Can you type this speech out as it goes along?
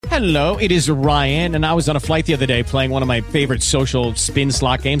Hello, it is Ryan, and I was on a flight the other day playing one of my favorite social spin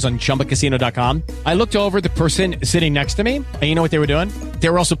slot games on ChumbaCasino.com. I looked over at the person sitting next to me, and you know what they were doing? They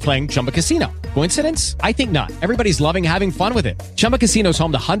were also playing Chumba Casino. Coincidence? I think not. Everybody's loving having fun with it. Chumba Casino is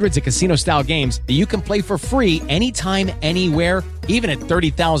home to hundreds of casino-style games that you can play for free anytime, anywhere, even at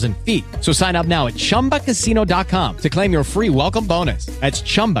 30,000 feet. So sign up now at ChumbaCasino.com to claim your free welcome bonus. That's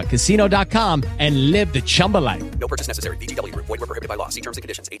ChumbaCasino.com and live the Chumba life. No purchase necessary. VGW Group. Void where prohibited by law. See terms and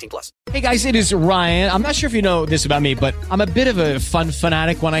conditions. 18+. Hey guys, it is Ryan. I'm not sure if you know this about me, but I'm a bit of a fun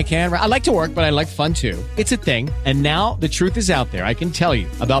fanatic when I can. I like to work, but I like fun too. It's a thing. And now the truth is out there. I can tell you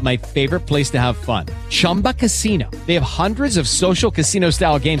about my favorite place to have fun. Chumba Casino. They have hundreds of social casino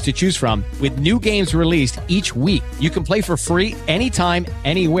style games to choose from with new games released each week. You can play for free anytime,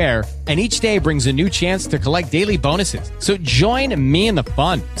 anywhere. And each day brings a new chance to collect daily bonuses. So join me in the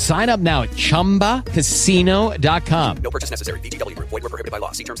fun. Sign up now at ChumbaCasino.com. No purchase necessary. VGW Group. Void where prohibited by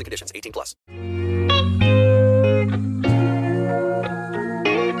law. See terms and conditions. 18+.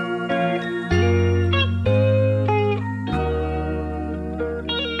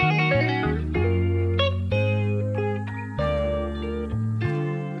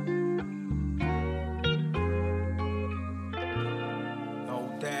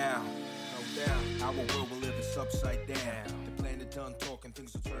 Upside down, the planet done talking,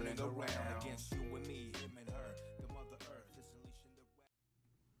 things are turning around against you and me, him and her, the mother earth is unleashing the...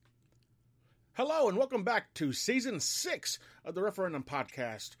 Hello and welcome back to Season 6 of the Referendum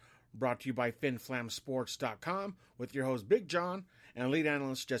Podcast, brought to you by FinFlamSports.com with your host Big John and lead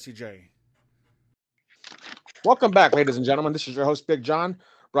analyst Jesse J. Welcome back, ladies and gentlemen. This is your host Big John,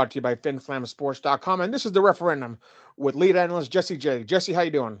 brought to you by FinFlamSports.com, and this is the Referendum with lead analyst Jesse J. Jesse, how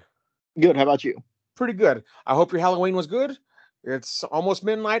you doing? Good. How about you? Pretty good. I hope your Halloween was good. It's almost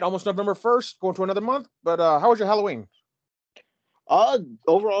midnight, almost November 1st, going to another month. But how was your Halloween?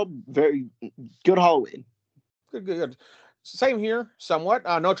 Overall, very good Halloween. Good. Same here, somewhat.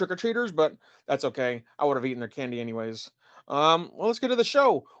 No trick-or-treaters, but that's okay. I would have eaten their candy anyways. Well, let's get to the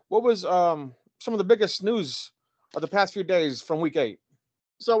show. What was some of the biggest news of the past few days from Week 8?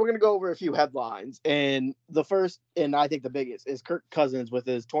 So we're going to go over a few headlines, and the first, and I think the biggest, is Kirk Cousins with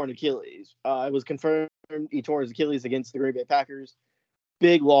his torn Achilles. It was confirmed he tore his Achilles against the Green Bay Packers.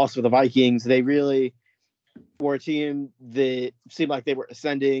 Big loss for the Vikings. They really were a team that seemed like they were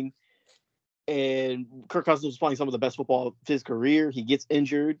ascending, and Kirk Cousins was playing some of the best football of his career. He gets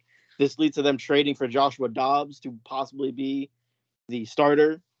injured. This leads to them trading for Joshua Dobbs to possibly be the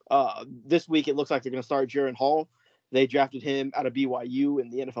starter. This week, it looks like they're going to start Jaren Hall. They drafted him out of BYU in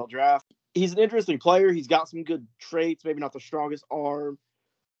the NFL draft. He's an interesting player. He's got some good traits, maybe not the strongest arm,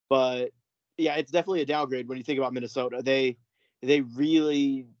 but yeah, it's definitely a downgrade when you think about Minnesota. They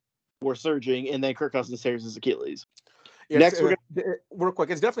really were surging, and then Kirk Cousins tears his Achilles. Yeah, next, real quick,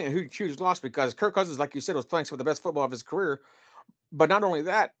 it's definitely a huge loss because Kirk Cousins, like you said, was playing some of the best football of his career. But not only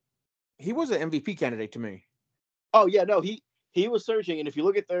that, he was an MVP candidate to me. Oh yeah, no, he was surging, and if you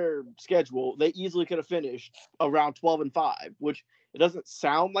look at their schedule, they easily could have finished around 12-5, which it doesn't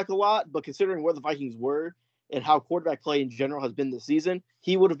sound like a lot, but considering where the Vikings were and how quarterback play in general has been this season,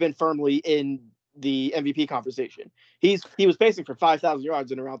 he would have been firmly in the MVP conversation. He was pacing for 5,000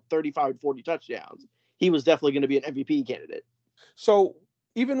 yards and around 35 to 40 touchdowns. He was definitely going to be an MVP candidate. So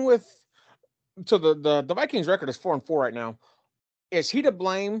even with the Vikings record is 4-4 right now. Is he to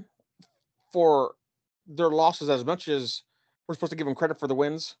blame for their losses as much as we're supposed to give him credit for the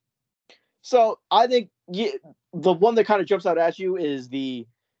wins? So I think the one that kind of jumps out at you is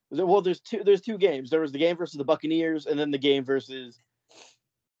there's two games. There was the game versus the Buccaneers, and then the game versus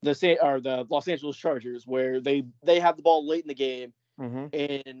the Los Angeles Chargers, where they have the ball late in the game,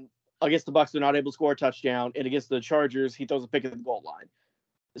 and against the Bucs they're not able to score a touchdown, and against the Chargers he throws a pick at the goal line.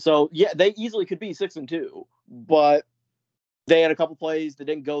 So yeah, they easily could be 6-2, but they had a couple plays that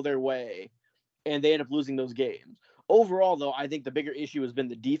didn't go their way, and they end up losing those games. Overall, though, I think the bigger issue has been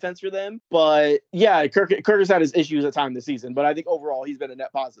the defense for them. But yeah, Kirk has had his issues at times this season, but I think overall he's been a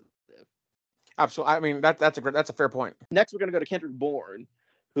net positive. Absolutely. I mean, that's a fair point. Next, we're going to go to Kendrick Bourne,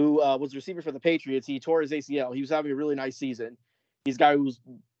 who was the receiver for the Patriots. He tore his ACL. He was having a really nice season. He's a guy who's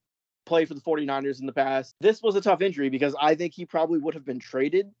played for the 49ers in the past. This was a tough injury because I think he probably would have been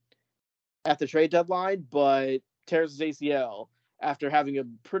traded at the trade deadline, but tears his ACL after having a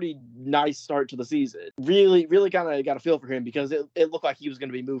pretty nice start to the season. Really, really kind of got a feel for him because it looked like he was going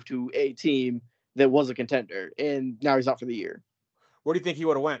to be moved to a team that was a contender, and now he's out for the year. Where do you think he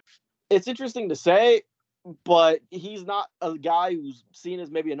would have went? It's interesting to say, but he's not a guy who's seen as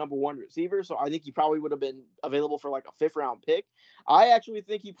maybe a number one receiver, so I think he probably would have been available for like a 5th round pick. I actually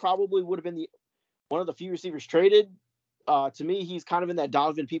think he probably would have been one of the few receivers traded To me, he's kind of in that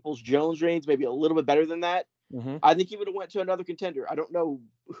Donovan Peoples-Jones range, maybe a little bit better than that. Mm-hmm. I think he would have went to another contender. I don't know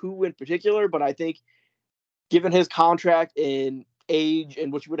who in particular, but I think given his contract and age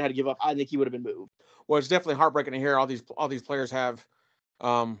and what you would have had to give up, I think he would have been moved. Well, it's definitely heartbreaking to hear all these players have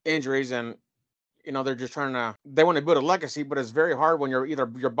injuries, and they're just they want to build a legacy, but it's very hard when either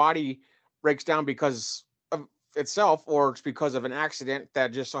your body breaks down because of itself or it's because of an accident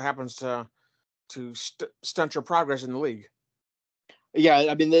that just so happens to stunt your progress in the league. Yeah,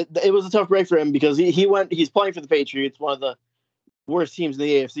 I mean, it was a tough break for him because he's playing for the Patriots, one of the worst teams in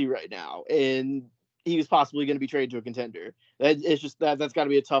the AFC right now, and he was possibly going to be traded to a contender. It's just that's got to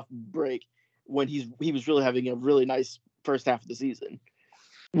be a tough break when he was really having a really nice first half of the season.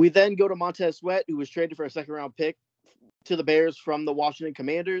 We then go to Montez Sweat, who was traded for a second-round pick to the Bears from the Washington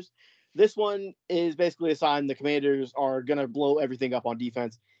Commanders. This one is basically a sign the Commanders are going to blow everything up on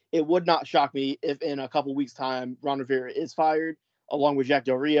defense. It would not shock me if in a couple weeks' time Ron Rivera is fired, along with Jack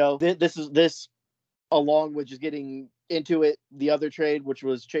Del Rio. This along with just getting into it, the other trade, which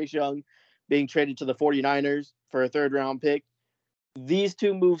was Chase Young being traded to the 49ers for a third-round pick. These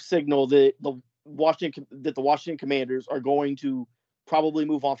two moves signal that the Washington Commanders are going to probably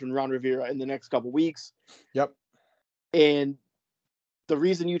move on from Ron Rivera in the next couple weeks. Yep. And the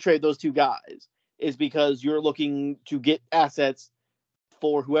reason you trade those two guys is because you're looking to get assets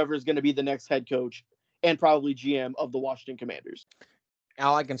for whoever is going to be the next head coach and probably GM of the Washington Commanders.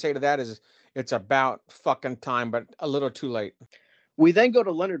 All I can say to that is it's about fucking time, but a little too late. We then go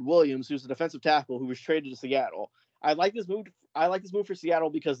to Leonard Williams, who's a defensive tackle who was traded to Seattle. I like this move for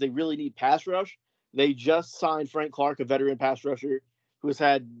Seattle because they really need pass rush. They just signed Frank Clark, a veteran pass rusher who has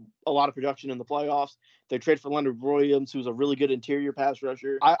had a lot of production in the playoffs. They traded for Leonard Williams, who's a really good interior pass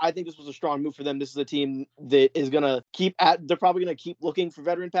rusher. I think this was a strong move for them. This is a team that is going to they're probably going to keep looking for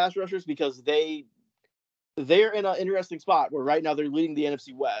veteran pass rushers because they're in an interesting spot where right now they're leading the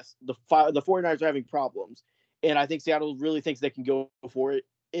NFC West. The 49ers are having problems. And I think Seattle really thinks they can go for it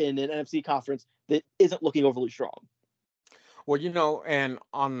in an NFC conference that isn't looking overly strong. Well, and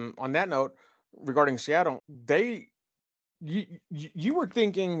on that note, regarding Seattle, you were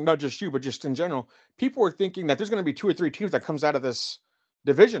thinking, not just you, but just in general, people were thinking that there's going to be 2 or 3 teams that comes out of this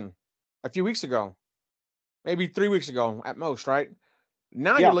division a few weeks ago, maybe 3 weeks ago at most, right?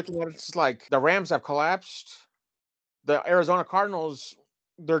 Now You're looking at it's like the Rams have collapsed, the Arizona Cardinals,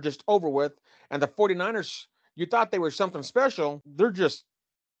 they're just over with, and the 49ers, you thought they were something special, they're just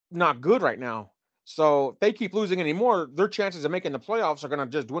not good right now. So if they keep losing anymore, their chances of making the playoffs are going to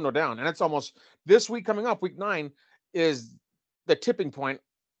just dwindle down. And it's almost this week coming up, week 9, is the tipping point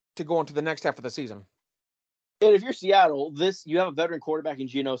to go into the next half of the season. And if you're Seattle, you have a veteran quarterback in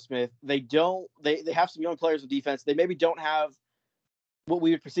Geno Smith. They have some young players on defense. They maybe don't have what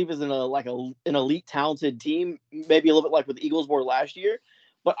we would perceive as an elite talented team, maybe a little bit like what the Eagles were last year.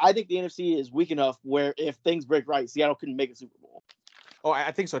 But I think the NFC is weak enough where if things break right, Seattle couldn't make a Super Bowl. Oh,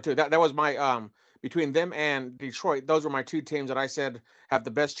 I think so too. That was my between them and Detroit, those were my 2 teams that I said have the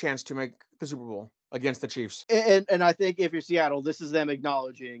best chance to make the Super Bowl against the Chiefs. And I think if you're Seattle, this is them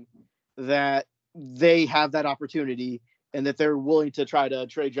acknowledging that they have that opportunity and that they're willing to try to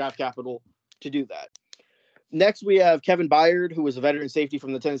trade draft capital to do that. Next, we have Kevin Byard, who was a veteran safety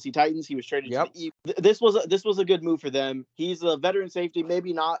from the Tennessee Titans. He was traded to the Eagles. This was a good move for them. He's a veteran safety,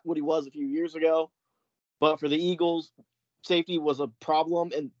 maybe not what he was a few years ago, but for the Eagles, safety was a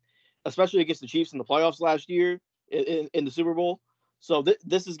problem, and especially against the Chiefs in the playoffs last year in the Super Bowl. So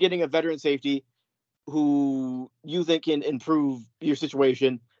this is getting a veteran safety who you think can improve your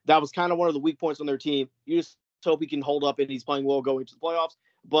situation. That was kind of one of the weak points on their team. You just hope he can hold up and he's playing well going to the playoffs.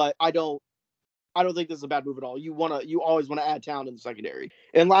 But I don't think this is a bad move at all. You always want to add talent in the secondary.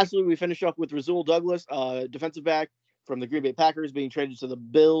 And lastly, we finish up with Rasul Douglas, defensive back from the Green Bay Packers, being traded to the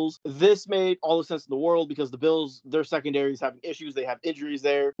Bills. This made all the sense in the world because the Bills, their secondary is having issues. They have injuries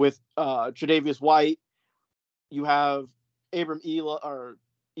there with Tre'Davious White. You have Elam,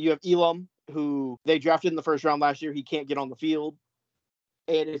 who they drafted in the first round last year. He can't get on the field.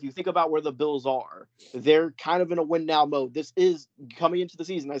 And if you think about where the Bills are, they're kind of in a win now mode. This is coming into the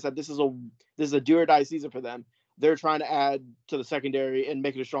season. I said this is a do or die season for them. They're trying to add to the secondary and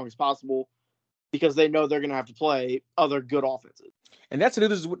make it as strong as possible because they know they're going to have to play other good offenses. And that's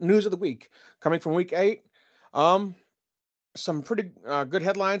the news of the week coming from week 8. Some pretty good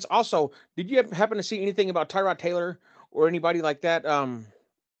headlines. Also, did you happen to see anything about Tyrod Taylor or anybody like that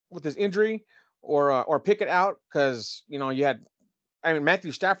with his injury or Pickett out? Because you had,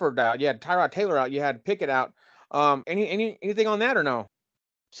 Matthew Stafford out, you had Tyrod Taylor out, you had Pickett out. Anything on that or no?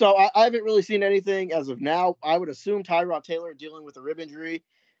 So I haven't really seen anything as of now. I would assume Tyrod Taylor dealing with a rib injury.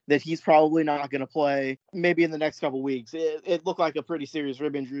 that he's probably not going to play maybe in the next couple weeks. It looked like a pretty serious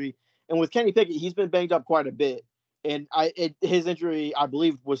rib injury. And with Kenny Pickett, he's been banged up quite a bit. And his injury, I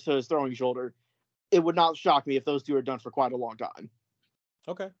believe, was to his throwing shoulder. It would not shock me if those two are done for quite a long time.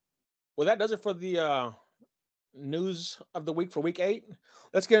 Okay. Well, that does it for the news of the week for week 8.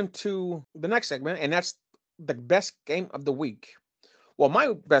 Let's get into the next segment, and that's the best game of the week. Well,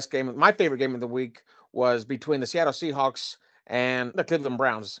 my favorite game of the week was between the Seattle Seahawks and the Cleveland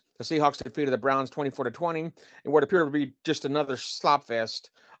Browns. The Seahawks defeated the Browns 24-20 in what appeared to be just another slop fest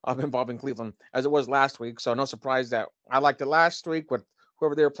involving Cleveland, as it was last week. So no surprise that I liked it last week with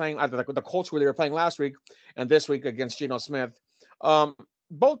whoever they were playing, either the Colts who they were playing last week, and this week against Geno Smith.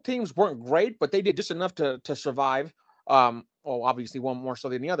 Both teams weren't great, but they did just enough to survive. Well, obviously one more so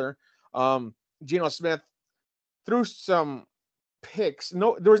than the other. Geno Smith threw some picks.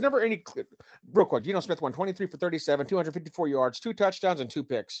 No, there was never any. Real quick, Geno Smith won 23 for 37, 254 yards, 2 touchdowns, and 2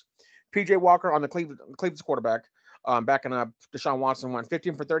 picks. PJ Walker on the Cleveland's quarterback, backing up Deshaun Watson, went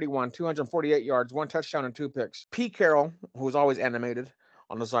 15 for 31, 248 yards, 1 touchdown, and 2 picks. Pete Carroll, who was always animated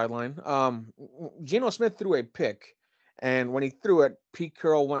on the sideline, Geno Smith threw a pick, and when he threw it, Pete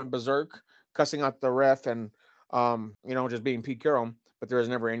Carroll went berserk, cussing out the ref and just being Pete Carroll. But there was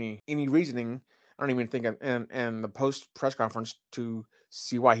never any reasoning. I don't even think in the post press conference to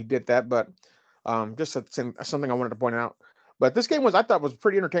see why he did that, but just something I wanted to point out. But this game I thought was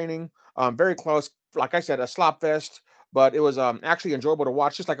pretty entertaining, very close. Like I said, a slop fest, but it was actually enjoyable to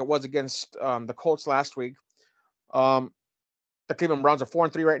watch, just like it was against the Colts last week. The Cleveland Browns are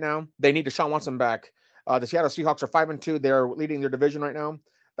 4-3 right now. They need Deshaun Watson back. The Seattle Seahawks are 5-2. They're leading their division right now.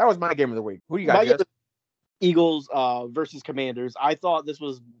 That was my game of the week. Who do you got? Eagles versus Commanders. I thought this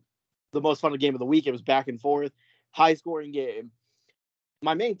was the most fun game of the week. It was back and forth, high scoring game.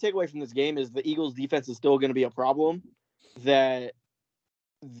 My main takeaway from this game is the Eagles defense is still going to be a problem. That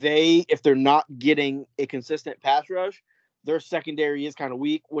if they're not getting a consistent pass rush, their secondary is kind of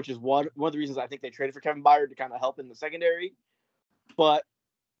weak, which is one of the reasons I think they traded for Kevin Byard to kind of help in the secondary. But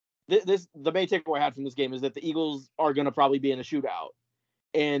the main takeaway I had from this game is that the Eagles are going to probably be in a shootout,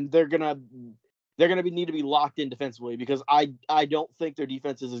 and they're going to need to be locked in defensively, because I don't think their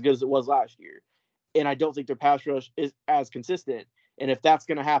defense is as good as it was last year, and I don't think their pass rush is as consistent. And if that's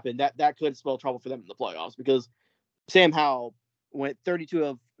going to happen, that could spell trouble for them in the playoffs, because Sam Howell went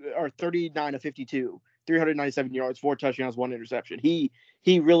 39 of 52, 397 yards, 4 touchdowns, 1 interception. He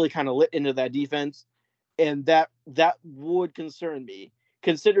really kind of lit into that defense, and that would concern me,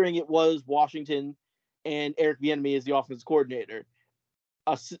 considering it was Washington and Eric Bieniemy as the offensive coordinator.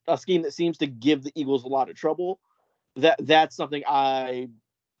 A scheme that seems to give the Eagles a lot of trouble. That's something I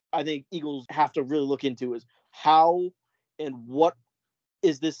think Eagles have to really look into, is how and what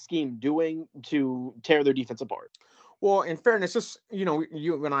is this scheme doing to tear their defense apart. Well, in fairness, just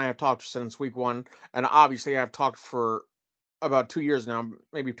you and I have talked since week 1, and obviously I've talked for about 2 years now,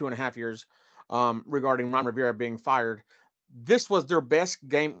 maybe 2.5 years, regarding Ron Rivera being fired. This was their best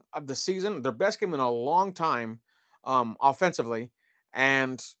game of the season, their best game in a long time, offensively.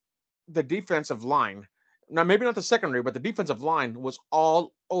 And the defensive line, now maybe not the secondary, but the defensive line was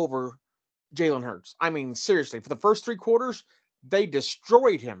all over Jalen Hurts. I mean, seriously, for the first 3 quarters, they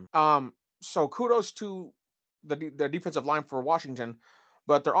destroyed him. So kudos to the defensive line for Washington,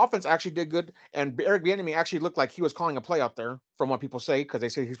 but their offense actually did good. And Eric Bieniemy actually looked like he was calling a play out there, from what people say, because they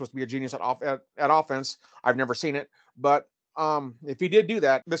say he's supposed to be a genius at offense. I've never seen it, but if he did do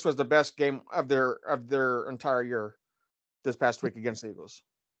that, this was the best game of their entire year this past week against the Eagles.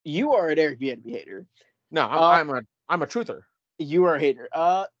 You are an Eric Bieniemy hater. No, I'm a truther. You are a hater.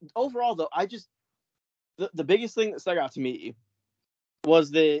 Overall, though, the biggest thing that stuck out to me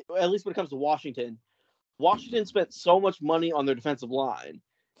was at least when it comes to Washington spent so much money on their defensive line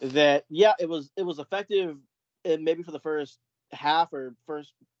that, yeah, it was effective, and maybe for the first half or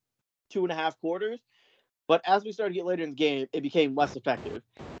first 2.5 quarters. But as we started to get later in the game, it became less effective.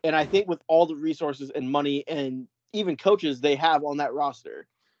 And I think with all the resources and money and even coaches they have on that roster,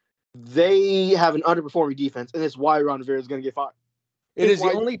 they have an underperforming defense, and it's why Ron Rivera is going to get fired.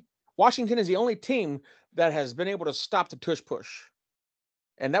 Washington is the only team that has been able to stop the tush push,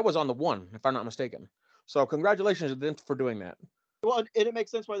 and that was on the 1, if I'm not mistaken. So congratulations to them for doing that. Well, and it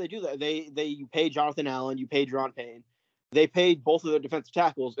makes sense why they do that. You pay Jonathan Allen, you pay Deron Payne, they paid both of their defensive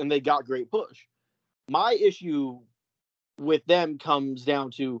tackles, and they got great push. My issue with them comes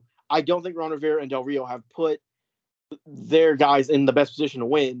down to, I don't think Ron Rivera and Del Rio have put their guys in the best position to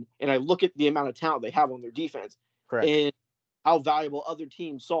win. And I look at the amount of talent they have on their defense. Correct. And how valuable other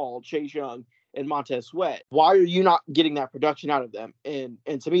teams saw Chase Young and Montez Sweat. Why are you not getting that production out of them? And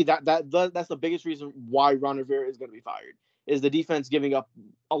to me, that's the biggest reason why Ron Rivera is going to be fired. is the defense giving up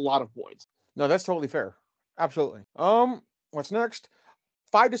a lot of points. No, that's totally fair. Absolutely. What's next?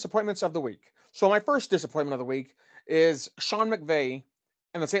 5 disappointments of the week. So my first disappointment of the week is Sean McVay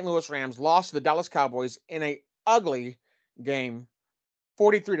and the St. Louis Rams lost to the Dallas Cowboys in a ugly game,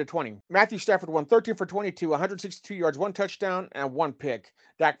 43-20. Matthew Stafford won 13 for 22, 162 yards, 1 touchdown, and 1 pick.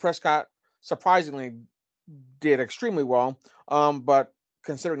 Dak Prescott surprisingly did extremely well, but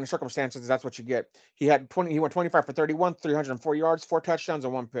considering the circumstances, that's what you get. He went 25 for 31, 304 yards, 4 touchdowns,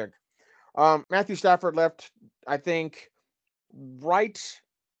 and 1 pick. Matthew Stafford left, I think, right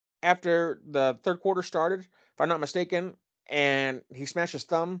after the third quarter started, if I'm not mistaken, and he smashed his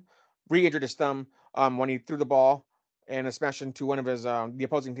thumb, re-injured his thumb when he threw the ball, and it smashed into one of his the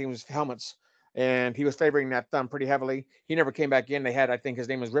opposing team's helmets, and he was favoring that thumb pretty heavily. He never came back in. They had, I think his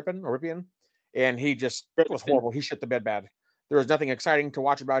name was Ripien, and he just was horrible. He shit the bed bad. There was nothing exciting to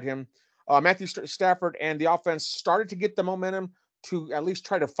watch about him. Matthew Stafford and the offense started to get the momentum to at least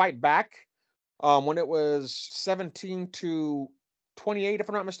try to fight back when it was 17-28, if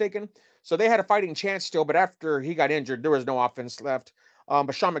I'm not mistaken. So they had a fighting chance still, but after he got injured, there was no offense left.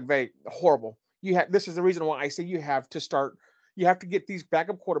 But Sean McVay, horrible. This is the reason why I say you have to get these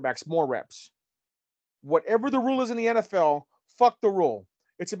backup quarterbacks more reps. Whatever the rule is in the NFL, fuck the rule.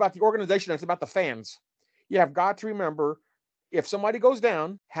 It's about the organization. It's about the fans. You have got to remember, if somebody goes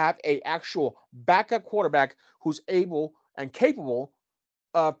down, have a actual backup quarterback who's able and capable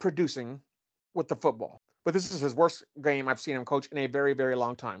of producing with the football. But this is his worst game I've seen him coach in a very, very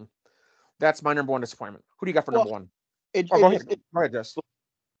long time. That's my number one disappointment. Who do you got for number one? Go ahead, Jess.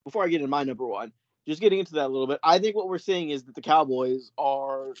 Before I get into my number one, just getting into that a little bit, I think what we're seeing is that the Cowboys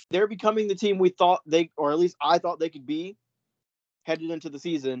they're becoming the team we thought or at least I thought they could be headed into the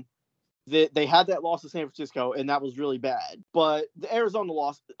season. They had that loss to San Francisco, and that was really bad. But the Arizona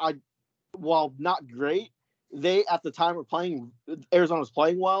loss, while not great, they at the time were playing. Arizona was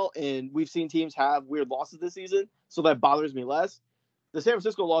playing well, and we've seen teams have weird losses this season, so that bothers me less. The San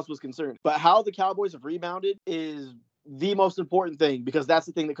Francisco loss was concerning, but how the Cowboys have rebounded is the most important thing, because that's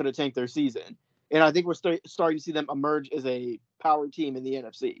the thing that could have tanked their season. And I think we're starting to see them emerge as a power team in the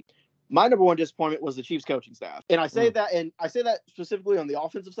NFC. My number one disappointment was the Chiefs coaching staff, and I say that specifically on the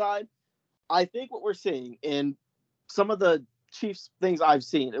offensive side. I think what we're seeing in some of the Chiefs things I've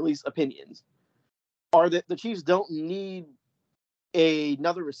seen, at least opinions, are that the Chiefs don't need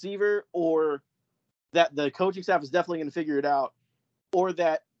another receiver, or that the coaching staff is definitely going to figure it out, or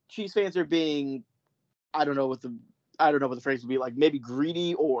that Chiefs fans are being, I don't know what the phrase would be, like maybe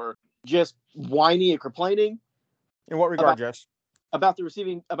greedy or just whiny and complaining. In what regard, Jess? About the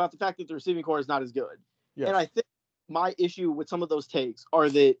fact that the receiving core is not as good. Yes. And I think my issue with some of those takes are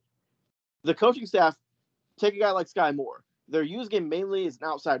that the coaching staff, take a guy like Sky Moore, they're using him mainly as an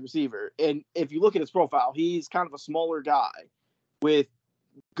outside receiver. And if you look at his profile, he's kind of a smaller guy with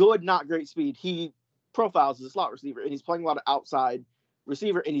good, not great speed. He profiles as a slot receiver, and he's playing a lot of outside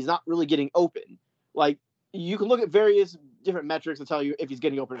receiver, and he's not really getting open. Like, you can look at various different metrics to tell you if he's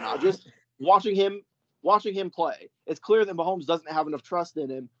getting open or not. Just watching him play, it's clear that Mahomes doesn't have enough trust in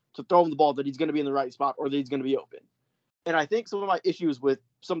him to throw him the ball that he's going to be in the right spot or that he's going to be open. And I think some of my issues with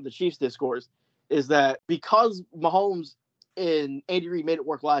some of the Chiefs discourse is that because Mahomes and Andy Reid made it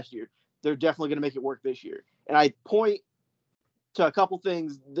work last year, they're definitely going to make it work this year. And I point to a couple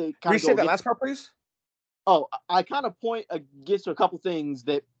things that kind of say that last part, please. Oh, I kind of point against a couple things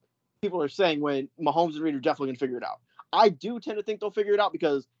that people are saying when Mahomes and Reid are definitely going to figure it out. I do tend to think they'll figure it out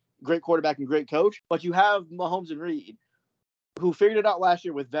because great quarterback and great coach, but you have Mahomes and Reid who figured it out last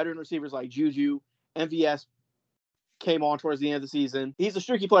year with veteran receivers like Juju, MVS came on towards the end of the season. He's a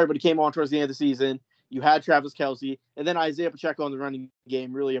streaky player, but he came on towards the end of the season. You had Travis Kelce, and then Isaiah Pacheco in the running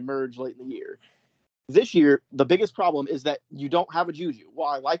game really emerged late in the year. This year, the biggest problem is that you don't have a Juju.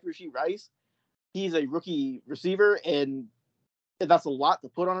 While I like Rashee Rice, he's a rookie receiver, and that's a lot to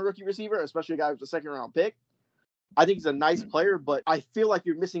put on a rookie receiver, especially a guy who's a second-round pick. I think he's a nice player, but I feel like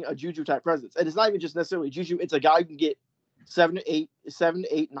you're missing a Juju-type presence. And it's not even just necessarily Juju. It's a guy who can get 7 to 8,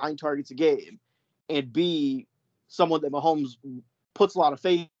 9 targets a game and be someone that Mahomes puts a lot of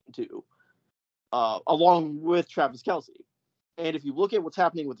faith into, along with Travis Kelce. And if you look at what's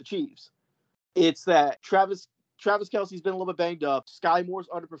happening with the Chiefs, it's that Travis Kelce's been a little bit banged up. Sky Moore's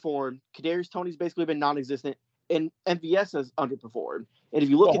underperformed. Kadarius Toney's basically been non-existent. And MVS has underperformed. And if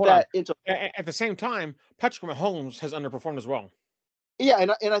you look at that, at the same time, Patrick Mahomes has underperformed as well. Yeah,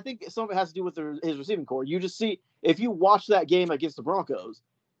 and I think some of it has to do with his receiving core. You just see, if you watch that game against the Broncos,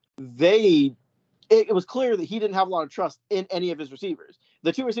 it was clear that he didn't have a lot of trust in any of his receivers.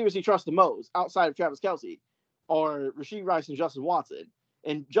 The two receivers he trusts the most, outside of Travis Kelce, are Rashee Rice and Justin Watson.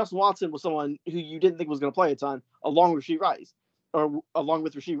 And Justin Watson was someone who you didn't think was going to play a ton, along with Rashee Rice.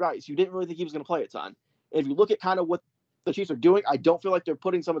 You didn't really think he was going to play a ton. And if you look at kind of what the Chiefs are doing, I don't feel like they're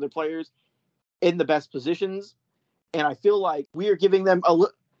putting some of their players in the best positions. And I feel like we are giving them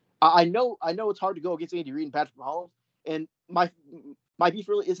I know it's hard to go against Andy Reid and Patrick Mahomes. And my beef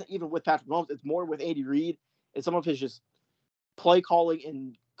really isn't even with Patrick Mahomes. It's more with Andy Reid and some of his just play calling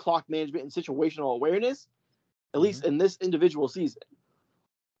and clock management and situational awareness, at least in this individual season.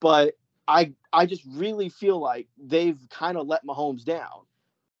 But I just really feel like they've kind of let Mahomes down.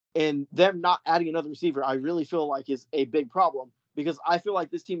 And them not adding another receiver, I really feel like is a big problem, because I feel like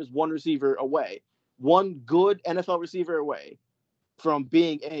this team is one receiver away, one good NFL receiver away from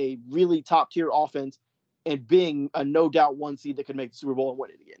being a really top tier offense and being a no doubt 1 seed that could make the Super Bowl and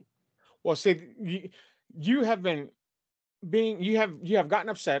win it again. Well, see, you have gotten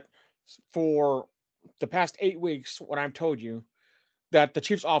upset for the past 8 weeks when I've told you that the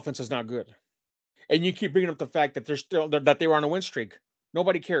Chiefs' offense is not good, and you keep bringing up the fact that they were on a win streak.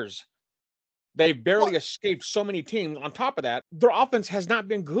 Nobody cares. They barely escaped so many teams. On top of that, their offense has not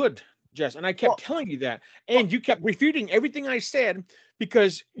been good, Jess. And I kept telling you that. And you kept refuting everything I said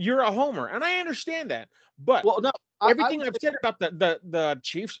because you're a homer. And I understand that. But everything I've said about the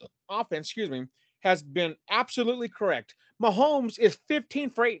Chiefs offense, has been absolutely correct. Mahomes is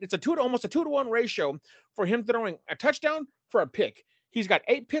 15 for 8. It's almost a 2-to-1 ratio for him throwing a touchdown for a pick. He's got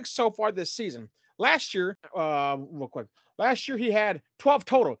 8 picks so far this season. Last year, real quick. Last year he had 12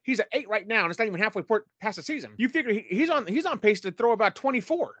 total. He's at 8 right now, and it's not even halfway past the season. You figure he's on pace to throw about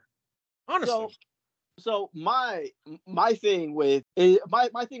 24. Honestly. So my thing with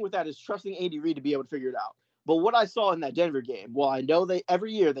that is trusting Andy Reid to be able to figure it out. But what I saw in that Denver game, well, I know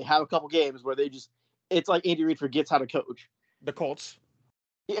every year they have a couple games where it's like Andy Reid forgets how to coach. The Colts.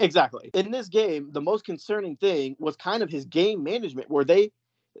 Exactly. In this game, the most concerning thing was kind of his game management, where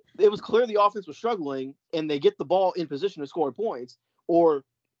it was clear the offense was struggling, and they get the ball in position to score points, or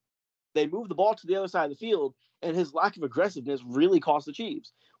they move the ball to the other side of the field, and his lack of aggressiveness really cost the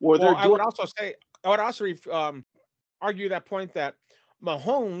Chiefs. I would also argue that point that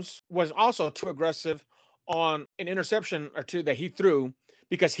Mahomes was also too aggressive on an interception or two that he threw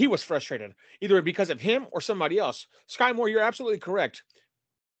because he was frustrated, either because of him or somebody else. Sky Moore, you're absolutely correct.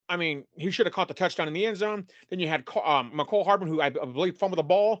 I mean, he should have caught the touchdown in the end zone. Then you had McCole Hardman, who I believe fumbled the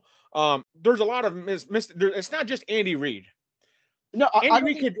ball. There's a lot of it's not just Andy Reid. No,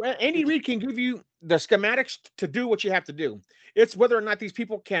 Andy Reid can give you the schematics to do what you have to do. It's whether or not these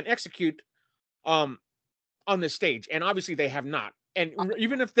people can execute on this stage. And obviously they have not. And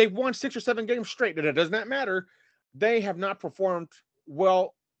even if they've won 6 or 7 games straight, that it does not matter. They have not performed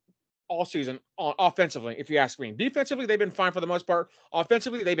well all season offensively, if you ask me. Defensively, they've been fine for the most part.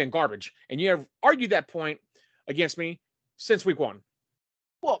 Offensively, they've been garbage. And you have argued that point against me since week 1.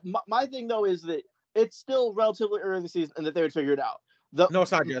 Well, my thing, though, is that it's still relatively early in the season and that they would figure it out. No,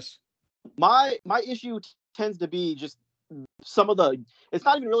 it's not, Jess. My issue tends to be just some of it's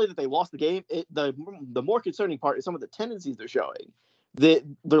not even really that they lost the game. The more concerning part is some of the tendencies they're showing. Their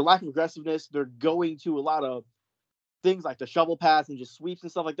lack of aggressiveness. They're going to a lot of things like the shovel pass and just sweeps and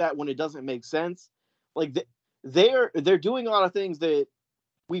stuff like that when it doesn't make sense. Like they're doing a lot of things that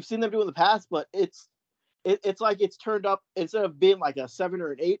we've seen them do in the past, but it's like it's turned up. Instead of being like a 7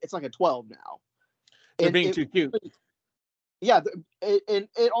 or an 8, it's like a 12 now. They're being too cute. Yeah, and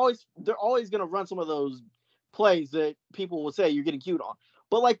they're always going to run some of those plays that people will say you're getting cute on.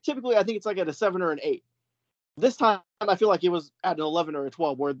 But like typically, I think it's like at a 7 or an 8. This time, I feel like it was at an 11 or a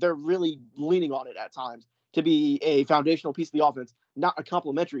 12, where they're really leaning on it at times to be a foundational piece of the offense, not a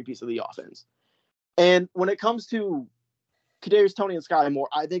complementary piece of the offense. And when it comes to Kadarius Toney and Sky Moore,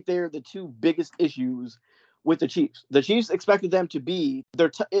 I think they're the 2 biggest issues with the Chiefs. The Chiefs expected them to be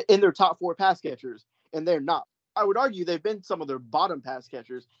in their top 4 pass catchers, and they're not. I would argue they've been some of their bottom pass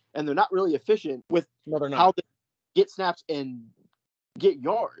catchers, and they're not really efficient with how they get snaps and get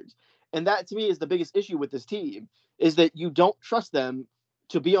yards. And that, to me, is the biggest issue with this team, is that you don't trust them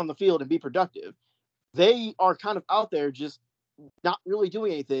to be on the field and be productive. They are kind of out there just not really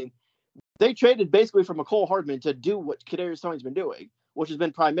doing anything. They traded basically for McCole Hardman to do what Kadarius Toney's been doing, which has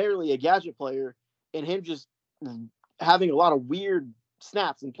been primarily a gadget player and him just having a lot of weird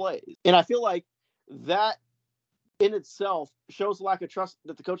snaps and plays. And I feel like that in itself shows the lack of trust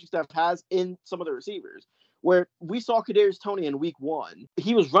that the coaching staff has in some of the receivers, where we saw Kadarius Toney in week 1.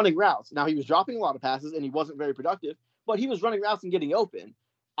 He was running routes. Now, he was dropping a lot of passes and he wasn't very productive, but he was running routes and getting open.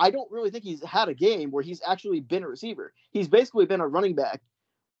 I don't really think he's had a game where he's actually been a receiver. He's basically been a running back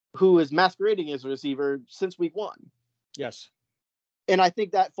who is masquerading as a receiver since week 1. Yes. And I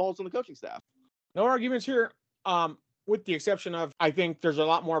think that falls on the coaching staff. No arguments here. with the exception of, I think there's a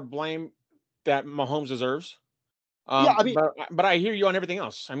lot more blame that Mahomes deserves. Yeah, I mean, But I hear you on everything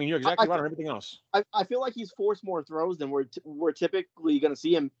else. I mean, you're exactly right on everything else. I feel like he's forced more throws than we're typically going to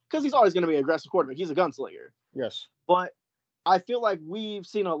see him, because he's always going to be an aggressive quarterback. He's a gunslinger. Yes. But I feel like we've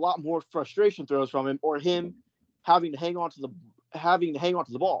seen a lot more frustration throws from him, or him having to hang on to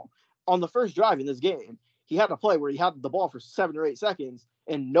the ball. On the first drive in this game, he had a play where he had the ball for 7 or 8 seconds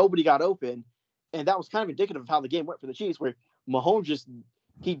and nobody got open, and that was kind of indicative of how the game went for the Chiefs, where Mahomes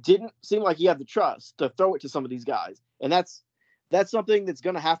he didn't seem like he had the trust to throw it to some of these guys, and that's something that's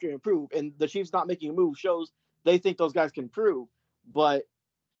going to have to improve. And the Chiefs not making a move shows they think those guys can improve. But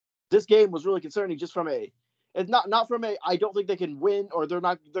this game was really concerning, just from it's not from I don't think they can win, or they're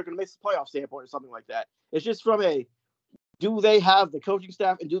going to miss the playoff standpoint or something like that. It's just from do they have the coaching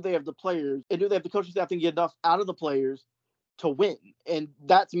staff, and do they have the players, and do they have the coaching staff to get enough out of the players to win? And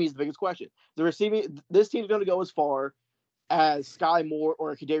that, to me, is the biggest question. This team's going to go as far as Sky Moore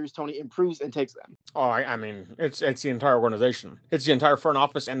or Kadarius Toney improves and takes them. Oh, I mean, it's the entire organization. It's the entire front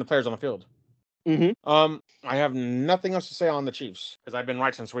office and the players on the field. Mm-hmm. I have nothing else to say on the Chiefs, because I've been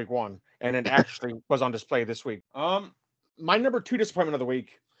right since week 1, and it actually was on display this week. My number 2 disappointment of the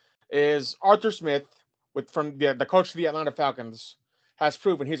week is Arthur Smith, from the coach of the Atlanta Falcons, has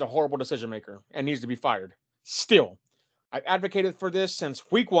proven he's a horrible decision maker and needs to be fired. Still, I've advocated for this since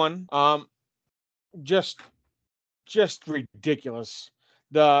week 1. Just ridiculous.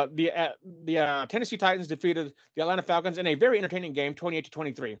 The Tennessee Titans defeated the Atlanta Falcons in a very entertaining game,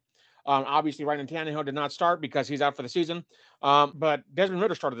 28-23. Obviously, Ryan Tannehill did not start because he's out for the season. But Desmond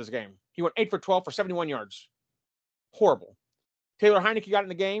Ridder started this game. He went 8 for 12 for 71 yards. Horrible. Taylor Heineke got in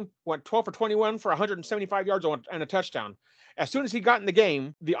the game, went 12 for 21 for 175 yards and a touchdown. As soon as he got in the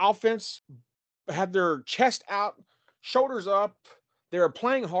game, the offense had their chest out, shoulders up. They were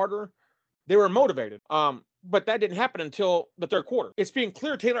playing harder. They were motivated. But that didn't happen until the third quarter. It's being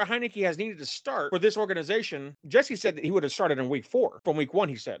clear Taylor Heineke has needed to start for this organization. Jesse said that he would have started in week 4 from week 1,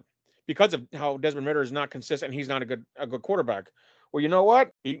 he said, because of how Desmond Ridder is not consistent. He's not a good quarterback. Well, you know what?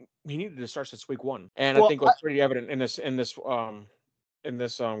 He needed to start since week 1. And I think it was pretty evident in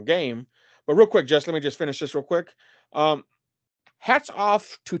this game. But real quick, Jess, let me just finish this real quick. Hats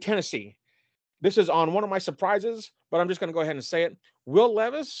off to Tennessee. This is on one of my surprises, but I'm just going to go ahead and say it. Will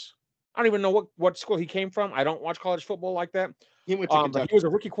Levis, I don't even know what school he came from. I don't watch college football like that. He went to Kentucky. But he was a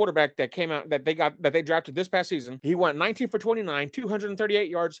rookie quarterback that came out that they drafted this past season. He went 19 for 29, 238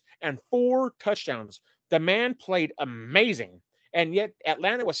 yards, and 4 touchdowns. The man played amazing, and yet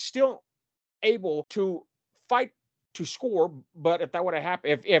Atlanta was still able to fight to score. But if that would have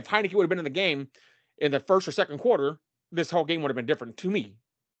happened, if Heineke would have been in the game in the first or second quarter, this whole game would have been different to me.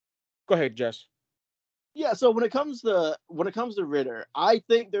 Go ahead, Jess. Yeah, so when it comes to Ridder, I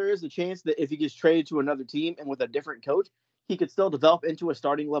think there is a chance that if he gets traded to another team and with a different coach, he could still develop into a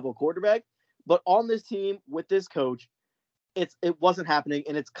starting level quarterback. But on this team with this coach, it wasn't happening,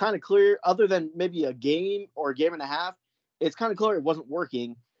 and it's kind of clear, other than maybe a game or a game and a half, it's kind of clear it wasn't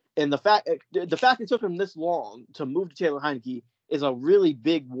working. And the fact it took him this long to move to Taylor Heineke is a really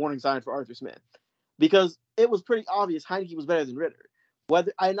big warning sign for Arthur Smith, because it was pretty obvious Heineke was better than Ridder.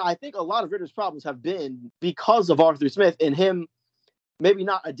 And I think a lot of Ridder's problems have been because of Arthur Smith and him maybe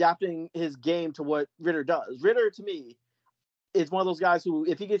not adapting his game to what Ridder does. Ridder, to me, is one of those guys who,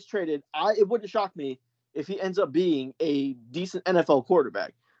 if he gets traded, it wouldn't shock me if he ends up being a decent NFL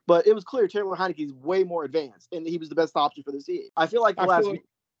quarterback. But it was clear Taylor Heineke is way more advanced, and he was the best option for the team. I feel like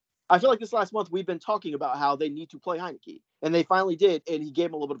this last month we've been talking about how they need to play Heineke, and they finally did, and he gave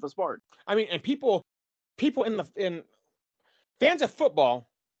him a little bit of a spark. I mean, and people in fans of football,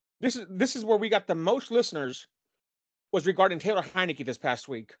 this is where we got the most listeners, was regarding Taylor Heineke this past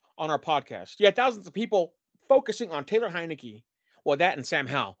week on our podcast. You had thousands of people focusing on Taylor Heineke. Well, that and Sam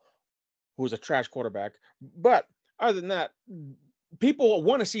Howell, who was a trash quarterback. But other than that, people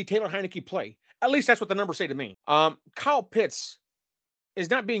want to see Taylor Heineke play. At least that's what the numbers say to me. Kyle Pitts is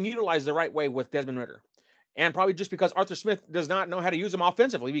not being utilized the right way with Desmond Ridder. And probably just because Arthur Smith does not know how to use him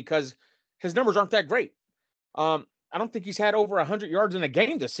offensively, because his numbers aren't that great. I don't think he's had over 100 yards in a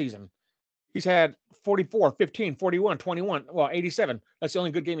game this season. He's had 44, 15, 41, 21, 87. That's the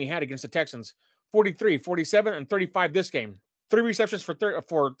only good game he had against the Texans. 43, 47, and 35 this game. 3 receptions for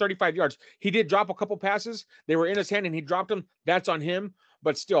 35 yards. He did drop a couple passes. They were in his hand, and he dropped them. That's on him.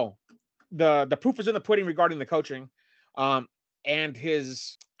 But still, the proof is in the pudding regarding the coaching, and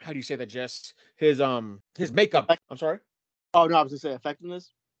his, how do you say that, Jess? His makeup. I'm sorry? Oh, no, I was going to say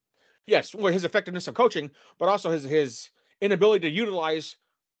effectiveness. Yes, well, his effectiveness of coaching, but also his inability to utilize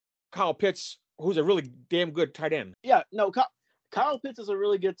Kyle Pitts, who's a really damn good tight end. Yeah, no, Kyle Pitts is a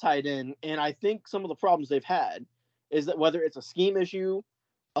really good tight end, and I think some of the problems they've had is that whether it's a scheme issue,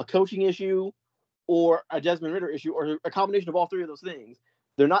 a coaching issue, or a Desmond Ridder issue, or a combination of all three of those things,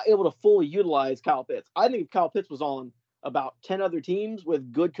 they're not able to fully utilize Kyle Pitts. I think if Kyle Pitts was on about 10 other teams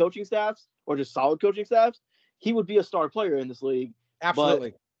with good coaching staffs or just solid coaching staffs, he would be a star player in this league.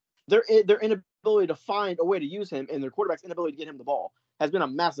 Absolutely. But their inability to find a way to use him and their quarterback's inability to get him the ball has been a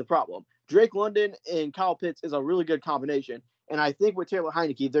massive problem. Drake London and Kyle Pitts is a really good combination. And I think with Taylor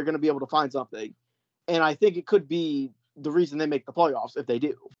Heineke, they're going to be able to find something. And I think it could be the reason they make the playoffs if they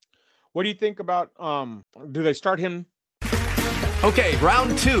do. What do you think about, do they start him? Okay,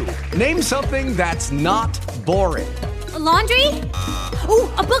 round 2. Name something that's not boring. A laundry? Ooh,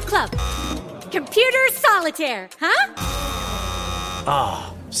 a book club. Computer solitaire, huh?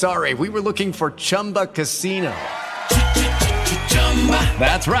 Ah, sorry, we were looking for Chumba Casino.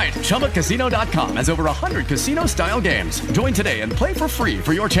 That's right, ChumbaCasino.com has over 100 casino-style games. Join today and play for free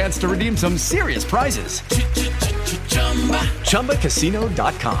for your chance to redeem some serious prizes.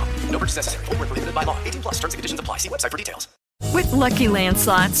 ChumbaCasino.com. No purchase necessary. Void where prohibited by law. 18 plus terms and conditions apply. See website for details. With Lucky Land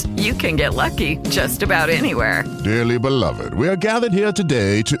Slots, you can get lucky just about anywhere. Dearly beloved, we are gathered here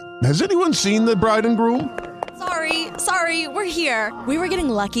today to... Has anyone seen the bride and groom? Sorry, we're here. We were getting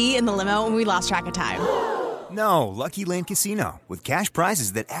lucky in the limo and we lost track of time. No, Lucky Land Casino, with cash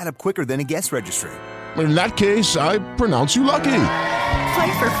prizes that add up quicker than a guest registry. In that case, I pronounce you lucky.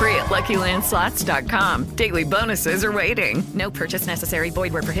 Play for free at LuckyLandSlots.com. Daily bonuses are waiting. No purchase necessary.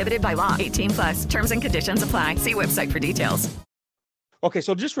 Void where prohibited by law. 18 plus. Terms and conditions apply. See website for details. Okay,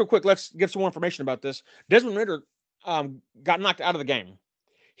 so just real quick, let's get some more information about this. Desmond Ridder got knocked out of the game.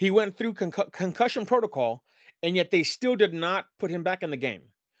 He went through concussion protocol, and yet they still did not put him back in the game.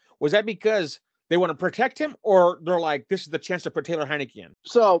 Was that because they want to protect him, or they're like, this is the chance to put Taylor Heineke in?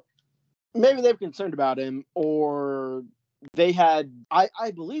 So maybe they were concerned about him, or they had,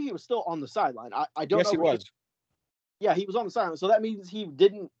 I believe he was still on the sideline. I don't know. Yes, he was. Yeah, he was on the sideline. So that means he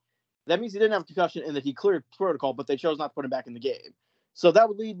didn't have a concussion and that he cleared protocol, but they chose not to put him back in the game. So that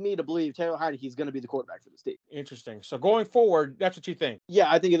would lead me to believe Taylor Heineke is going to be the quarterback for this team. Interesting. So going forward, that's what you think? Yeah,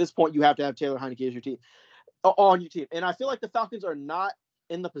 I think at this point you have to have Taylor Heineke as your team, on your team. And I feel like the Falcons are not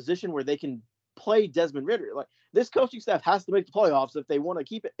in the position where they can play Desmond Ridder. Like, this coaching staff has to make the playoffs if they want to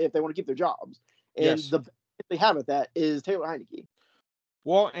keep it, if they want to keep their jobs. And Yes. if they have it, that is Taylor Heineke.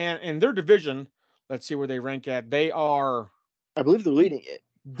 Well, and in their division, let's see where they rank at. I believe they're leading it.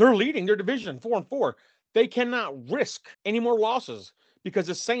 They're leading their division 4-4. They cannot risk any more losses because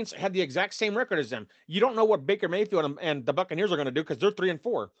the Saints had the exact same record as them. You don't know what Baker Mayfield and the Buccaneers are going to do because they're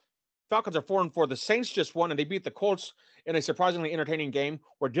 3-4. Falcons are 4-4. The Saints just won and they beat the Colts in a surprisingly entertaining game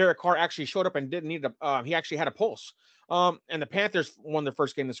where Derek Carr actually showed up and didn't need he actually had a pulse. And the Panthers won their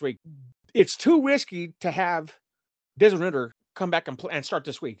first game this week. It's too risky to have Desmond Ridder come back and start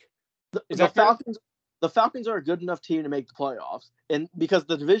this week. The Falcons are a good enough team to make the playoffs, and because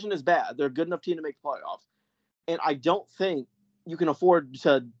the division is bad, they're a good enough team to make the playoffs. And I don't think you can afford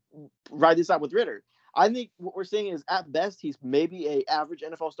to ride this out with Ridder. I think what we're seeing is, at best, he's maybe a average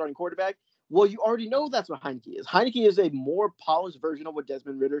NFL starting quarterback. Well, you already know that's what Heineke is. Heineke is a more polished version of what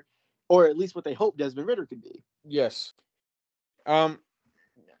Desmond Ridder, or at least what they hope Desmond Ridder could be. Yes.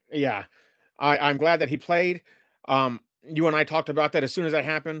 Yeah. I'm glad that he played. You and I talked about that as soon as that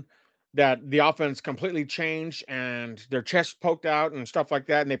happened, that the offense completely changed and their chest poked out and stuff like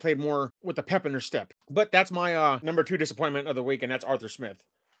that, and they played more with the pep in their step. But that's my number 2 disappointment of the week, and that's Arthur Smith,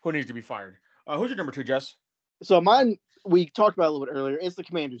 who needs to be fired. Who's your number 2, Jess? So mine, we talked about it a little bit earlier. It's the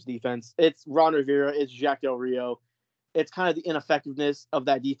Commanders' defense. It's Ron Rivera. It's Jack Del Rio. It's kind of the ineffectiveness of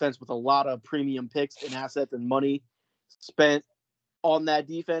that defense with a lot of premium picks and assets and money spent on that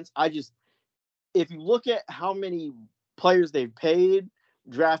defense. If you look at how many players they've paid,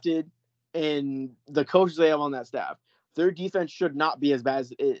 drafted, and the coaches they have on that staff, their defense should not be as bad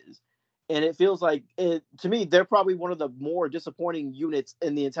as it is. And it feels like, to me, they're probably one of the more disappointing units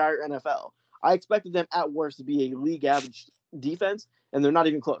in the entire NFL. I expected them at worst to be a league average defense, and they're not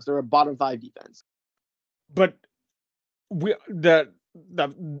even close. They're a bottom 5 defense. But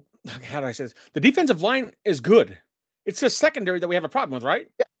how do I say this? The defensive line is good. It's the secondary that we have a problem with, right?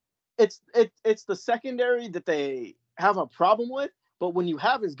 It's the secondary that they have a problem with. But when you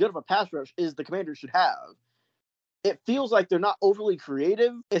have as good of a pass rush as the Commanders should have, it feels like they're not overly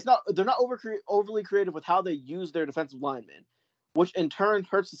creative. They're not overly creative with how they use their defensive linemen, which in turn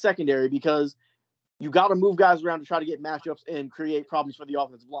hurts the secondary because you got to move guys around to try to get matchups and create problems for the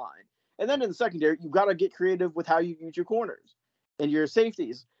offensive line. And then in the secondary, you got to get creative with how you use your corners and your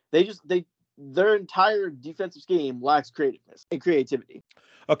safeties. Their entire defensive scheme lacks creativeness and creativity.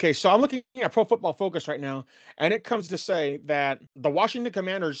 Okay, so I'm looking at Pro Football Focus right now, and it comes to say that the Washington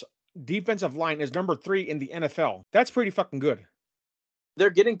Commanders defensive line is number 3 in the NFL. That's pretty fucking good. They're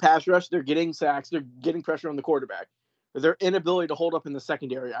getting pass rush, they're getting sacks, they're getting pressure on the quarterback. Their inability to hold up in the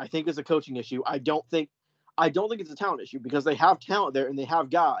secondary, I think, is a coaching issue. I don't think it's a talent issue because they have talent there and they have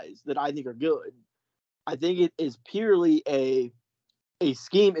guys that I think are good. I think it is purely a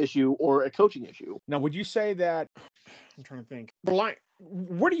scheme issue or a coaching issue. Now, would you say that? I'm trying to think. The line.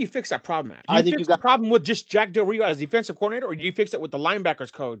 Where do you fix that problem at? I think you got the problem with just Jack Del Rio as defensive coordinator, or do you fix it with the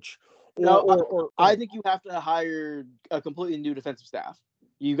linebackers coach? I think you have to hire a completely new defensive staff.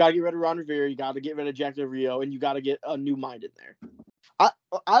 You got to get rid of Ron Rivera. You got to get rid of Jack Del Rio, and you got to get a new mind in there.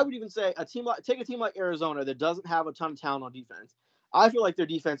 I would even say take a team like Arizona that doesn't have a ton of talent on defense. I feel like their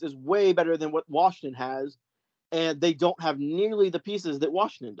defense is way better than what Washington has, and they don't have nearly the pieces that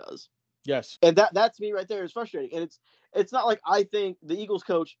Washington does. Yes, and that to me right there is frustrating. And it's not like I think the Eagles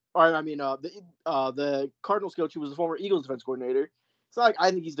coach, the Cardinals coach, who was the former Eagles defense coordinator. It's not like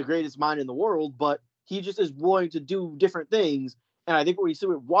I think he's the greatest mind in the world, but he just is willing to do different things. And I think what you see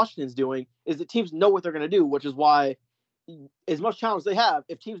what Washington's doing is that teams know what they're going to do, which is why, as much challenge they have,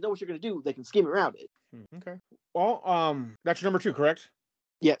 if teams know what you're going to do, they can scheme around it. Okay. Well, that's your number 2, correct?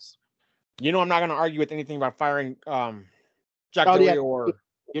 Yes. You know, I'm not going to argue with anything about firing Jack Del Rio or.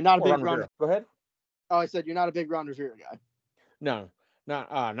 You're not a big Ron. Go ahead. Oh, I said you're not a big Ron Rivera guy. No,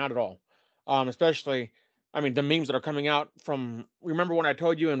 not at all. Especially, I mean, the memes that are coming out from. Remember when I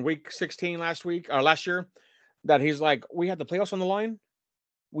told you in week 16 last year, that he's like, we had the playoffs on the line,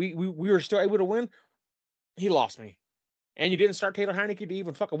 we were still able to win. He lost me, and you didn't start Taylor Heineke to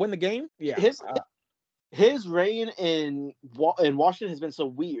even fucking win the game. Yeah, his reign in Washington has been so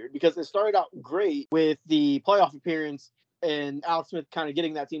weird because it started out great with the playoff appearance and Alex Smith kind of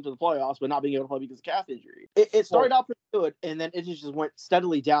getting that team to the playoffs, but not being able to play because of calf injury. It started out pretty good, and then it just went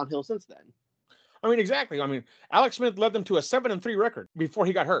steadily downhill since then. I mean, exactly. I mean, Alex Smith led them to a 7-3 record before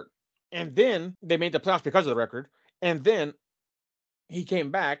he got hurt. And then they made the playoffs because of the record. And then he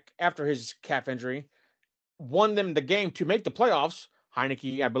came back after his calf injury, won them the game to make the playoffs.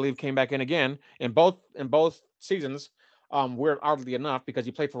 Heineke, I believe, came back in again in both seasons. Weird, oddly enough, because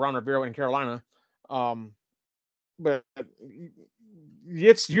he played for Ron Rivera in Carolina. But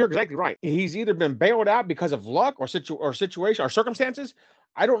you're exactly right. He's either been bailed out because of luck or situation or circumstances.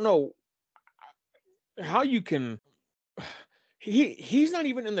 I don't know how you can. He's not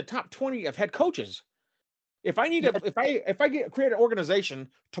even in the top 20 of head coaches. If I create an organization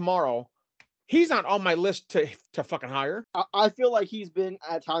tomorrow, he's not on my list to fucking hire. I feel like he's been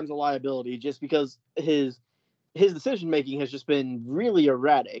at times a liability just because his decision making has just been really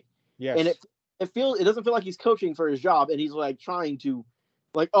erratic. Yes. And it doesn't feel like he's coaching for his job, and he's like trying to,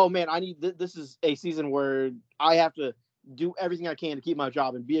 like, oh man, I need this is a season where I have to do everything I can to keep my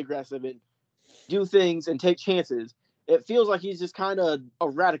job and be aggressive and do things and take chances. It feels like he's just kind of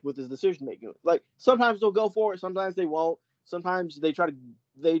erratic with his decision making. Like sometimes they'll go for it, sometimes they won't. Sometimes they try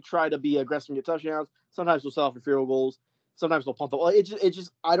to be aggressive and get touchdowns. Sometimes they'll settle for field goals. Sometimes they'll punt the ball. It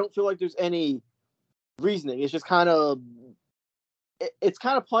just I don't feel like there's any reasoning. It's just kind of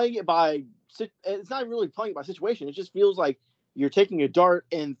playing it by. It's not really playing it by situation. It just feels like you're taking a dart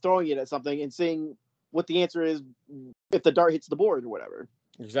and throwing it at something and seeing what the answer is if the dart hits the board or whatever.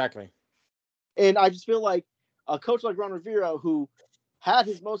 Exactly. And I just feel like a coach like Ron Rivera, who had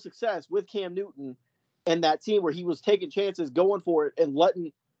his most success with Cam Newton and that team where he was taking chances, going for it, and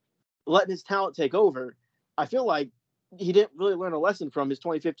letting his talent take over, I feel like he didn't really learn a lesson from his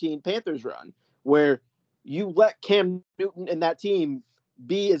 2015 Panthers run, where you let Cam Newton and that team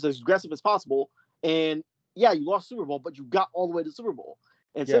be as aggressive as possible. And yeah, you lost Super Bowl, but you got all the way to the Super Bowl.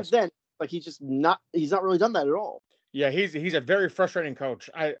 And since then, like he's not really done that at all. Yeah, he's a very frustrating coach.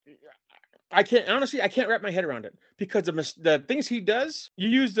 I can't wrap my head around it because the things he does, you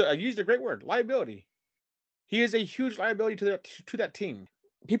used a great word, liability. He is a huge liability to that team.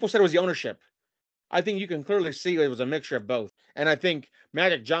 People said it was the ownership. I think you can clearly see it was a mixture of both. And I think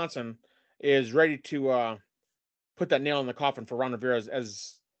Magic Johnson is ready to put that nail in the coffin for Ron Rivera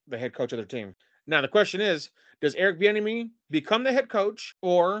as the head coach of their team. Now, the question is, does Eric Bieniemy become the head coach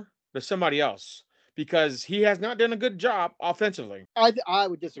or does somebody else? Because he has not done a good job offensively. I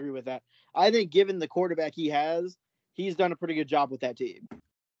would disagree with that. I think given the quarterback he has, he's done a pretty good job with that team.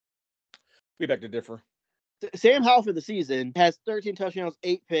 We beg to differ. Sam Howell for the season has 13 touchdowns,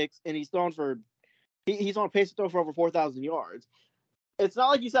 8 picks, and he's on pace to throw for over 4,000 yards. It's not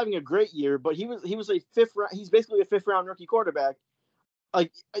like he's having a great year, but he was a fifth round. He's basically a 5th round rookie quarterback.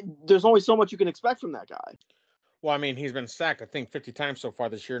 Like, there's only so much you can expect from that guy. Well, I mean, he's been sacked, I think, 50 times so far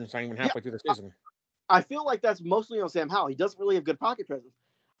this year, and it's not even halfway through the season. I feel like that's mostly on Sam Howell. He doesn't really have good pocket presence.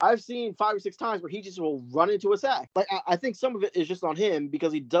 I've seen 5 or 6 times where he just will run into a sack. Like I think some of it is just on him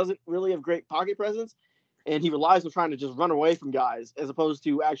because he doesn't really have great pocket presence, and he relies on trying to just run away from guys as opposed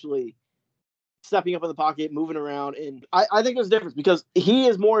to actually stepping up in the pocket, moving around. And I think there's a difference because he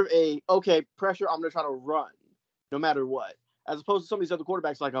is more of a, okay, pressure, I'm going to try to run no matter what, as opposed to some of these other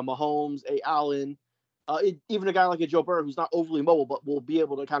quarterbacks like a Mahomes, a Allen, even a guy like a Joe Burrow who's not overly mobile but will be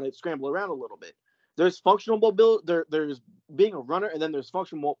able to kind of scramble around a little bit. There's functional mobility. There's being a runner, and then there's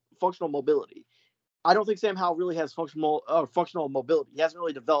functional mobility. I don't think Sam Howell really has functional mobility. He hasn't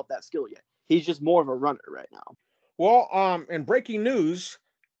really developed that skill yet. He's just more of a runner right now. Well, in breaking news,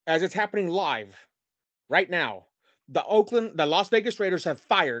 as it's happening live right now, the Las Vegas Raiders have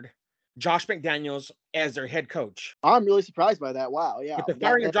fired Josh McDaniels as their head coach. I'm really surprised by that. Wow, yeah. With the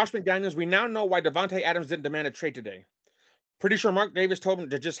firing of Josh McDaniels, we now know why Davante Adams didn't demand a trade today. Pretty sure Mark Davis told him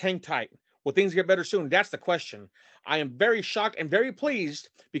to just hang tight. Will things get better soon? That's the question. I am very shocked and very pleased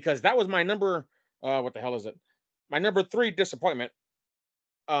because that was my number. What the hell is it? My number 3 disappointment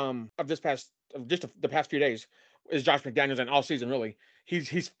of the past few days is Josh McDaniels, and all season really.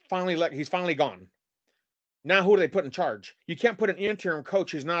 He's finally gone. Now who do they put in charge? You can't put an interim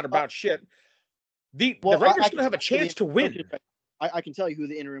coach who's not about shit. The Raiders still have a chance to win. I can tell you who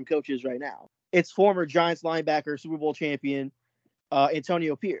the interim coach is right now. It's former Giants linebacker, Super Bowl champion,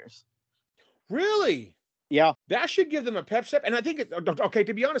 Antonio Pierce. Really? Yeah. That should give them a pep step. And I think okay,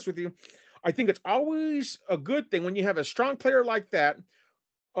 to be honest with you, I think it's always a good thing when you have a strong player like that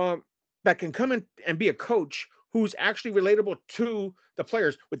that can come in and be a coach who's actually relatable to the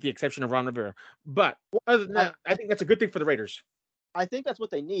players, with the exception of Ron Rivera. But other than that, I think that's a good thing for the Raiders. I think that's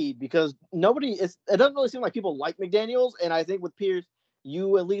what they need because it doesn't really seem like people like McDaniels. And I think with Pierce,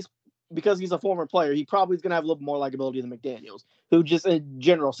 you at least, because he's a former player, he probably is going to have a little more likability than McDaniels, who just in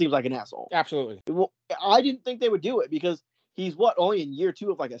general seems like an asshole. Absolutely. Well, I didn't think they would do it because he's only in year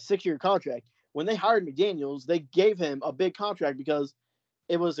 2 of like a 6-year contract. When they hired McDaniels, they gave him a big contract because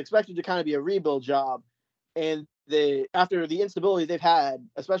it was expected to kind of be a rebuild job. And after the instability they've had,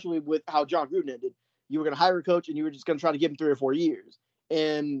 especially with how John Gruden ended, you were going to hire a coach and you were just going to try to give him 3 or 4 years.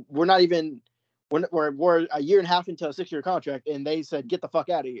 And we're a year and a half into a 6-year contract, and they said, get the fuck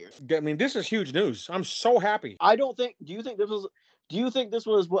out of here. I mean, this is huge news. I'm so happy. Do you think this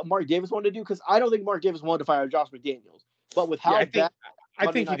was what Mark Davis wanted to do? Because I don't think Mark Davis wanted to fire Josh McDaniels. But with how I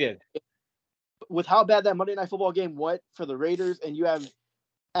think he did. With how bad that Monday Night Football game went for the Raiders, and you have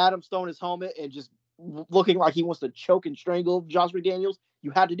Adam throwing his helmet and just looking like he wants to choke and strangle Josh McDaniels,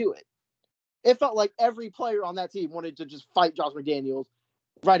 you had to do it. It felt like every player on that team wanted to just fight Josh McDaniels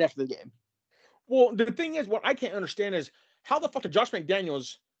right after the game. Well, the thing is, what I can't understand is how the fuck did Josh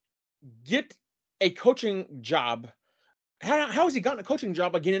McDaniels get a coaching job? How has he gotten a coaching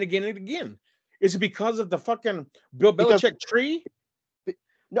job again and again and again? Is it because of the fucking Bill Belichick tree?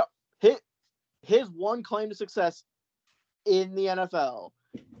 No, his one claim to success in the NFL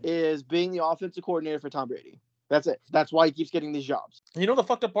is being the offensive coordinator for Tom Brady. That's it. That's why he keeps getting these jobs. You know the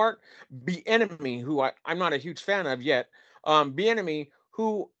fucked up part? Bieniemy, who I'm not a huge fan of yet, Bieniemy,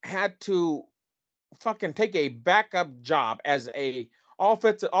 who had to fucking take a backup job as a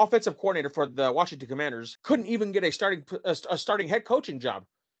offensive coordinator for the Washington Commanders, couldn't even get a starting head coaching job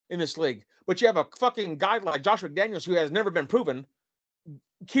in this league. But you have a fucking guy like Josh McDaniels, who has never been proven,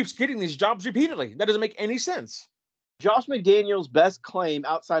 keeps getting these jobs repeatedly. That doesn't make any sense. Josh McDaniels' best claim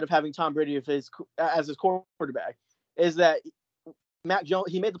outside of having Tom Brady as his quarterback is that Mac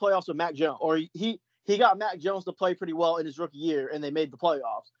Jones, he made the playoffs with Mac Jones, or he got Mac Jones to play pretty well in his rookie year, and they made the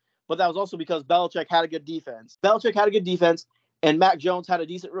playoffs. But that was also because Belichick had a good defense. And Mac Jones had a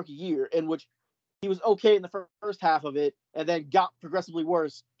decent rookie year in which he was okay in the first half of it, and then got progressively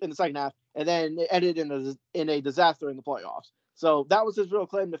worse in the second half, and then it ended in a disaster in the playoffs. So that was his real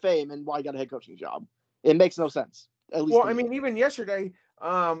claim to fame and why he got a head coaching job. It makes no sense. Well, I mean, even yesterday,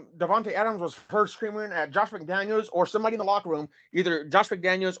 Davante Adams was heard screaming at Josh McDaniels or somebody in the locker room, either Josh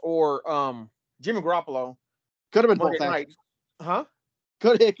McDaniels or Jimmy Garoppolo. Could have been both. Huh?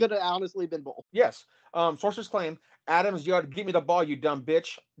 Could have honestly been both. Yes. Sources claim Adams yelled, "Give me the ball, you dumb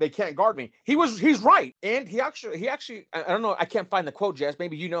bitch. They can't guard me." He's right. And he actually, I don't know, I can't find the quote, Jess.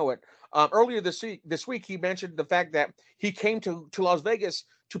 Maybe you know it. Earlier this week, he mentioned the fact that he came to Las Vegas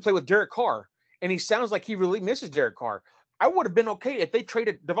to play with Derek Carr. And he sounds like he really misses Derek Carr. I would have been okay if they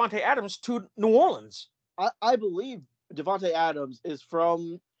traded Davante Adams to New Orleans. I believe Davante Adams is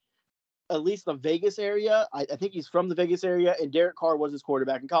from at least the Vegas area. I think he's from the Vegas area, and Derek Carr was his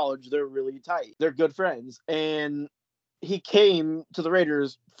quarterback in college. They're really tight. They're good friends. And he came to the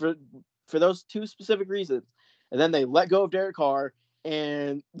Raiders for those 2 specific reasons. And then they let go of Derek Carr,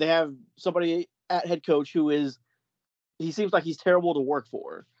 and they have somebody at head coach who is he seems like he's terrible to work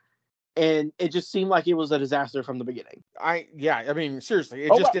for. And it just seemed like it was a disaster from the beginning. I mean, seriously,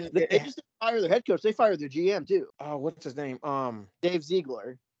 it just didn't. They just didn't fire their head coach. They fired their GM too. Oh, what's his name? Dave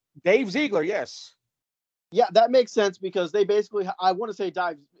Ziegler. Dave Ziegler, yes. Yeah, that makes sense because they basically. I want to say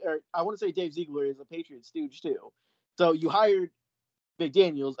Dave Ziegler is a Patriots stooge too. So you hired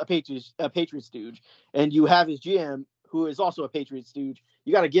McDaniels, a Patriots stooge, and you have his GM who is also a Patriots stooge.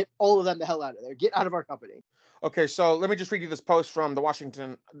 You got to get all of them the hell out of there. Get out of our company. Okay, so let me just read you this post from the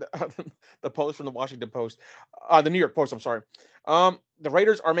the post from the Washington Post, the New York Post. I'm sorry. The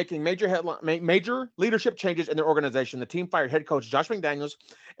Raiders are making major leadership changes in their organization. The team fired head coach Josh McDaniels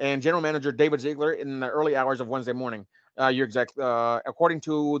and general manager David Ziegler in the early hours of Wednesday morning. According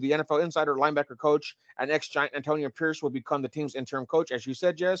to the NFL Insider, linebacker coach and ex-Giant Antonio Pierce will become the team's interim coach, as you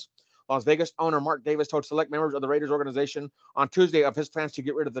said, Jess. Las Vegas owner Mark Davis told select members of the Raiders organization on Tuesday of his plans to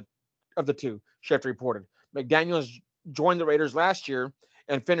get rid of the two. Schefter reported. McDaniels joined the Raiders last year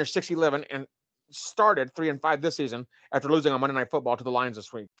and finished 6-11 and started 3-5 this season after losing on Monday Night Football to the Lions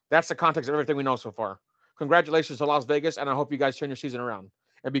this week. That's the context of everything we know so far. Congratulations to Las Vegas, and I hope you guys turn your season around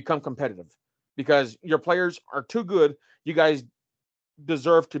and become competitive because your players are too good. You guys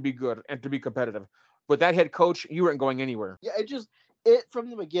deserve to be good and to be competitive. But that head coach, you weren't going anywhere. Yeah, it from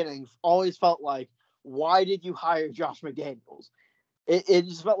the beginning always felt like, why did you hire Josh McDaniels? It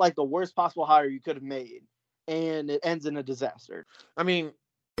just felt like the worst possible hire you could have made. And it ends in a disaster. I mean,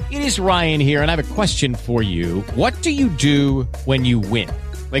 it is Ryan here, and I have a question for you. What do you do when you win?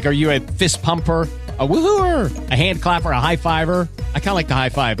 Like, are you a fist pumper, a woohooer, a hand clapper, a high fiver? I kind of like the high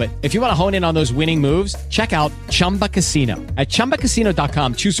five, but if you want to hone in on those winning moves, check out Chumba Casino. At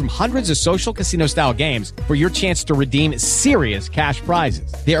ChumbaCasino.com, choose from hundreds of social casino-style games for your chance to redeem serious cash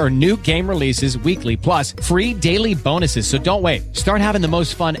prizes. There are new game releases weekly, plus free daily bonuses, so don't wait. Start having the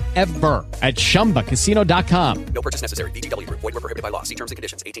most fun ever at ChumbaCasino.com. No purchase necessary. VGW Group. Void where prohibited by law. See terms and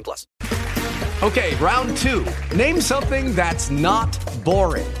conditions. 18+. Okay, round two. Name something that's not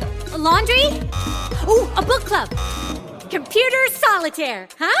boring. A laundry? Ooh, a book club. Computer solitaire,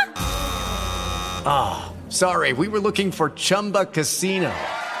 huh? Ah, sorry, we were looking for Chumba Casino.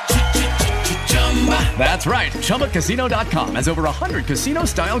 That's right, ChumbaCasino.com has over 100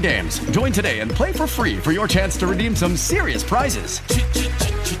 casino-style games. Join today and play for free for your chance to redeem some serious prizes.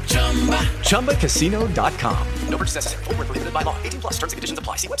 ChumbaCasino.com. No purchase necessary. Void where prohibited by law. 18+. Terms and conditions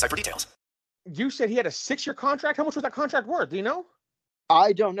apply. See website for details. You said he had a 6-year contract. How much was that contract worth? Do you know?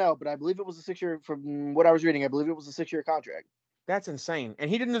 I don't know, but I believe it was a 6-year. From what I was reading, I believe it was a 6-year contract. That's insane.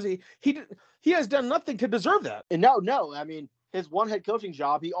 And he has done nothing to deserve that. And no. I mean, his one head coaching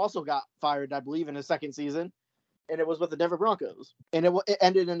job, he also got fired, I believe, in his second season, and it was with the Denver Broncos, and it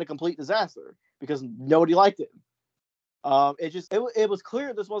ended in a complete disaster because nobody liked him. It was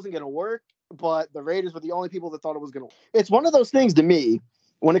clear this wasn't going to work, but the Raiders were the only people that thought it was going to work. It's one of those things to me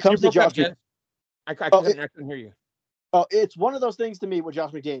when it comes to Josh. I couldn't hear you. It's one of those things to me with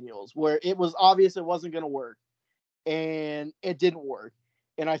Josh McDaniels where it was obvious it wasn't going to work, and it didn't work.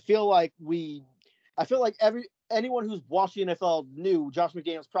 And I feel like anyone who's watched the NFL knew Josh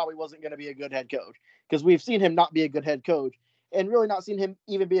McDaniels probably wasn't going to be a good head coach because we've seen him not be a good head coach and really not seen him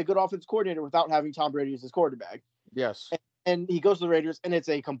even be a good offensive coordinator without having Tom Brady as his quarterback. Yes. And he goes to the Raiders, and it's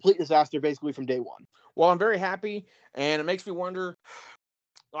a complete disaster basically from day one. Well, I'm very happy, and it makes me wonder.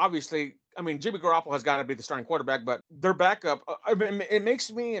 Obviously, I mean, Jimmy Garoppolo has got to be the starting quarterback, but their backup, it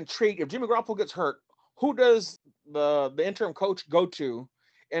makes me intrigued. If Jimmy Garoppolo gets hurt, who does the interim coach go to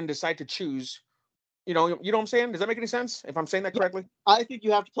and decide to choose? You know what I'm saying? Does that make any sense? If I'm saying that correctly? I think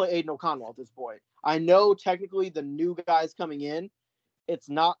you have to play Aiden O'Connell at this point. I know technically the new guys coming in, it's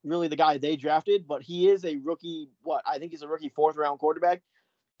not really the guy they drafted, but he is a rookie. I think he's a rookie 4th-round quarterback.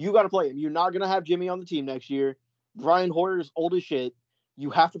 You got to play him. You're not going to have Jimmy on the team next year. Brian Hoyer's old as shit. You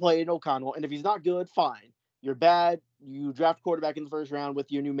have to play Aiden O'Connell. And if he's not good, fine. You're bad. You draft quarterback in the 1st round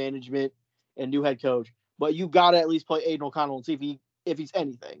with your new management and new head coach. But you got to at least play Aiden O'Connell and see if he's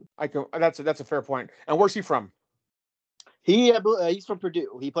anything. That's a fair point. And where's he from? He's from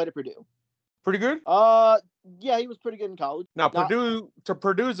Purdue. He played at Purdue. Pretty good? Yeah, he was pretty good in college. Now,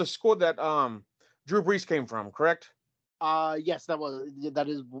 Purdue is a school that Drew Brees came from, correct? Yes, that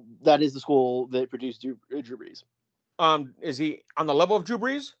is the school that produced Drew Brees. Is he on the level of Drew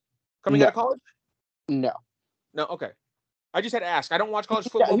Brees coming out of college? No. Okay. I just had to ask. I don't watch college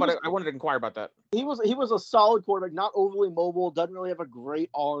football, but I wanted to inquire about that. He was a solid quarterback, not overly mobile, doesn't really have a great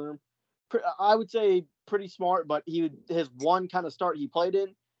arm. I would say pretty smart, but his one kind of start he played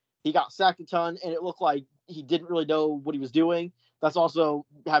in, he got sacked a ton, and it looked like he didn't really know what he was doing. That's also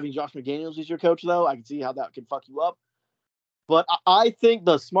having Josh McDaniels as your coach, though. I can see how that could fuck you up. But I think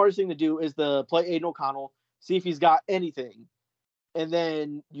the smartest thing to do is to play Aiden O'Connell, see if he's got anything, and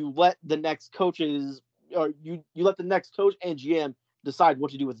then you let the next coaches, or you let the next coach and GM decide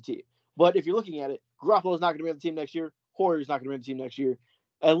what to do with the team. But if you're looking at it, Garoppolo's not going to be on the team next year. Hoyer's not going to be on the team next year.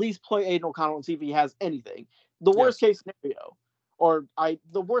 At least play Aiden O'Connell and see if he has anything. The worst case scenario,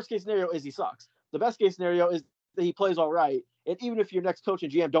 the worst case scenario is he sucks. The best case scenario is that he plays all right. And even if your next coach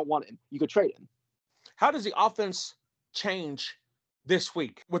and GM don't want him, you could trade him. How does the offense change this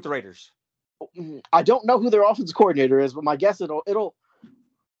week with the Raiders? I don't know who their offensive coordinator is, but my guess it will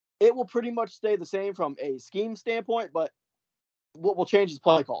pretty much stay the same from a scheme standpoint, but what will change is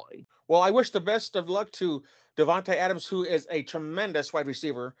play calling. Well, I wish the best of luck to Devontae Adams, who is a tremendous wide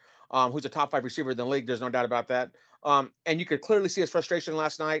receiver, who's a top 5 receiver in the league. There's no doubt about that. And you could clearly see his frustration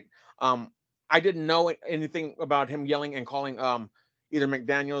last night. I didn't know anything about him yelling and calling either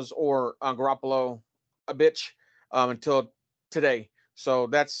McDaniels or Garoppolo a bitch until today. So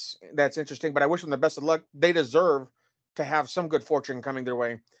that's interesting. But I wish them the best of luck. They deserve to have some good fortune coming their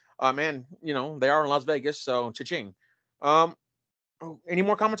way. And, they are in Las Vegas, so cha-ching. Any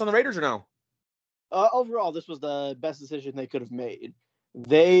more comments on the Raiders or no? Overall, this was the best decision they could have made.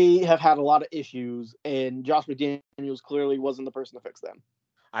 They have had a lot of issues, and Josh McDaniels clearly wasn't the person to fix them.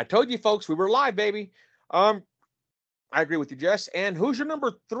 I told you, folks, we were live, baby. I agree with you, Jess. And who's your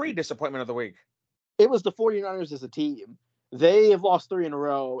number 3 disappointment of the week? It was the 49ers as a team. They have lost 3 in a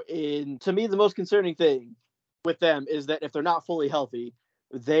row, and to me, the most concerning thing with them is that if they're not fully healthy,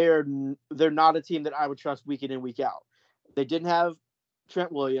 they're not a team that I would trust week in and week out. They didn't have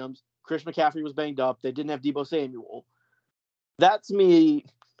Trent Williams. Chris McCaffrey was banged up. They didn't have Deebo Samuel. That, to me,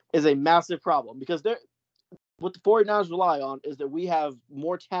 is a massive problem because what the 49ers rely on is that we have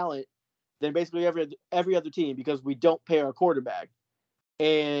more talent than basically every other team because we don't pay our quarterback.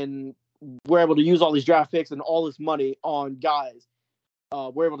 And we're able to use all these draft picks and all this money on guys.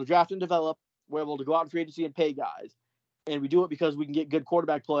 We're able to draft and develop. We're able to go out in free agency and pay guys. And we do it because we can get good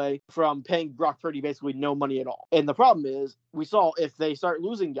quarterback play from paying Brock Purdy basically no money at all. And the problem is we saw if they start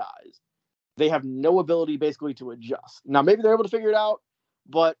losing guys, they have no ability basically to adjust. Now, maybe they're able to figure it out,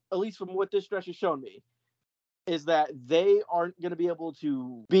 but at least from what this stretch has shown me is that they aren't going to be able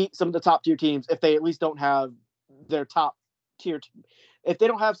to beat some of the top tier teams if they at least don't have their top tier. If they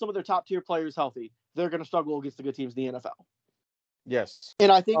don't have some of their top tier players healthy, they're going to struggle against the good teams in the NFL. Yes.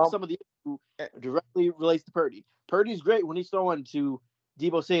 And I think some of the issue directly relates to Purdy. Purdy's great when he's throwing to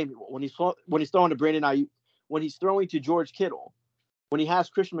Deebo Samuel, when he's throwing to Brandon Ayuk, when he's throwing to George Kittle, when he has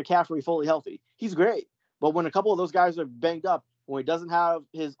Christian McCaffrey fully healthy. He's great. But when a couple of those guys are banged up, when he doesn't have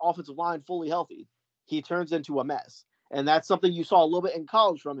his offensive line fully healthy, he turns into a mess. And that's something you saw a little bit in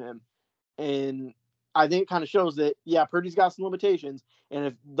college from him. And I think it kind of shows that, yeah, Purdy's got some limitations. And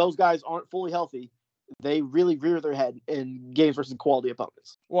if those guys aren't fully healthy, they really rear their head in games versus quality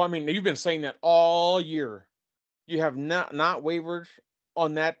opponents. Well, I mean, you've been saying that all year. You have not wavered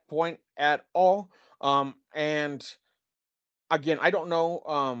on that point at all. And again, I don't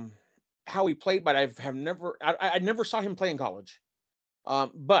know how he played, but I never saw him play in college.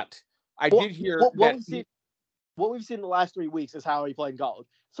 But I did hear what we've seen in the last 3 weeks is how he played in college.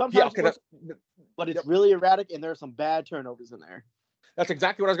 Sometimes, but it's really erratic, and there are some bad turnovers in there. That's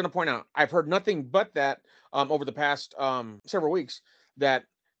exactly what I was going to point out. I've heard nothing but that over the past several weeks, that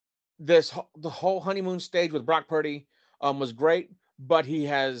the whole honeymoon stage with Brock Purdy was great, but he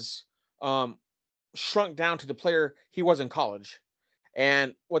has shrunk down to the player he was in college.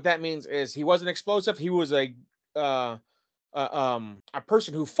 And what that means is he wasn't explosive. He was a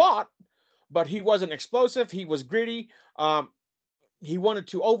person who fought, but he wasn't explosive. He was gritty. He wanted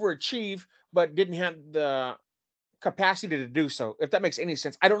to overachieve, but didn't have the capacity to do so, if that makes any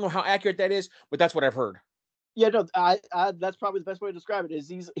sense. I don't know how accurate that is, but that's what I've heard. Yeah, no, I that's probably the best way to describe it.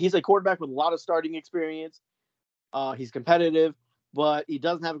 Is he's a quarterback with a lot of starting experience. He's competitive, but he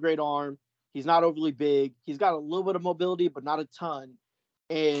doesn't have a great arm. He's not overly big. He's got a little bit of mobility, but not a ton.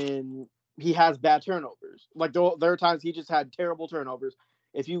 And he has bad turnovers. Like there are times he just had terrible turnovers.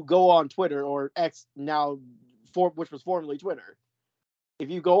 If you go on Twitter or X now, which was formerly Twitter, if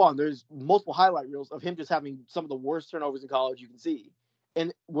you go on, there's multiple highlight reels of him just having some of the worst turnovers in college you can see.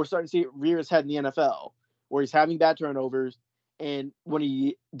 And we're starting to see it rear his head in the NFL, where he's having bad turnovers. And when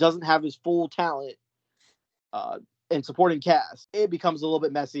he doesn't have his full talent and supporting cast, it becomes a little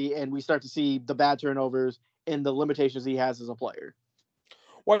bit messy, and we start to see the bad turnovers and the limitations he has as a player.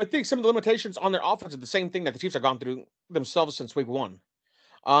 Well, I think some of the limitations on their offense are the same thing that the Chiefs have gone through themselves since week one.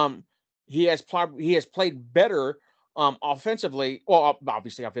 He has played better offensively, well,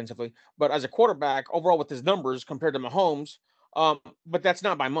 obviously offensively, but as a quarterback overall with his numbers compared to Mahomes, but that's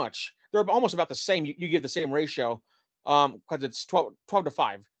not by much. They're almost about the same. You give the same ratio because it's 12 to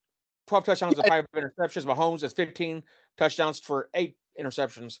 5. 12 touchdowns and 5 interceptions. Mahomes has 15 touchdowns for 8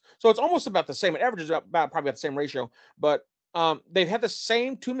 interceptions. So it's almost about the same. It averages about probably about the same ratio. But they've had the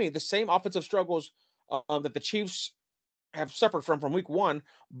same offensive struggles that the Chiefs have suffered from week 1,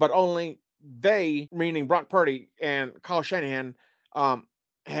 but only they, meaning Brock Purdy and Kyle Shanahan,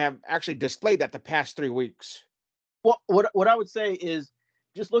 have actually displayed that the past 3 weeks. Well, what I would say is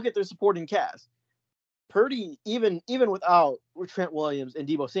just look at their supporting cast. Purdy, even without Trent Williams and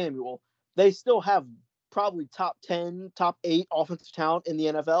Deebo Samuel, they still have probably top 10, top 8 offensive talent in the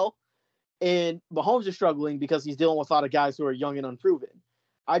NFL. And Mahomes is struggling because he's dealing with a lot of guys who are young and unproven.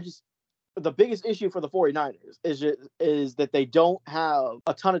 The biggest issue for the 49ers is that they don't have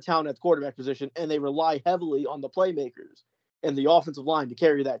a ton of talent at the quarterback position, and they rely heavily on the playmakers and the offensive line to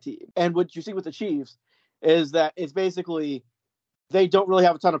carry that team. And what you see with the Chiefs is that it's basically they don't really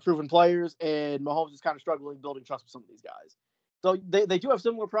have a ton of proven players, and Mahomes is kind of struggling building trust with some of these guys. So they do have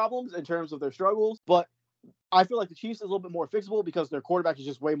similar problems in terms of their struggles, but I feel like the Chiefs is a little bit more fixable because their quarterback is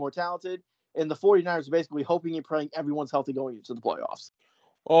just way more talented, and the 49ers are basically hoping and praying everyone's healthy going into the playoffs.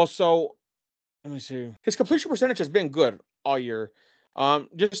 Also, let me see. His completion percentage has been good all year.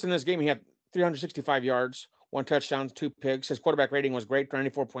 Just in this game, he had 365 yards, 1 touchdown, 2 picks. His quarterback rating was great,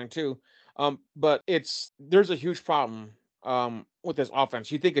 94.2. But there's a huge problem with this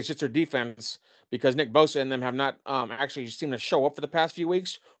offense. You think it's just their defense because Nick Bosa and them have not actually seemed to show up for the past few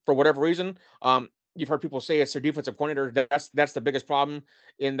weeks for whatever reason. You've heard people say it's their defensive coordinator. That's the biggest problem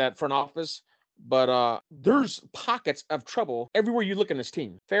in that front office. But there's pockets of trouble everywhere you look in this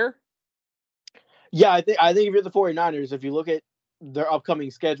team. Fair? Yeah, I think if you're the 49ers, if you look at their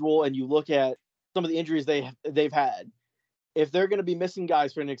upcoming schedule and you look at some of the injuries they've had, if they're going to be missing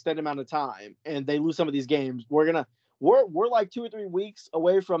guys for an extended amount of time and they lose some of these games, we're like 2 or 3 weeks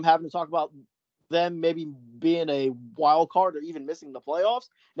away from having to talk about them maybe being a wild card or even missing the playoffs.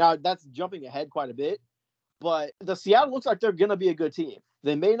 Now, that's jumping ahead quite a bit, but the Seattle looks like they're going to be a good team.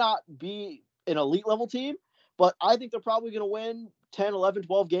 They may not be an elite level team, but I think they're probably going to win 10, 11,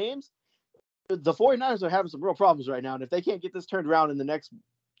 12 games. The 49ers are having some real problems right now, and if they can't get this turned around in the next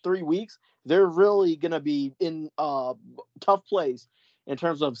 3 weeks, they're really going to be in a tough place in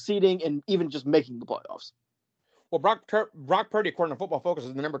terms of seeding and even just making the playoffs. Well, Brock Purdy, according to Football Focus,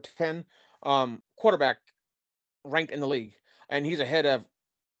 is the number 10 quarterback ranked in the league, and he's ahead of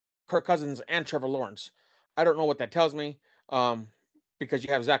Kirk Cousins and Trevor Lawrence. I don't know what that tells me because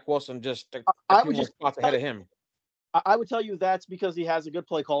you have Zach Wilson just a few more spots ahead of him. I would tell you that's because he has a good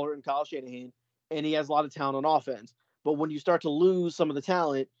play caller in Kyle Shanahan, and he has a lot of talent on offense. But when you start to lose some of the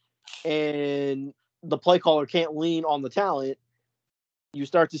talent and the play caller can't lean on the talent, you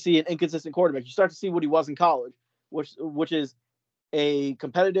start to see an inconsistent quarterback. You start to see what he was in college, which is a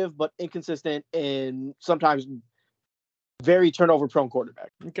competitive but inconsistent and sometimes very turnover-prone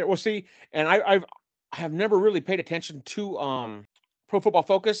quarterback. Okay, well, see, and I have never really paid attention to Pro Football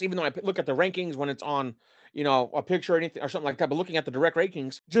Focus, even though I look at the rankings when it's on, a picture or anything or something like that. But looking at the direct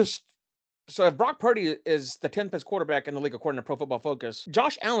rankings, so if Brock Purdy is the 10th best quarterback in the league according to Pro Football Focus,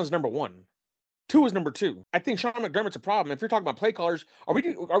 Josh Allen's number 1. 2 is number 2. I think Sean McDermott's a problem. If you're talking about play callers,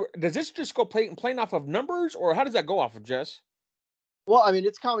 does this just go playing off of numbers, or how does that go off of, Jess? Well, I mean,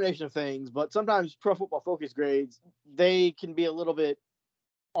 it's a combination of things, but sometimes Pro Football Focus grades, they can be a little bit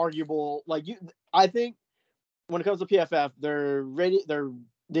arguable. I think when it comes to PFF,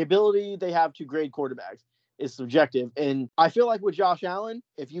 the ability they have to grade quarterbacks is subjective. And I feel like with Josh Allen,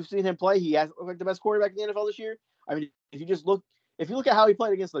 if you've seen him play, he hasn't looked like the best quarterback in the NFL this year. I mean, if you look at how he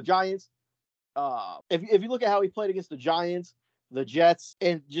played against the Giants, if you look at how he played against the Giants, the Jets,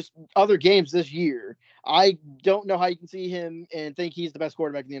 and just other games this year, I don't know how you can see him and think he's the best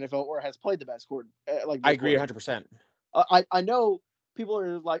quarterback in the NFL or has played the best quarterback. I agree 100%. I know people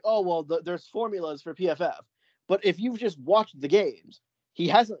are like, oh, well, there's formulas for PFF. But if you've just watched the games, he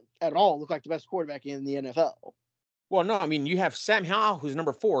hasn't at all looked like the best quarterback in the NFL. Well, no, I mean, you have Sam Howell, who's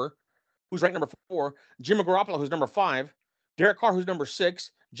number 4, who's ranked number 4, Jimmy Garoppolo, who's number 5, Derek Carr, who's number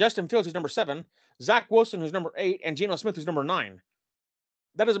 6, Justin Fields, who's number 7, Zach Wilson, who's number 8, and Geno Smith, who's number 9.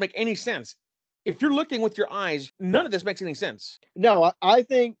 That doesn't make any sense. If you're looking with your eyes, none of this makes any sense. No, I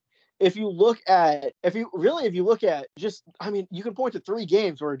think if you look at just, I mean, you can point to 3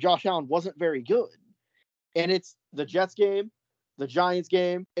 games where Josh Allen wasn't very good. And it's the Jets game, the Giants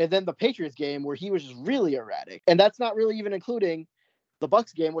game, and then the Patriots game where he was just really erratic. And that's not really even including the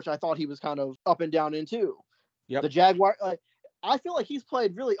Bucs game, which I thought he was kind of up and down in too. Yep. The Jaguar, I feel like he's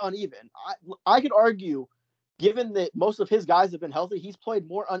played really uneven. I could argue, given that most of his guys have been healthy, he's played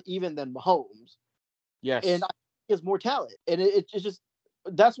more uneven than Mahomes. Yes. And he has more talent. And it's just,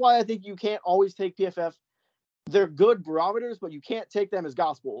 that's why I think you can't always take PFF. They're good barometers, but you can't take them as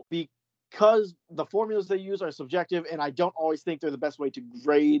gospel because the formulas they use are subjective, and I don't always think they're the best way to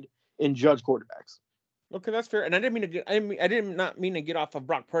grade and judge quarterbacks. Okay, that's fair. And I didn't mean to get I did not mean to get off of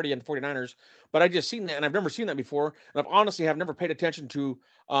Brock Purdy and the 49ers, but I just seen that and I've never seen that before. And I've honestly have never paid attention to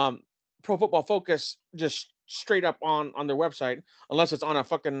Pro Football Focus just straight up on their website, unless it's on a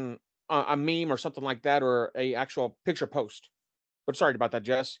fucking a meme or something like that, or a actual picture post. But sorry about that,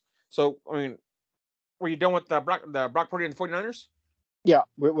 Jess. So I mean, were you done with the Brock Purdy and the 49ers? Yeah,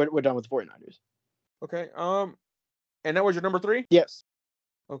 we're done with the 49ers. Okay. And that was your number 3? Yes.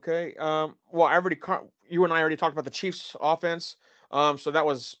 Okay. Well, you and I already talked about the Chiefs offense. So that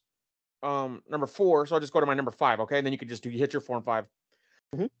was number 4. So I'll just go to my number 5. Okay, and then you can just hit your 4 and 5.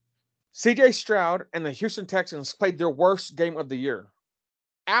 Mm-hmm. C.J. Stroud and the Houston Texans played their worst game of the year.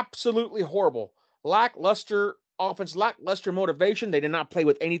 Absolutely horrible. Lackluster offense, lackluster motivation. They did not play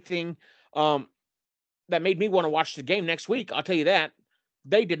with anything that made me want to watch the game next week. I'll tell you that.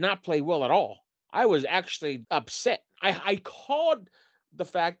 They did not play well at all. I was actually upset. I called the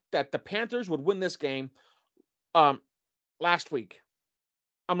fact that the Panthers would win this game last week.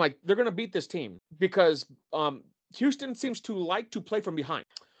 I'm like, they're going to beat this team because Houston seems to like to play from behind.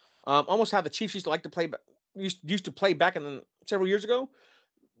 Almost how the Chiefs used to like to play, used to play back in several years ago.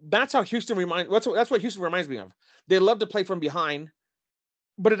 That's how Houston that's what Houston reminds me of. They love to play from behind,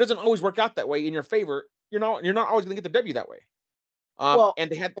 but it doesn't always work out that way in your favor. You're not always going to get the W that way. And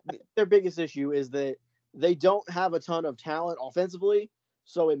they had their biggest issue is that they don't have a ton of talent offensively,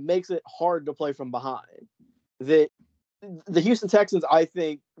 so it makes it hard to play from behind. The Houston Texans, I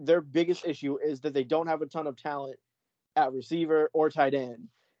think their biggest issue is that they don't have a ton of talent at receiver or tight end,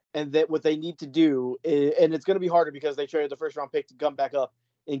 and that what they need to do is, and it's going to be harder because they traded the first round pick to come back up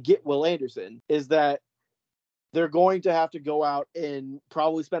and get Will Anderson, is that they're going to have to go out and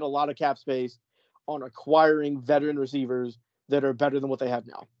probably spend a lot of cap space on acquiring veteran receivers that are better than what they have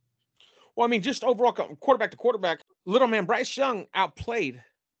now. Well, I mean, just overall quarterback to quarterback, little man Bryce Young outplayed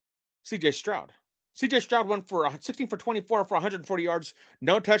C.J. Stroud. C.J. Stroud went for 16 for 24 for 140 yards,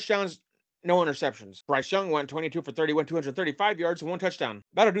 no touchdowns, no interceptions. Bryce Young went 22 for 30, went 235 yards, and 1 touchdown.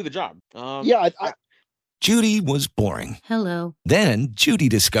 That'll do the job. Judy was boring. Hello. Then Judy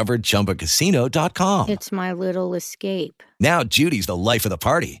discovered ChumbaCasino.com. It's my little escape. Now Judy's the life of the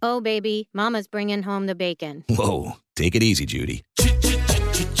party. Oh, baby, mama's bringing home the bacon. Whoa, take it easy, Judy.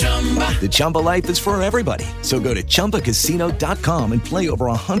 The Chumba life is for everybody. So go to ChumbaCasino.com and play over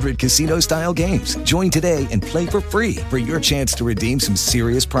 100 casino-style games. Join today and play for free for your chance to redeem some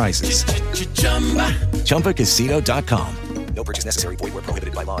serious prizes. ChumbaCasino.com. No purchase necessary. Void where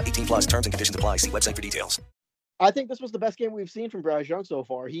prohibited by law. 18 plus terms and conditions apply. See website for details. I think this was the best game we've seen from Bryce Young so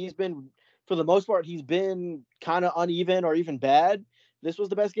far. He's been, for the most part, he's been kind of uneven or even bad. This was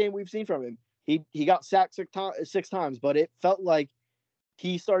the best game we've seen from him. He got sacked 6 times, but it felt like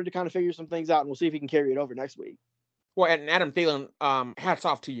he started to kind of figure some things out, and we'll see if he can carry it over next week. Well, and Adam Thielen, hats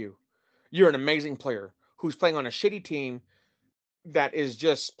off to you. You're an amazing player who's playing on a shitty team that is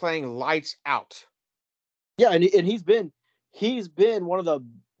just playing lights out. Yeah, and he's been one of the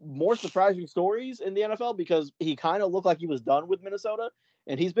more surprising stories in the NFL because he kind of looked like he was done with Minnesota,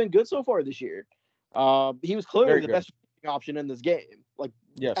 and he's been good so far this year. He was clearly the best receiving option in this game. Like,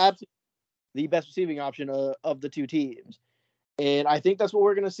 yes, absolutely the best receiving option of the two teams. And I think that's what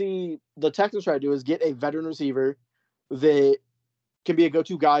we're going to see the Texans try to do, is get a veteran receiver that can be a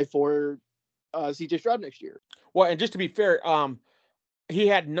go-to guy for C.J. Stroud next year. Well, and just to be fair,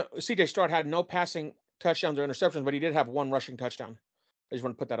 C.J. Stroud had no passing touchdowns or interceptions, but he did have 1 rushing touchdown. I just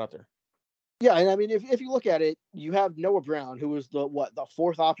want to put that out there. Yeah, and I mean, if you look at it, you have Noah Brown, who was the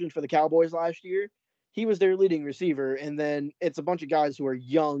 4th option for the Cowboys last year. He was their leading receiver, and then it's a bunch of guys who are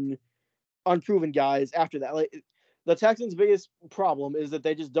young, unproven guys after that. Like, the Texans' biggest problem is that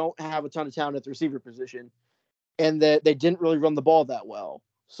they just don't have a ton of talent at the receiver position, and that they didn't really run the ball that well.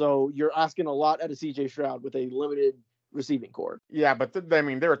 So you're asking a lot out of C.J. Stroud with a limited receiving core. Yeah, but they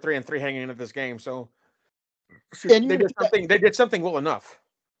were 3-3 hanging into this game, so they did something well enough.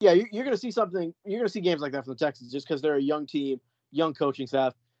 Yeah, you're going to see something. You're going to see games like that from the Texans just because they're a young team, young coaching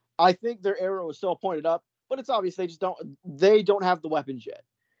staff. I think their arrow is still pointed up, but it's obvious they don't have the weapons yet.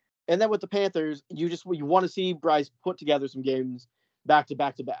 And then with the Panthers, you want to see Bryce put together some games back to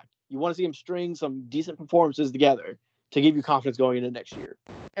back to back. You want to see him string some decent performances together to give you confidence going into next year.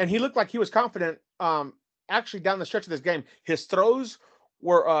 And he looked like he was confident. Actually, down the stretch of this game, his throws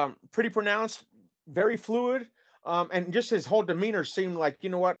were pretty pronounced, very fluid, and just his whole demeanor seemed like, you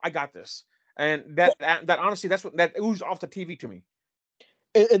know what, I got this. And that honestly, that's what that oozed off the TV to me.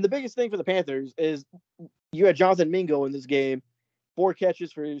 And the biggest thing for the Panthers is you had Jonathan Mingo in this game, 4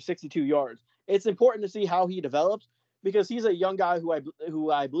 catches for 62 yards. It's important to see how he develops because he's a young guy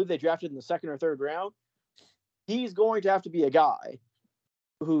who I believe they drafted in the second or third round. He's going to have to be a guy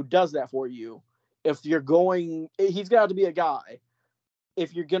who does that for you. He's got to be a guy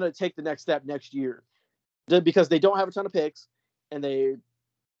if you're going to take the next step next year, because they don't have a ton of picks, and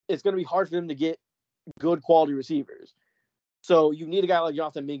it's going to be hard for them to get good quality receivers. So you need a guy like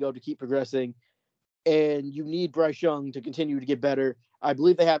Jonathan Mingo to keep progressing, and you need Bryce Young to continue to get better. I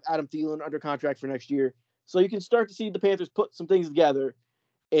believe they have Adam Thielen under contract for next year. So you can start to see the Panthers put some things together,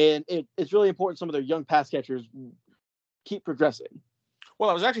 and it's really important some of their young pass catchers keep progressing. Well,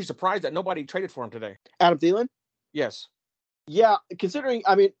 I was actually surprised that nobody traded for him today. Adam Thielen? Yes. Yeah, considering,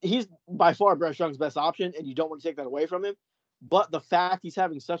 he's by far Bryce Young's best option, and you don't want to take that away from him. But the fact he's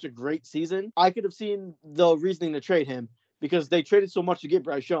having such a great season, I could have seen the reasoning to trade him, because they traded so much to get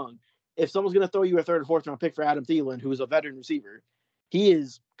Bryce Young. If someone's going to throw you a third or fourth round pick for Adam Thielen, who is a veteran receiver,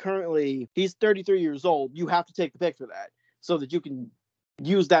 he's 33 years old. You have to take the pick for that so that you can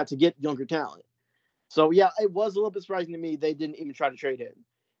use that to get younger talent. So, yeah, it was a little bit surprising to me they didn't even try to trade him.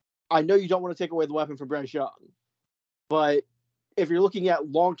 I know you don't want to take away the weapon from Bryce Young, but if you're looking at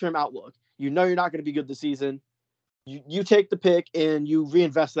long-term outlook, you're not going to be good this season. You take the pick and you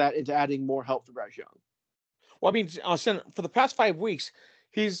reinvest that into adding more help for Bryce Young. Well, for the past 5 weeks,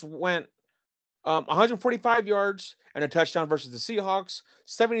 he's went 145 yards and a touchdown versus the Seahawks,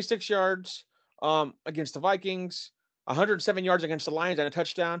 76 yards against the Vikings, 107 yards against the Lions and a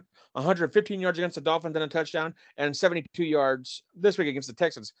touchdown, 115 yards against the Dolphins and a touchdown, and 72 yards this week against the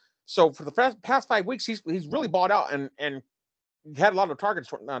Texans. So for the past 5 weeks, he's really balled out and had a lot of targets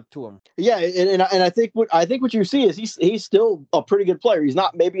to him. Yeah, and I think what you see is he's still a pretty good player. He's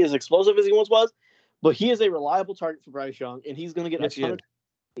not maybe as explosive as he once was, but he is a reliable target for Bryce Young, and he's going to get a ton of.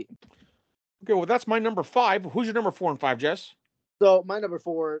 Okay, well, that's my number 5. Who's your number 4 and 5, Jess? So my number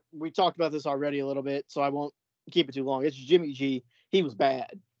 4, we talked about this already a little bit, so I won't keep it too long. It's Jimmy G. He was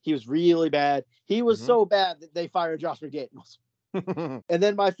bad. He was really bad. He was so bad that they fired Josh McDaniels. And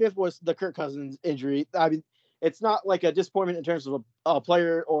then my 5th was the Kirk Cousins injury. It's not like a disappointment in terms of a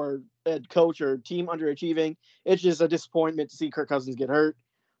player or a coach or team underachieving. It's just a disappointment to see Kirk Cousins get hurt,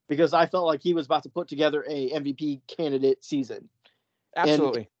 because I felt like he was about to put together a MVP candidate season.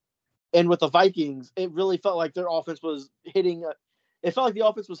 Absolutely. And with the Vikings, it really felt like their offense was hitting. It felt like the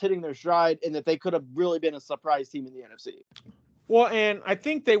offense was hitting their stride, and that they could have really been a surprise team in the NFC. Well, and I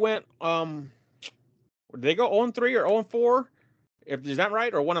think they went. Did they go 0-3 or 0-4? Is that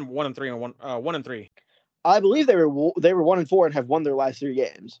right? Or 1-3 or 1-3? I believe they were 1-4 and have won their last 3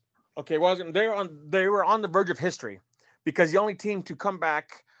 games. Okay, well, they were on the verge of history, because the only team to come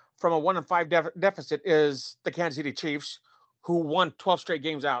back from a 1-5 deficit is the Kansas City Chiefs, who won 12 straight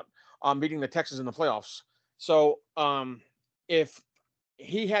games out, beating the Texans in the playoffs. So, if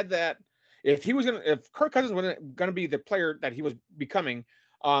Kirk Cousins was going to be the player that he was becoming,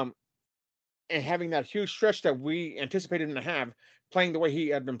 and having that huge stretch that we anticipated him to have, playing the way he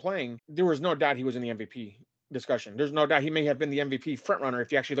had been playing, there was no doubt he was in the MVP discussion. There's no doubt he may have been the MVP frontrunner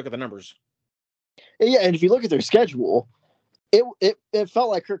if you actually look at the numbers. Yeah, and if you look at their schedule, it felt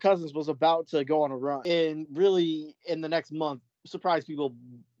like Kirk Cousins was about to go on a run and really, in the next month, surprise people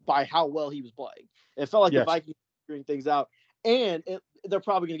by how well he was playing. It felt like the Vikings were figuring things out, and they're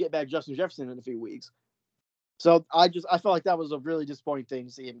probably going to get back Justin Jefferson in a few weeks. So I felt like that was a really disappointing thing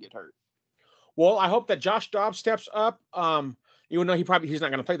to see him get hurt. Well, I hope that Josh Dobbs steps up. Even though he's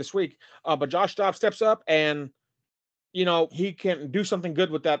not going to play this week, but Josh Dobbs steps up, and he can do something good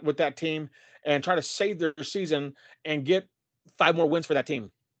with that team and try to save their season and get 5 more wins for that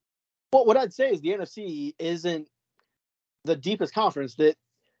team. Well, what I'd say is the NFC isn't the deepest conference. That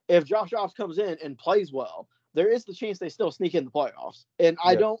if Josh Dobbs comes in and plays well, there is the chance they still sneak in the playoffs. And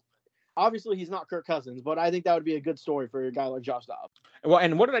I don't. Obviously, he's not Kirk Cousins, but I think that would be a good story for a guy like Josh Dobbs. Well,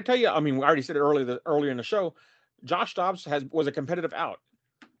 and what did I tell you? We already said it earlier in the show. Josh Dobbs was a competitive out.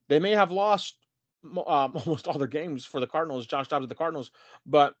 They may have lost almost all their games for the Cardinals, Josh Dobbs of the Cardinals,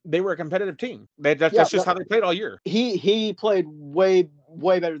 but they were a competitive team. That's just how they played all year. He played way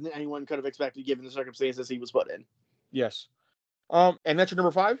better than anyone could have expected given the circumstances he was put in. Yes. And that's your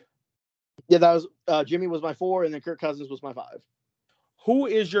number 5? Yeah, that was Jimmy was my 4, and then Kirk Cousins was my 5. Who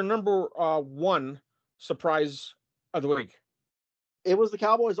is your number 1 surprise of the week? It was the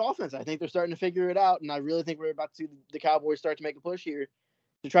Cowboys offense. I think they're starting to figure it out, and I really think we're about to see the Cowboys start to make a push here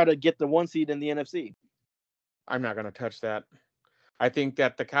to try to get the 1 seed in the NFC. I'm not going to touch that. I think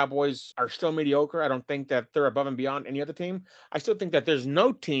that the Cowboys are still mediocre. I don't think that they're above and beyond any other team. I still think that there's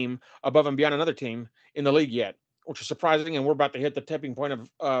no team above and beyond another team in the league yet, which is surprising, and we're about to hit the tipping point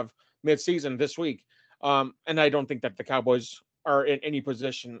of midseason this week. And I don't think that the Cowboys are in any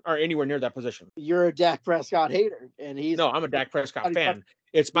position or anywhere near that position. You're a Dak Prescott hater, and he's No, I'm a Dak Prescott fan.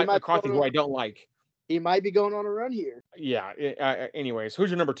 It's Mike McCarthy who I don't like. He might be going on a run here. Yeah. Anyways, who's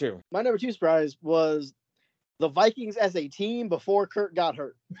your number 2? My number 2 surprise was the Vikings as a team before Kirk got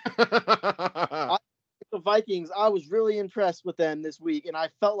hurt. The Vikings, I was really impressed with them this week, and I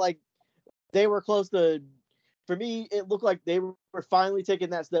felt like they were close to. For me, it looked like they were finally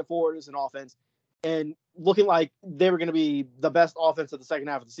taking that step forward as an offense, and looking like they were going to be the best offense of the second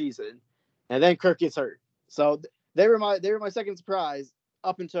half of the season. And then Kirk gets hurt, so they were my second surprise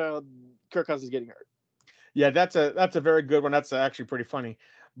up until Kirk Cousins getting hurt. Yeah, that's a very good one. That's actually pretty funny.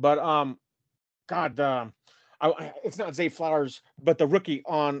 But it's not Zay Flowers, but the rookie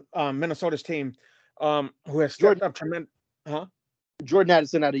on Minnesota's team, who has stepped up tremendous. Jordan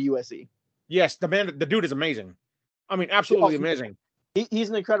Addison out of USC. Yes, the dude is amazing. I mean, absolutely amazing. He's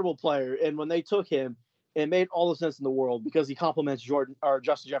an incredible player, and when they took him, it made all the sense in the world because he complements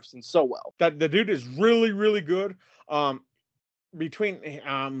Justin Jefferson so well. That the dude is really, really good. Between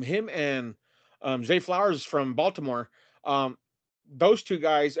him and Zay Flowers from Baltimore, those two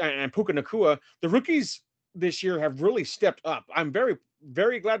guys and Puka Nacua, the rookies this year have really stepped up. I'm very,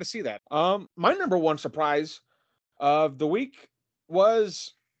 very glad to see that. My number 1 surprise of the week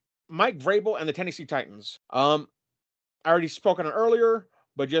was Mike Vrabel and the Tennessee Titans. I already spoken earlier,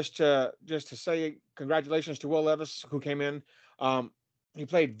 but just to say congratulations to Will Levis who came in. He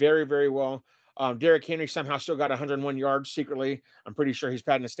played very, very well. Derrick Henry somehow still got 101 yards secretly. I'm pretty sure he's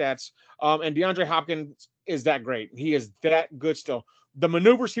padding the stats. And DeAndre Hopkins is that great. He is that good still. The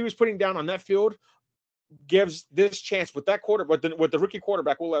maneuvers he was putting down on that field gives this chance with that with the rookie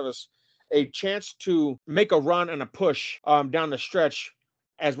quarterback Will Levis a chance to make a run and a push down the stretch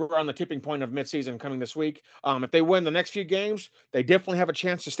as we're on the tipping point of midseason coming this week. If they win the next few games, they definitely have a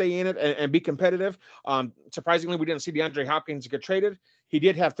chance to stay in it and be competitive. Surprisingly, we didn't see DeAndre Hopkins get traded. He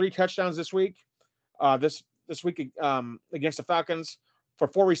did have 3 touchdowns this week. This week against the Falcons for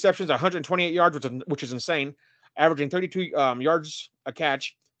 4 receptions, 128 yards, which is insane, averaging 32 yards a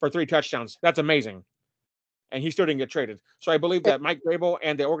catch for 3 touchdowns. That's amazing. And he still didn't get traded. So I believe that Mike Vrabel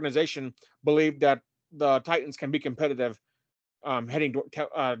and the organization believe that the Titans can be competitive heading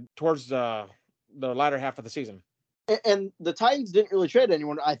towards the latter half of the season. And the Titans didn't really trade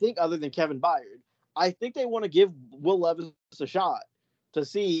anyone, I think, other than Kevin Byard. I think they want to give Will Levis a shot to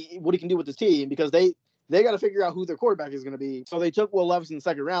see what he can do with his team because they got to figure out who their quarterback is going to be. So they took Will Levis in the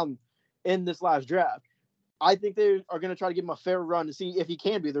second round in this last draft. I think they are going to try to give him a fair run to see if he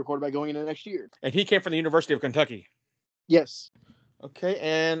can be their quarterback going into next year. And he came from the University of Kentucky. Yes. Okay,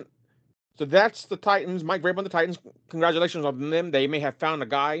 and so that's the Titans. Mike Vrabel and the Titans. Congratulations on them. They may have found a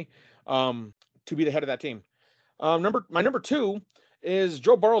guy to be the head of that team. My number 2 is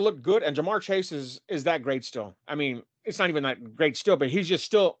Joe Burrow looked good, and Jamar Chase is that great still. I mean, it's not even that great still, but he's just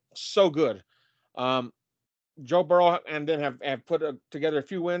still so good. Joe Burrow and then have put together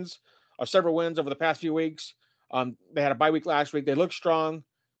several wins over the past few weeks. They had a bye week last week. They look strong.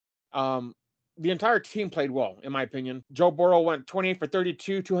 The entire team played well, in my opinion. Joe Burrow went 28 for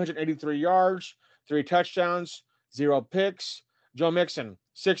 32, 283 yards, 3 touchdowns, 0 picks. Joe Mixon,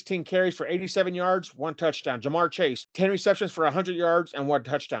 16 carries for 87 yards, 1 touchdown. Jamar Chase, 10 receptions for 100 yards and 1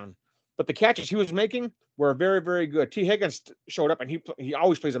 touchdown. But the catches he was making were very, very good. T. Higgins showed up, and he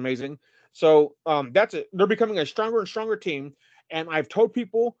always plays amazing. So that's it. They're becoming a stronger and stronger team. And I've told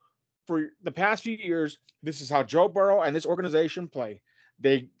people for the past few years, this is how Joe Burrow and this organization play.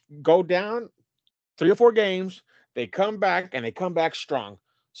 They go down 3 or 4 games, they come back, and they come back strong.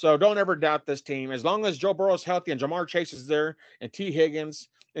 So don't ever doubt this team. As long as Joe Burrow is healthy and Jamar Chase is there and T. Higgins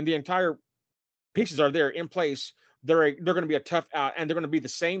and the entire pieces are there in place, they're going to be a tough out, and they're going to be the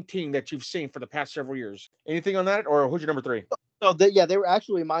same team that you've seen for the past several years. Anything on that, or who's your number 3? So they were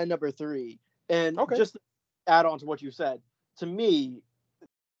actually my number 3. And just to add on to what you said, to me,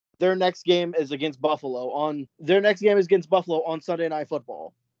 their next game is against Buffalo on Sunday Night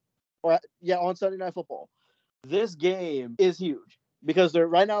Football. On Sunday Night Football. This game is huge because they're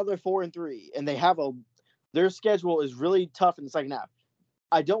 4-3, and they have their schedule is really tough in the second half.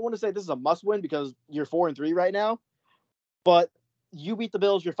 I don't want to say this is a must win because you're 4-3 right now, but you beat the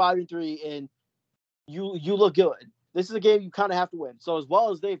Bills, you're 5-3, and you look good. This is a game you kind of have to win. So as well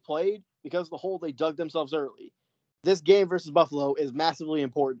as they've played, because of the hole they dug themselves early, this game versus Buffalo is massively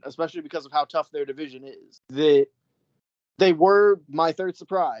important, especially because of how tough their division is. They were my 3rd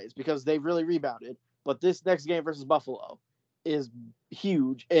surprise because they really rebounded, but this next game versus Buffalo is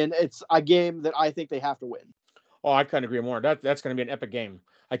huge, and it's a game that I think they have to win. Oh, I couldn't agree more. That's going to be an epic game.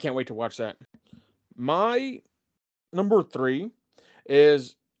 I can't wait to watch that. My number 3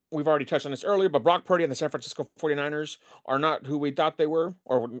 is we've already touched on this earlier, but Brock Purdy and the San Francisco 49ers are not who we thought they were,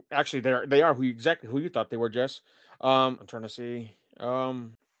 or actually they are exactly who you thought they were, Jess. I'm trying to see.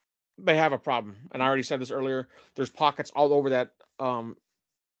 They have a problem, and I already said this earlier. There's pockets all over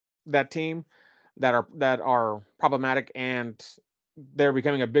that team that are problematic, and they're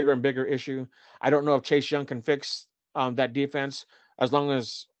becoming a bigger and bigger issue. I don't know if Chase Young can fix that defense, as long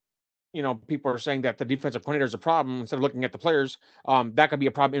as people are saying that the defensive coordinator is a problem instead of looking at the players. That could be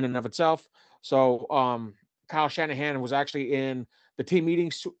a problem in and of itself. So Kyle Shanahan was actually in the team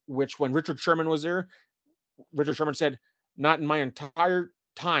meetings, which when Richard Sherman was there, Richard Sherman said, "Not in my entire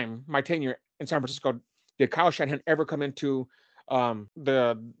time, my tenure in San Francisco, did Kyle Shanahan ever come into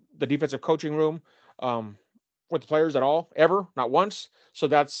the defensive coaching room with the players at all, ever, not once." So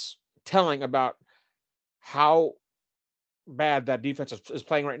that's telling about how bad that defense is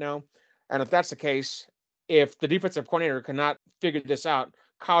playing right now. And if that's the case, if the defensive coordinator cannot figure this out,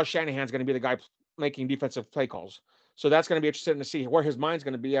 Kyle Shanahan's going to be the guy making defensive play calls. So that's going to be interesting to see where his mind's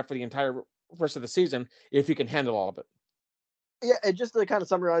going to be after the entire rest of the season, if he can handle all of it. Yeah, and just to kind of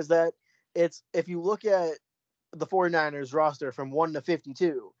summarize that, it's if you look at the 49ers roster from 1 to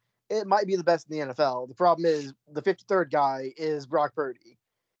 52, it might be the best in the NFL. The problem is the 53rd guy is Brock Purdy,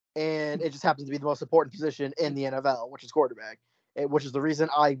 and it just happens to be the most important position in the NFL, which is quarterback, which is the reason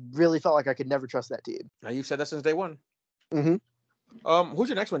I really felt like I could never trust that team. Now, you've said that since day one. Mm-hmm. Who's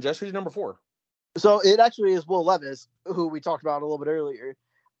your next one, Jess? Who's your number 4? So it actually is Will Levis, who we talked about a little bit earlier.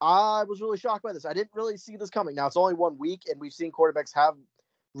 I was really shocked by this. I didn't really see this coming. Now, it's only 1 week, and we've seen quarterbacks have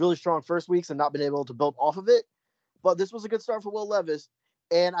really strong first weeks and not been able to build off of it. But this was a good start for Will Levis,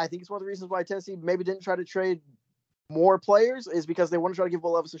 and I think it's one of the reasons why Tennessee maybe didn't try to trade more players is because they want to try to give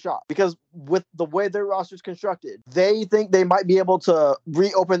Will Levis a shot. Because with the way their roster is constructed, they think they might be able to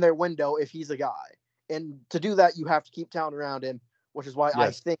reopen their window if he's a guy. And to do that, you have to keep talent around him, which is why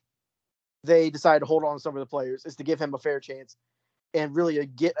I think they decided to hold on to some of the players, is to give him a fair chance and really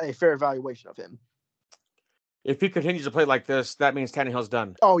get a fair evaluation of him. If he continues to play like this, that means Tannehill's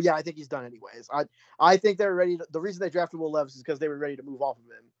done. Oh, yeah, I think he's done anyways. I think they're ready. The reason they drafted Will Levis is because they were ready to move off of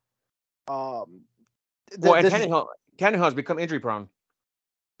him. Tannehill has become injury prone.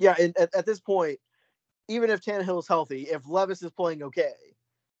 Yeah, and at this point, even if Tannehill is healthy, if Levis is playing okay,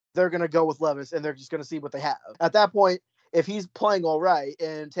 they're going to go with Levis, and they're just going to see what they have. At that point, if he's playing all right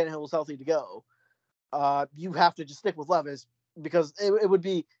and Tannehill is healthy to go, you have to just stick with Levis, because it would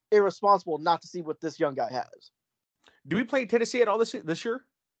be irresponsible not to see what this young guy has. Do we play Tennessee at all this year?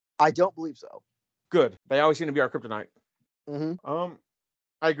 I don't believe so. Good. They always seem to be our kryptonite. Mm-hmm.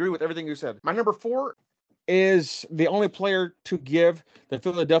 I agree with everything you said. My number 4 is the only player to give the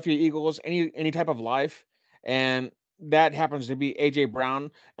Philadelphia Eagles any type of life, and that happens to be A.J. Brown.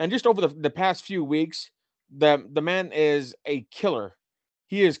 And just over the past few weeks, the man is a killer.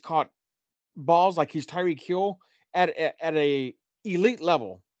 He has caught balls like he's Tyreek Hill at a elite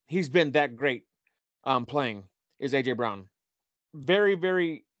level. He's been that great playing, is A.J. Brown. Very,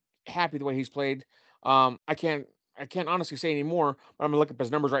 very happy the way he's played. I can't honestly say any more, but I'm going to look up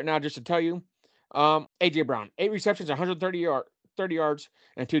his numbers right now just to tell you. A.J. Brown, 8 receptions, 130 yards,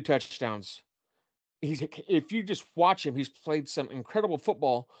 and 2 touchdowns. If you just watch him, he's played some incredible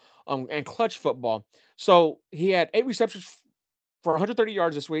football and clutch football. So he had 8 receptions for 130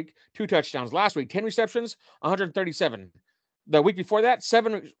 yards this week, 2 touchdowns. Last week, 10 receptions, 137. The week before that,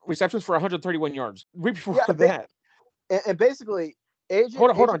 7 receptions for 131 yards. The week before that. And basically, AJ...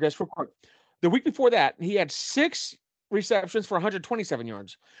 Hold on, just real quick. The week before that, he had 6 receptions for 127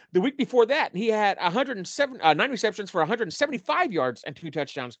 yards. The week before that, he had 9 receptions for 175 yards and 2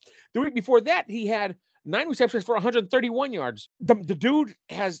 touchdowns. The week before that, he had 9 receptions for 131 yards. The dude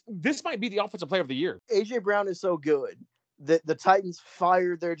this might be the offensive player of the year. AJ Brown is so good that the Titans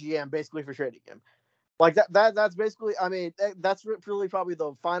fired their GM basically for trading him. Like that's basically, I mean, that's really probably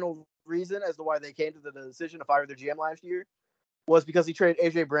the final reason as to why they came to the decision to fire their GM last year, was because he traded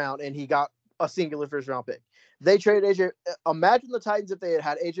AJ Brown and he got a singular first round pick. They traded AJ. Imagine the Titans if they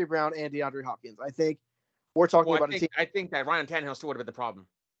had AJ Brown and DeAndre Hopkins. I think we're talking about a team. I think that Ryan Tannehill still would have been the problem.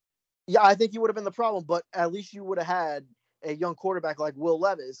 Yeah, I think he would have been the problem, but at least you would have had a young quarterback like Will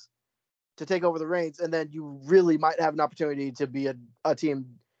Levis to take over the reins, and then you really might have an opportunity to be a team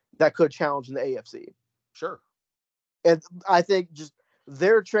that could challenge in the AFC. Sure. And I think just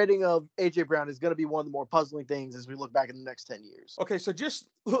their trading of AJ Brown is going to be one of the more puzzling things as we look back in the next 10 years. Okay, so just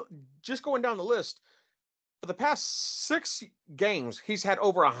going down the list, for the past 6 games, he's had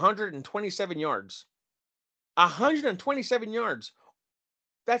over 127 yards. 127 yards.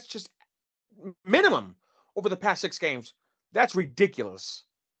 That's just minimum over the past 6 games. That's ridiculous.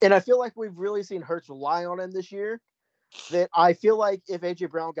 And I feel like we've really seen Hurts rely on him this year. that I feel like if A.J.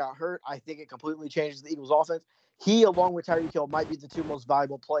 Brown got hurt, I think it completely changes the Eagles' offense. He, along with Tyreek Hill, might be the two most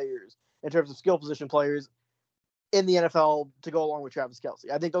valuable players in terms of skill position players in the NFL to go along with Travis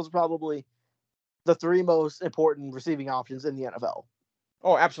Kelce. I think those are probably the three most important receiving options in the NFL.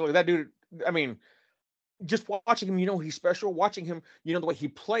 Oh, absolutely. That dude, I mean, just watching him, he's special. Watching him, the way he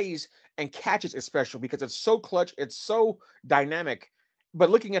plays and catches is special because it's so clutch. It's so dynamic. But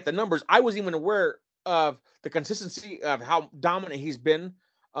looking at the numbers, I wasn't even aware of the consistency of how dominant he's been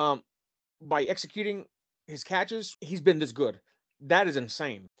by executing his catches. He's been this good. That is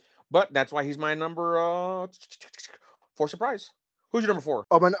insane. But that's why he's my number 4 surprise. Who's your number 4?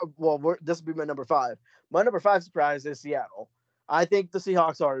 Oh, this would be my number 5. My number 5 surprise is Seattle. I think the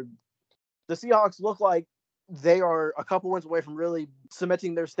Seahawks look like they are a couple wins away from really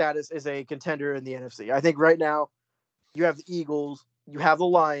cementing their status as a contender in the NFC. I think right now you have the Eagles, you have the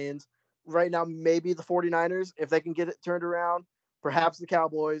Lions, right now maybe the 49ers, if they can get it turned around, perhaps the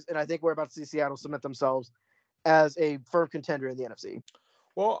Cowboys, and I think we're about to see Seattle cement themselves as a firm contender in the NFC.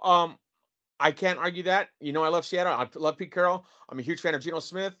 Well, I can't argue that. I love Seattle. I love Pete Carroll. I'm a huge fan of Geno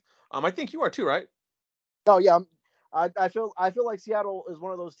Smith. I think you are too, right? Oh yeah, I feel like Seattle is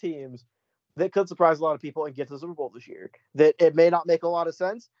one of those teams that could surprise a lot of people and get to the Super Bowl this year. That it may not make a lot of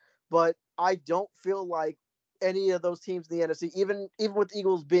sense, but I don't feel like any of those teams in the NFC, even with the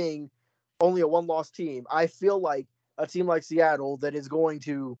Eagles being only a one-loss team, I feel like a team like Seattle that is going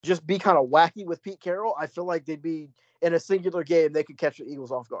to just be kind of wacky with Pete Carroll, I feel like they'd be in a singular game, they could catch the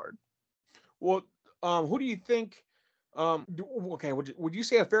Eagles off guard. Well, who do you think? Would you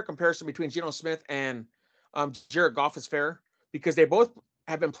say a fair comparison between Geno Smith and Jared Goff is fair? Because they both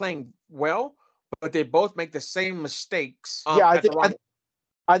have been playing well, but they both make the same mistakes. I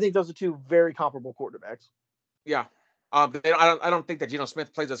think those are two very comparable quarterbacks. Yeah. I don't think that Geno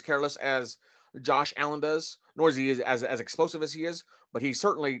Smith plays as careless as Josh Allen does, nor is he as explosive as he is, but he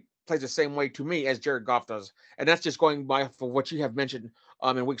certainly plays the same way to me as Jared Goff does. And that's just going by for what you have mentioned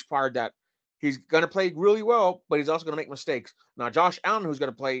in weeks prior, that he's going to play really well, but he's also going to make mistakes. Now, Josh Allen, who's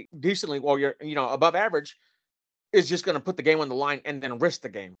going to play decently, while you're above average, is just going to put the game on the line and then risk the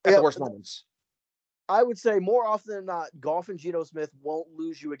game at the worst moments. I would say more often than not, Goff and Geno Smith won't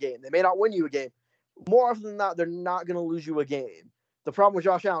lose you a game. They may not win you a game. More often than not, they're not going to lose you a game. The problem with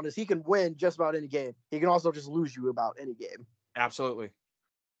Josh Allen is he can win just about any game. He can also just lose you about any game. Absolutely.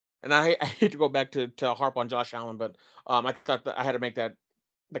 And I hate to go back to harp on Josh Allen, but I thought that I had to make the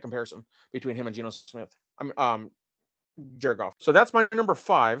comparison between him and Geno Smith. Jared Goff. So that's my number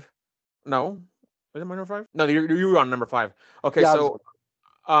 5. No, is it my number 5? No, you were on number 5. Okay, yeah, so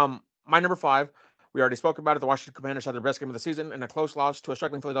my number 5. We already spoke about it. The Washington Commanders had their best game of the season in a close loss to a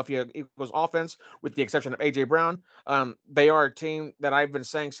struggling Philadelphia Eagles offense, with the exception of A.J. Brown. They are a team that I've been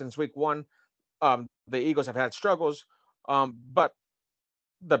saying since week 1. The Eagles have had struggles, but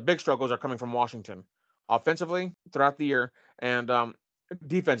the big struggles are coming from Washington, offensively throughout the year, and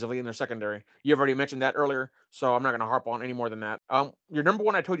defensively in their secondary. You've already mentioned that earlier, so I'm not going to harp on any more than that. Your number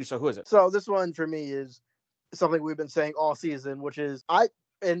 1, I told you so. Who is it? So this one for me is something we've been saying all season, which is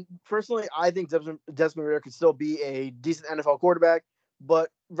And personally, I think Desmond Ridder could still be a decent NFL quarterback, but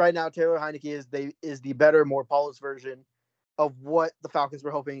right now Taylor Heinicke is the better, more polished version of what the Falcons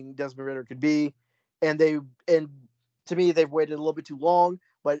were hoping Desmond Ridder could be, and to me they've waited a little bit too long,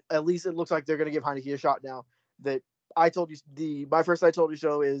 but at least it looks like they're going to give Heinicke a shot now. That I told you my first I told you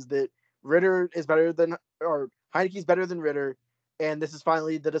so is that Ridder is better than, or Heinicke's better than Ridder, and this is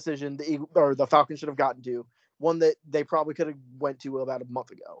finally the decision the Falcons should have gotten to. One that they probably could have went to about a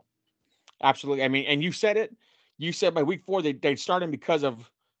month ago. Absolutely. I mean, and you said it. You said by week 4 they'd start him because of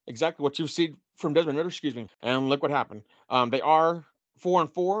exactly what you've seen from Desmond Ridder. Excuse me. And look what happened. They are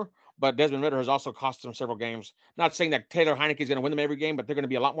 4-4, but Desmond Ridder has also cost them several games. Not saying that Taylor Heinicke is going to win them every game, but they're going to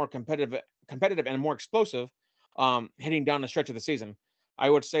be a lot more competitive and more explosive heading down the stretch of the season.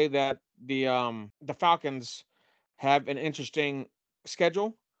 I would say that the Falcons have an interesting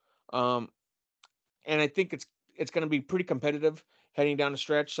schedule. And I think it's going to be pretty competitive heading down the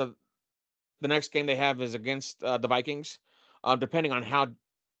stretch. So the next game they have is against the Vikings, depending on how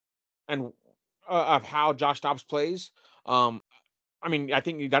Josh Dobbs plays. I mean, I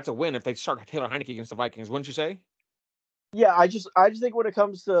think that's a win if they start Taylor Heinicke against the Vikings, wouldn't you say? Yeah, I just think when it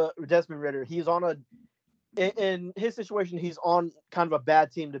comes to Desmond Ridder, he's in his situation, he's on kind of a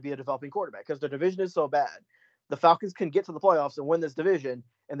bad team to be a developing quarterback because the division is so bad. The Falcons can get to the playoffs and win this division,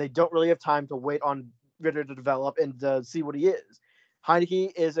 and they don't really have time to wait on Ridder to develop and see what he is.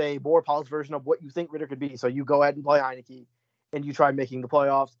 Heinicke is a more polished version of what you think Ridder could be. So you go ahead and play Heinicke, and you try making the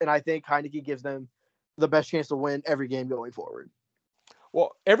playoffs. And I think Heinicke gives them the best chance to win every game going forward.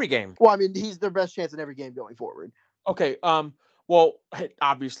 Well, every game. Well, I mean, he's their best chance in every game going forward. Okay. Well,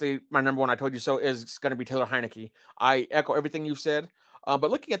 obviously, my number one, I told you so, is going to be Taylor Heineke. I echo everything you've said. But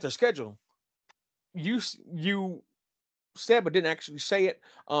looking at their schedule, you said but didn't actually say it.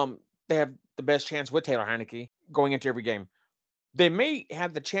 They have the best chance with Taylor Heineke going into every game. They may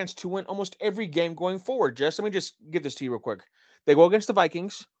have the chance to win almost every game going forward. Let me just give this to you real quick. They go against the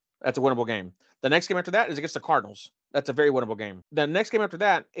Vikings. That's a winnable game. The next game after that is against the Cardinals. That's a very winnable game. The next game after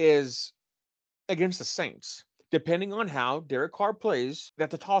that is against the Saints. Depending on how Derek Carr plays,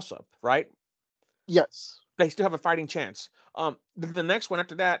 that's a toss-up, right? Yes. They still have a fighting chance. The next one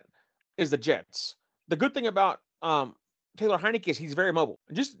after that is the Jets. The good thing about Taylor Heineke is he's very mobile.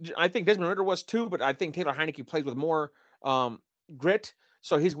 I think Desmond Ridder was too, but I think Taylor Heineke plays with more grit,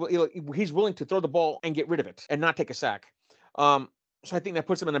 so he's willing to throw the ball and get rid of it and not take a sack. So I think that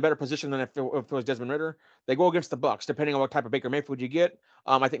puts him in a better position than if it was Desmond Ridder. They go against the Bucs, depending on what type of Baker Mayfield you get.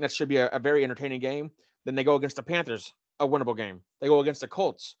 I think that should be a very entertaining game. Then they go against the Panthers, a winnable game. They go against the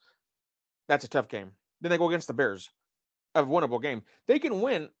Colts. That's a tough game. Then they go against the Bears, a winnable game. They can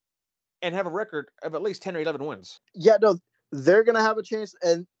win and have a record of at least 10 or 11 wins. Yeah, no, they're going to have a chance,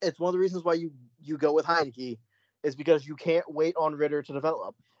 and it's one of the reasons why you go with Heineke is because you can't wait on Ridder to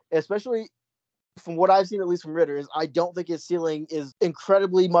develop, especially from what I've seen, at least from Ridder, is I don't think his ceiling is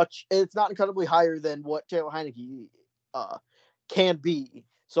incredibly much. It's not incredibly higher than what Taylor Heineke can be.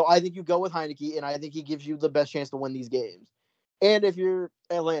 So I think you go with Heineke, and I think he gives you the best chance to win these games. And if you're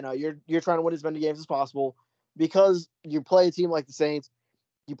Atlanta, you're trying to win as many games as possible because you play a team like the Saints,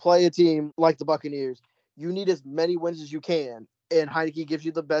 you play a team like the Buccaneers. You need as many wins as you can, and Heineke gives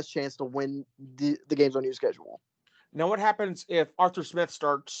you the best chance to win the games on your schedule. Now, what happens if Arthur Smith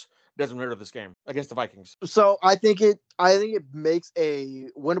starts Desmond Ridder this game against the Vikings? So I think it makes a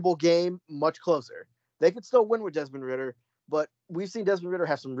winnable game much closer. They could still win with Desmond Ridder, but we've seen Desmond Ridder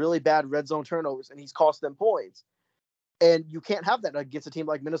have some really bad red zone turnovers, and he's cost them points. And you can't have that against a team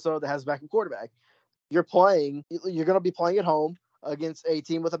like Minnesota that has a backup quarterback. You're going to be playing at home against a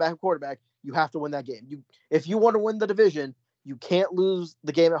team with a backup quarterback. You have to win that game. If you want to win the division, you can't lose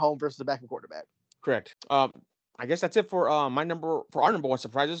the game at home versus the backup quarterback. Correct. I guess that's it for our number one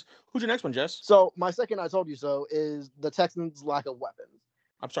surprises. Who's your next one, Jess? So my second I told you so is the Texans' lack of weapons.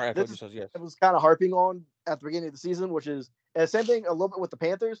 I'm sorry, I told you so, yes. I was kind of harping on at the beginning of the season, which is the same thing a little bit with the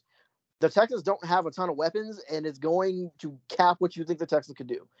Panthers. The Texans don't have a ton of weapons, and it's going to cap what you think the Texans could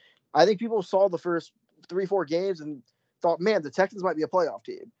do. I think people saw the first 3-4 games and thought, man, the Texans might be a playoff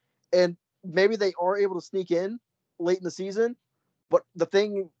team. And maybe they are able to sneak in late in the season, but the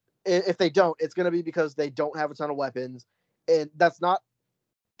thing, if they don't, it's going to be because they don't have a ton of weapons. And that's not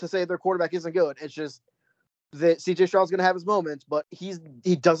to say their quarterback isn't good. It's just that CJ Stroud's going to have his moments, but he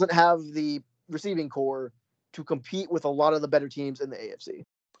doesn't have the receiving core to compete with a lot of the better teams in the AFC.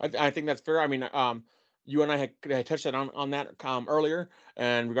 I think that's fair. I mean, you and I had touched on that earlier,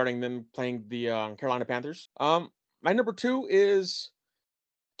 and regarding them playing the Carolina Panthers. My number two is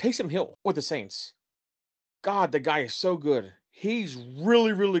Taysom Hill with the Saints. God, the guy is so good. He's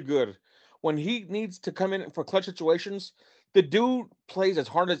really, really good. When he needs to come in for clutch situations, the dude plays as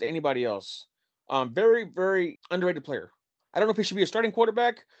hard as anybody else. Very, very underrated player. I don't know if he should be a starting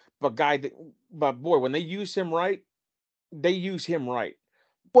quarterback, but boy, when they use him right, they use him right.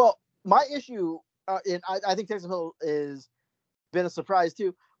 Well, my issue, and I think Taysom Hill has been a surprise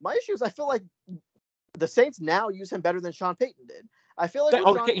too. My issue is I feel like the Saints now use him better than Sean Payton did. I feel like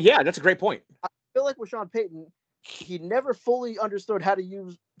that's a great point. I feel like with Sean Payton, he never fully understood how to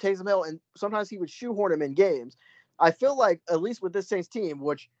use Taysom Hill, and sometimes he would shoehorn him in games. I feel like, at least with this Saints team,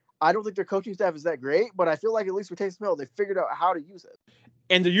 which I don't think their coaching staff is that great, but I feel like at least with Taysom Hill, they figured out how to use it.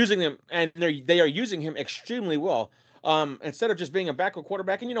 And they're using him, and they are using him extremely well. Instead of just being a backup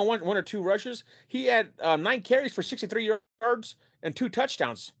quarterback, and one or two rushes, he had 9 carries for 63 yards and 2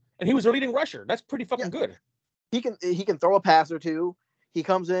 touchdowns, and he was a leading rusher. That's pretty fucking good. He can throw a pass or two. He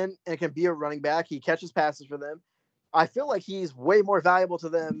comes in and can be a running back. He catches passes for them. I feel like he's way more valuable to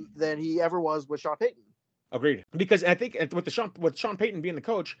them than he ever was with Sean Payton. Agreed. Because I think with Sean Payton being the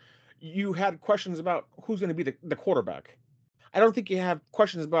coach, you had questions about who's going to be the quarterback. I don't think you have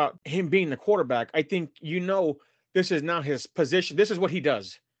questions about him being the quarterback. I think this is now his position. This is what he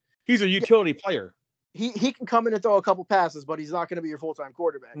does. He's a utility player. He can come in and throw a couple passes, but he's not going to be your full-time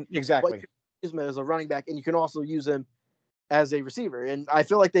quarterback. Exactly. But you can use him as a running back, and you can also use him as a receiver. And I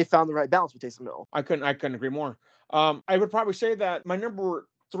feel like they found the right balance with Taysom Hill. I couldn't agree more. I would probably say that my number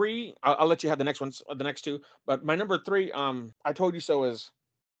 3, I'll let you have the next ones, the next two, but my number 3, I told you so, is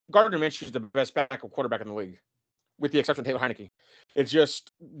Gardner Minshew is the best backup quarterback in the league, with the exception of Taylor Heineke. It's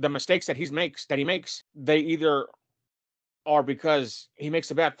just the mistakes that he makes, they either are because he makes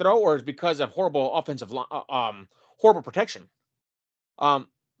a bad throw or it's because of horrible horrible protection.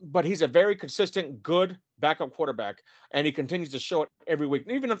 But he's a very consistent, good backup quarterback, and he continues to show it every week.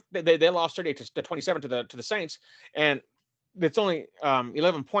 Even if they lost 38 to 27 to the Saints, and it's only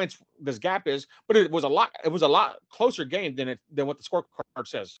 11 points this gap is, but it was a lot closer game than what the scorecard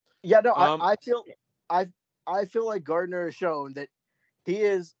says. Yeah, no, I feel like Gardner has shown that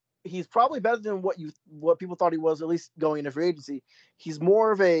he's probably better than what people thought he was, at least going into free agency. He's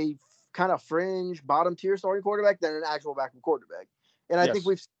more of a kind of fringe bottom tier starting quarterback than an actual backup quarterback. And I think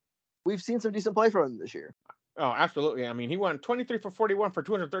we've seen some decent play from him this year. Oh, absolutely. I mean, he went 23 for 41 for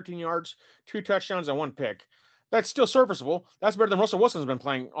 213 yards, 2 touchdowns, and 1 pick. That's still serviceable. That's better than Russell Wilson's been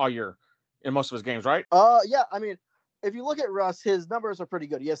playing all year in most of his games, right? Yeah. I mean, if you look at Russ, his numbers are pretty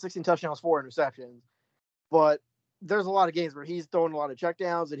good. He has 16 touchdowns, 4 interceptions. But there's a lot of games where he's throwing a lot of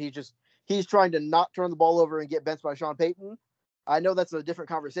checkdowns, and he's trying to not turn the ball over and get benched by Sean Payton. I know that's a different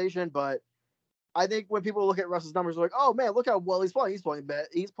conversation, but I think when people look at Russ's numbers, they're like, oh man, look how well he's playing.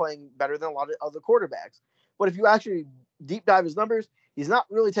 He's playing better than a lot of other quarterbacks. But if you actually deep dive his numbers, he's not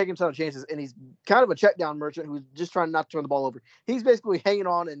really taking a ton of chances, and he's kind of a check down merchant who's just trying not to turn the ball over. He's basically hanging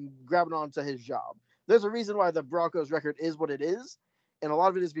on and grabbing on to his job. There's a reason why the Broncos record is what it is, and a lot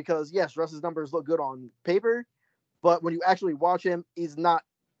of it is because, yes, Russ's numbers look good on paper, but when you actually watch him, he's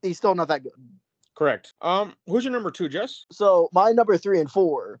still not that good. Correct. Who's your number 2, Jess? So my number 3 and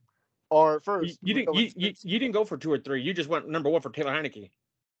 4 are first. You didn't go for 2 or 3. You just went number 1 for Taylor Heineke.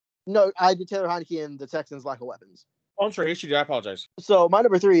 No, I did Taylor Heineke and the Texans' lack of weapons. Oh, I'm sorry, I apologize. So my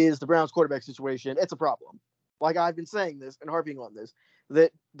number 3 is the Browns quarterback situation. It's a problem. Like I've been saying this and harping on this,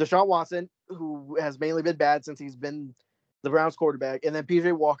 that Deshaun Watson, who has mainly been bad since he's been the Browns quarterback, and then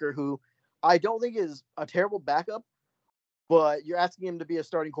PJ Walker, who I don't think is a terrible backup, but you're asking him to be a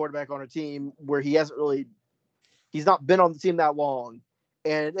starting quarterback on a team where he's not been on the team that long,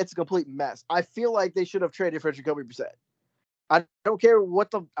 and it's a complete mess. I feel like they should have traded for Jacoby Brissett. I don't care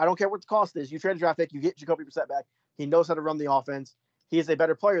what the cost is. You trade a draft pick, you get Jacoby Brissett back. He knows how to run the offense. He is a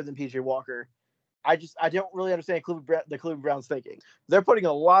better player than PJ Walker. I don't really understand the Cleveland Browns thinking. They're putting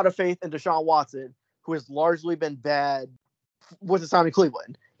a lot of faith in Deshaun Watson, who has largely been bad with his time in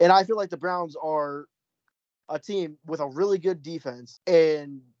Cleveland. And I feel like the Browns are a team with a really good defense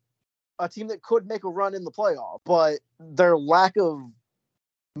and a team that could make a run in the playoff, but their lack of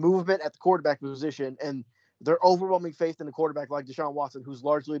movement at the quarterback position and their overwhelming faith in a quarterback like Deshaun Watson, who's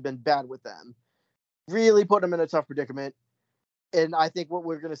largely been bad with them, really put them in a tough predicament. And I think what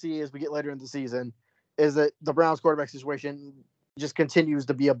we're going to see as we get later in the season is that the Browns quarterback situation just continues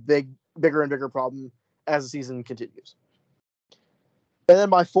to be a bigger and bigger problem as the season continues. And then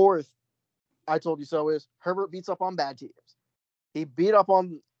my 4th, I told you so, is Herbert beats up on bad teams. He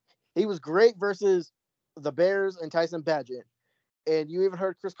was great versus the Bears and Tyson Bagent. And you even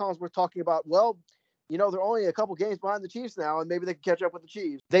heard Chris Collinsworth talking about, well, they're only a couple games behind the Chiefs now, and maybe they can catch up with the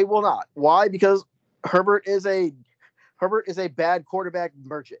Chiefs. They will not. Why? Because Herbert is a bad quarterback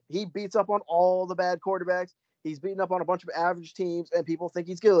merchant. He beats up on all the bad quarterbacks. He's beaten up on a bunch of average teams, and people think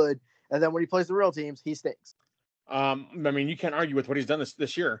he's good. And then when he plays the real teams, he stinks. I mean, you can't argue with what he's done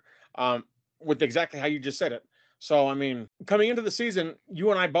this year, with exactly how you just said it. So, I mean, coming into the season,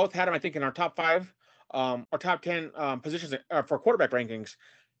 you and I both had him, I think, in our top 5, or top 10 positions for quarterback rankings.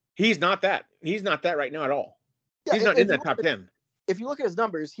 He's not that. He's not that right now at all. Yeah, he's not in that top 10. If you look at his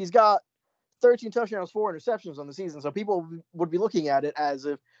numbers, he's got 13 touchdowns, 4 interceptions on the season. So people would be looking at it as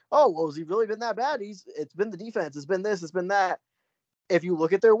if, oh, well, has he really been that bad? It's been the defense. It's been this. It's been that. If you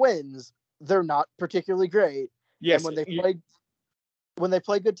look at their wins, they're not particularly great. Yes. And when they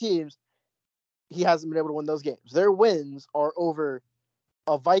play good teams, he hasn't been able to win those games. Their wins are over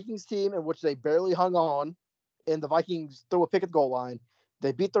a Vikings team in which they barely hung on, and the Vikings threw a pick at the goal line.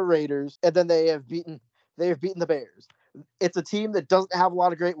 They beat the Raiders, and then they have beaten the Bears. It's a team that doesn't have a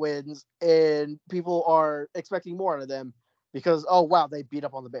lot of great wins, and people are expecting more out of them because, oh, wow, they beat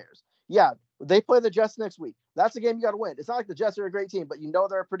up on the Bears. Yeah, they play the Jets next week. That's a game you got to win. It's not like the Jets are a great team, but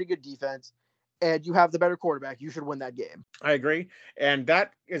they're a pretty good defense, and you have the better quarterback. You should win that game. I agree, and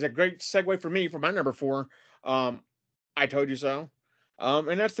that is a great segue for me for my number 4. I told you so,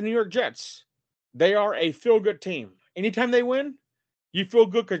 and that's the New York Jets. They are a feel-good team. Anytime they win, you feel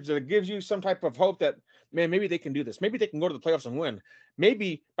good because it gives you some type of hope that, man, maybe they can do this. Maybe they can go to the playoffs and win.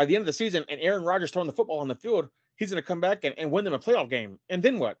 Maybe by the end of the season and Aaron Rodgers throwing the football on the field, he's going to come back and win them a playoff game. And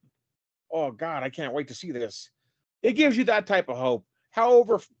then what? Oh, God, I can't wait to see this. It gives you that type of hope.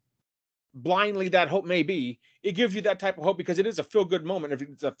 However blindly that hope may be, it gives you that type of hope because it is a feel-good moment. If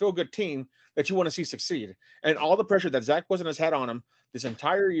it's a feel-good team that you want to see succeed. And all the pressure that Zach Wilson has had on him this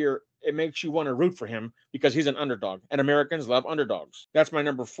entire year, it makes you want to root for him because he's an underdog. And Americans love underdogs. That's my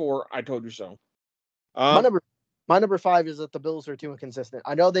number 4. I told you so. My My number 5 is that the Bills are too inconsistent.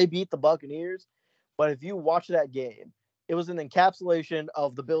 I know they beat the Buccaneers, but if you watch that game, it was an encapsulation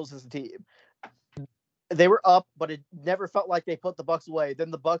of the Bills as a team. They were up, but it never felt like they put the Bucs away.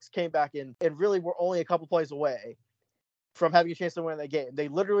 Then the Bucs came back in and really were only a couple plays away from having a chance to win that game. They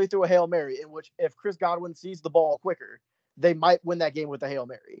literally threw a Hail Mary in which if Chris Godwin sees the ball quicker, they might win that game with a Hail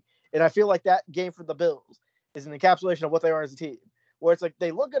Mary. And I feel like that game for the Bills is an encapsulation of what they are as a team, where it's like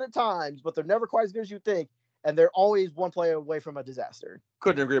they look good at times, but they're never quite as good as you think, and they're always one play away from a disaster.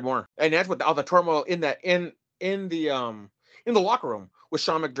 Couldn't agree more. And that's what all the turmoil in the locker room with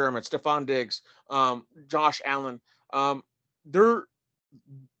Sean McDermott, Stephon Diggs, Josh Allen. Their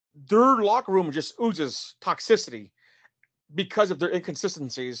locker room just oozes toxicity because of their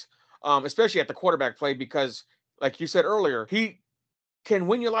inconsistencies, especially at the quarterback play, because like you said earlier, he can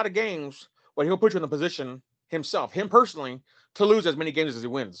win you a lot of games, but he'll put you in the position himself, him personally, to lose as many games as he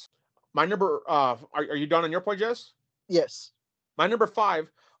wins. My number, are you done on your point, Jess? Yes. My number 5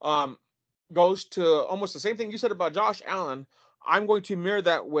 goes to almost the same thing you said about Josh Allen. I'm going to mirror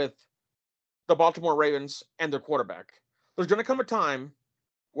that with the Baltimore Ravens and their quarterback. There's going to come a time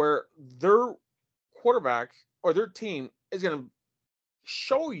where their quarterback or their team is going to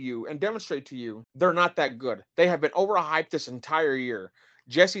show you and demonstrate to you they're not that good. They have been overhyped this entire year.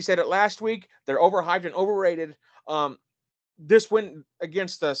 Jesse said it last week. They're overhyped and overrated. This win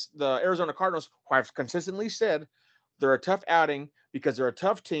against the Arizona Cardinals, who I've consistently said they're a tough outing because they're a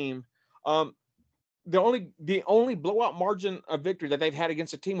tough team. The only blowout margin of victory that they've had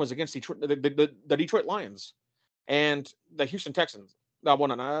against a team was against the Detroit Lions and the Houston Texans.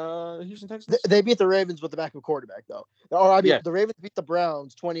 Houston Texans. They beat the Ravens with the backup quarterback, though. The Ravens beat the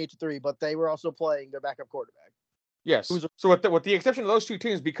Browns 28-3, but they were also playing their backup quarterback. Yes. So with the exception of those two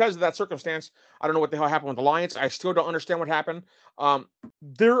teams, because of that circumstance, I don't know what the hell happened with the Lions. I still don't understand what happened.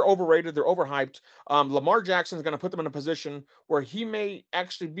 They're overrated. They're overhyped. Lamar Jackson is going to put them in a position where he may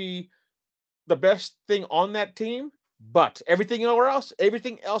actually be the best thing on that team, but everything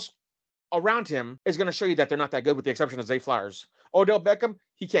else around him is going to show you that they're not that good, with the exception of Zay Flowers. Odell Beckham,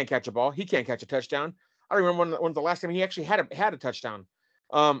 he can't catch a ball. He can't catch a touchdown. I don't remember when the last time he actually had a touchdown.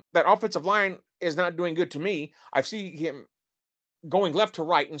 That offensive line is not doing good to me. I see him going left to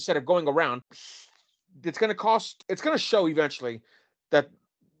right instead of going around. It's going to show eventually that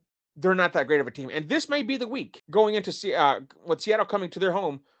they're not that great of a team. And this may be the week going into with Seattle coming to their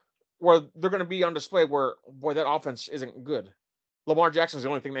home, where they're going to be on display where that offense isn't good. Lamar Jackson's the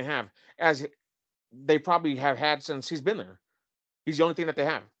only thing they have, as they probably have had since he's been there. He's the only thing that they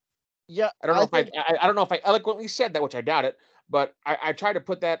have. Yeah, I don't know if I eloquently said that, which I doubt it, but I tried to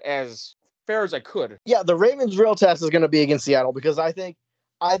put that as fair as I could. Yeah, the Ravens' real test is going to be against Seattle, because I think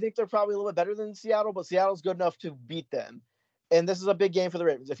they're probably a little bit better than Seattle, but Seattle's good enough to beat them. And this is a big game for the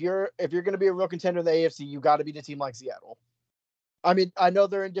Ravens. If you're going to be a real contender in the AFC, you got to beat a team like Seattle. I mean, I know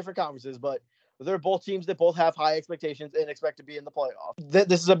they're in different conferences, but they're both teams that both have high expectations and expect to be in the playoff.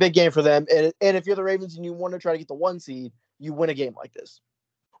 This is a big game for them. And if you're the Ravens and you want to try to get the 1 seed, you win a game like this.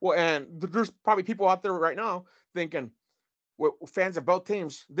 Well, and there's probably people out there right now thinking, well, fans of both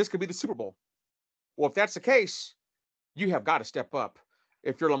teams, this could be the Super Bowl. Well, if that's the case, you have got to step up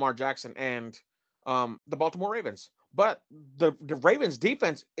if you're Lamar Jackson and the Baltimore Ravens. But the Ravens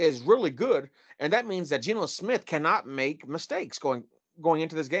defense is really good, and that means that Geno Smith cannot make mistakes going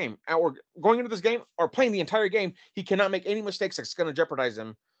into this game, or playing the entire game. He cannot make any mistakes that's going to jeopardize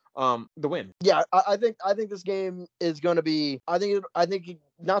him the win. Yeah, I think this game is going to be. I think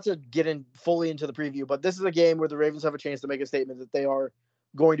not to get in fully into the preview, but this is a game where the Ravens have a chance to make a statement that they are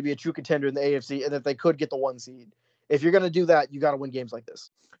going to be a true contender in the AFC and that they could get the 1 seed. If you're going to do that, you got to win games like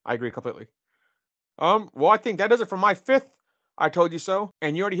this. I agree completely. Well, I think that does it for my 5th. I told you so,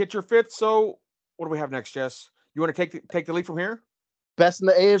 and you already hit your 5th. So what do we have next, Jess? You want to take the lead from here? Best in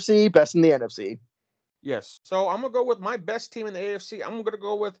the AFC, best in the NFC. Yes. So I'm going to go with my best team in the AFC. I'm going to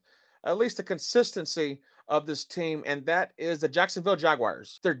go with at least the consistency of this team, and that is the Jacksonville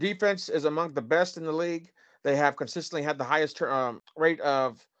Jaguars. Their defense is among the best in the league. They have consistently had the highest rate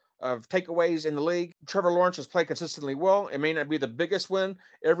of takeaways in the league. Trevor Lawrence has played consistently well. It may not be the biggest win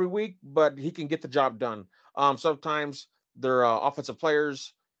every week, but he can get the job done. Sometimes their offensive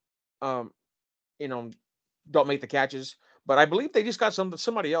players, don't make the catches. But I believe they just got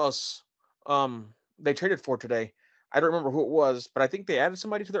somebody else they traded for today. I don't remember who it was, but I think they added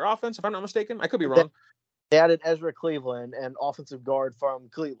somebody to their offense, if I'm not mistaken. I could be wrong. They added Ezra Cleveland, an offensive guard from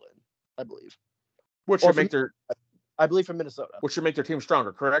Cleveland, I believe. Which should make I believe from Minnesota. Which should make their team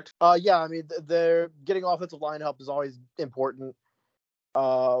stronger, correct? Yeah, I mean, they're getting offensive line help is always important.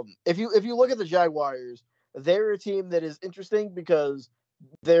 If you look at the Jaguars, they're a team that is interesting because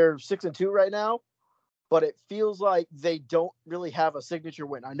they're 6-2 right now, but it feels like they don't really have a signature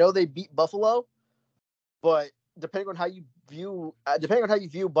win. I know they beat Buffalo, but depending on how you view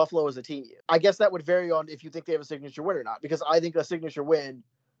Buffalo as a team, I guess that would vary on if you think they have a signature win or not. Because I think a signature win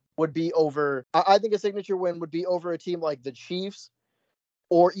would be over. I think a signature win would be over a team like the Chiefs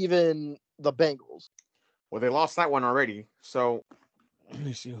or even the Bengals. Well, they lost that one already. So let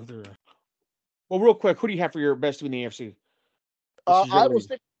me see who they're. Well, real quick, who do you have for your best team in the AFC? I will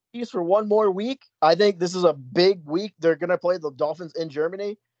stick with the Chiefs for one more week. I think this is a big week. They're going to play the Dolphins in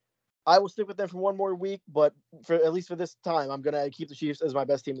Germany. I will stick with them for one more week, but for at least for this time, I'm going to keep the Chiefs as my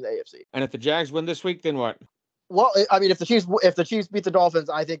best team in the AFC. And if the Jags win this week, then what? Well, I mean, if the Chiefs beat the Dolphins,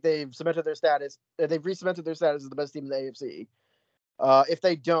 I think they've cemented their status. They've re-cemented their status as the best team in the AFC. If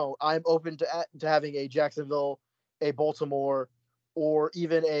they don't, I'm open to having a Jacksonville, a Baltimore, or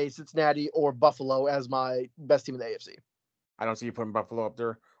even a Cincinnati or Buffalo as my best team in the AFC. I don't see you putting Buffalo up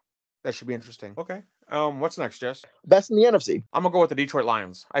there. That should be interesting. Okay. What's next, Jess? Best in the NFC. I'm going to go with the Detroit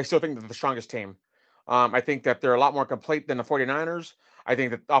Lions. I still think they're the strongest team. I think that they're a lot more complete than the 49ers. I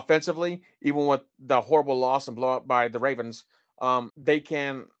think that offensively, even with the horrible loss and blowout by the Ravens, they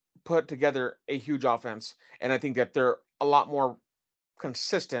can put together a huge offense. And I think that they're a lot more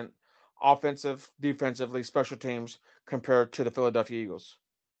consistent offensive, defensively, special teams compared to the Philadelphia Eagles.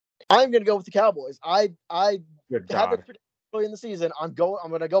 I'm going to go with the Cowboys. I Good had God. this prediction early in the season. I'm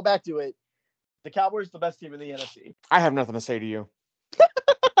going to go back to it. The Cowboys are the best team in the NFC. I have nothing to say to you.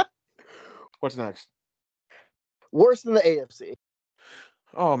 What's next? Worse than the AFC.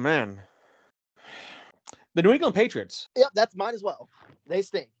 Oh, man. The New England Patriots. Yep, that's mine as well. They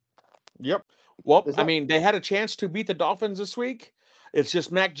stink. Yep. Well, Is I that- mean, they had a chance to beat the Dolphins this week. It's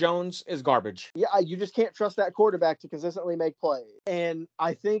just Mac Jones is garbage. Yeah, you just can't trust that quarterback to consistently make plays. And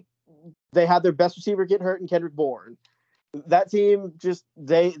I think they had their best receiver get hurt in Kendrick Bourne. That team just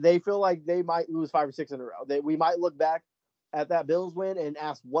they feel like they might lose 5 or 6 in a row. We might look back at that Bills win and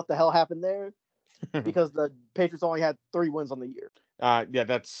ask what the hell happened there, because the Patriots only had 3 wins on the year.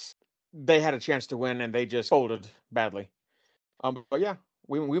 Yeah, they had a chance to win and they just folded badly. But yeah,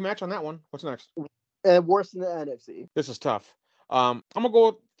 we match on that one. What's next? And worse than the NFC. This is tough. I'm gonna go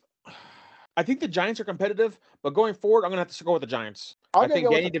with, I think the Giants are competitive, but going forward, I'm gonna have to go with the Giants. I think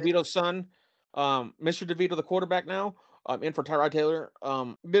Danny DeVito's son, Mr. DeVito, the quarterback now, in for Tyrod Taylor,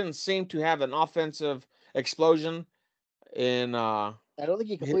 didn't seem to have an offensive explosion in I don't think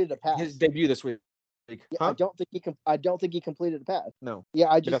he completed a pass. his debut this week. Yeah, Huh? I don't think he completed a pass. No. Yeah,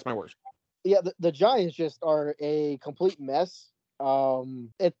 But that's my worst. Yeah, the Giants just are a complete mess.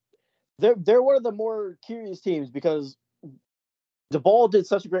 They're one of the more curious teams because DeBall did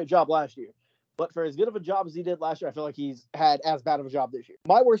such a great job last year. But for as good of a job as he did last year, I feel like he's had as bad of a job this year.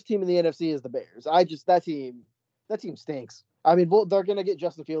 My worst team in the NFC is the Bears. That team stinks. I mean, they're gonna get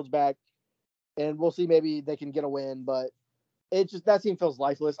Justin Fields back, and we'll see, maybe they can get a win, but that team feels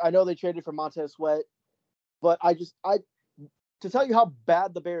lifeless. I know they traded for Montez Sweat, but to tell you how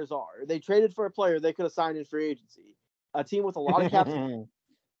bad the Bears are, they traded for a player they could have signed in free agency. A team with a lot of cap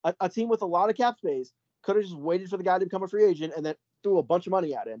a team with a lot of cap space could have just waited for the guy to become a free agent and then threw a bunch of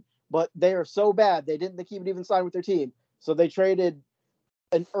money at him. But they are so bad, they didn't think he would even sign with their team. So they traded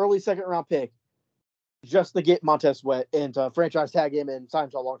an early second-round pick just to get Montez Sweat and to franchise tag him and sign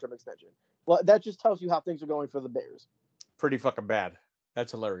to a long-term extension. Well, that just tells you how things are going for the Bears. Pretty fucking bad.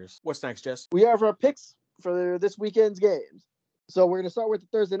 That's hilarious. What's next, Jess? We have our picks for this weekend's games. So we're going to start with the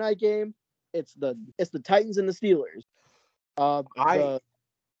Thursday night game. It's the Titans and the Steelers.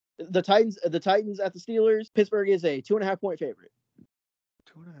 The Titans at the Steelers. Pittsburgh is a 2.5-point favorite.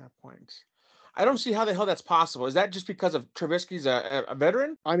 2.5 points. I don't see how the hell that's possible. Is that just because of Trubisky's a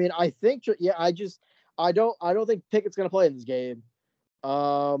veteran? I mean, I think, I don't think Pickett's going to play in this game.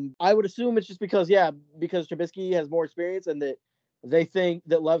 I would assume it's just because Trubisky has more experience and that they think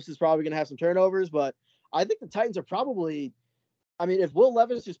that Levis is probably going to have some turnovers. But I think the Titans are probably, I mean, if Will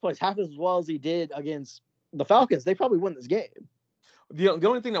Levis just plays half as well as he did against the Falcons, they probably win this game. The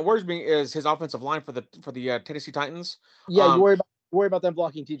only thing that worries me is his offensive line for the Tennessee Titans. Yeah, you worry about them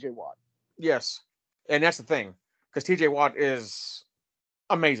blocking T.J. Watt. Yes, and that's the thing, because T.J. Watt is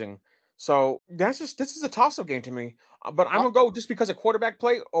amazing. So this is a toss-up game to me. But I'm gonna go, just because of quarterback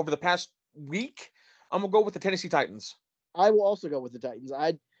play over the past week, I'm gonna go with the Tennessee Titans. I will also go with the Titans.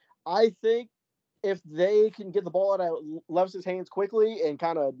 I think if they can get the ball out of Levis's hands quickly and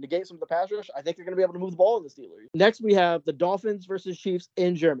kind of negate some of the pass rush, I think they're going to be able to move the ball in the Steelers. Next, we have the Dolphins versus Chiefs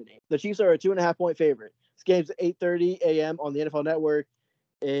in Germany. The Chiefs are a 2.5-point favorite. This game's at 8:30 a.m. on the NFL Network,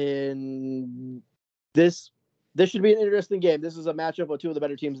 and this should be an interesting game. This is a matchup of two of the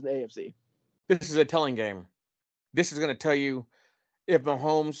better teams in the AFC. This is a telling game. This is going to tell you if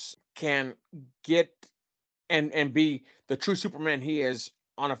Mahomes can get and be the true Superman he is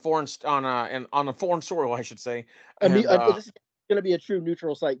on a foreign soil, I should say. And And, this is going to be a true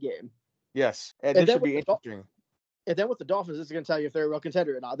neutral site game. yes, and And this then should be with the interesting. And then with the Dolphins, this is going to tell you if they're a real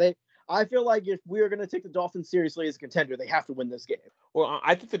contender or not. I feel like if we are going to take the Dolphins seriously as a contender, they have to win this game. Well,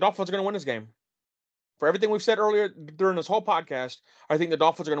 I think the Dolphins are going to win this game. For everything we've said earlier during this whole podcast, I think the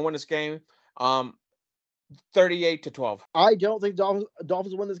Dolphins are going to win this game, 38-12. I don't think Dolphins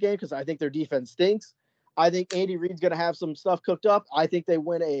will win this game because I think their defense stinks. I think Andy Reid's going to have some stuff cooked up. I think they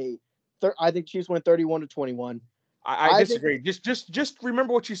win I think Chiefs win 31-21. I disagree. Just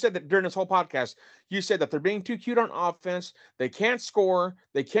remember what you said that during this whole podcast. You said that they're being too cute on offense. They can't score.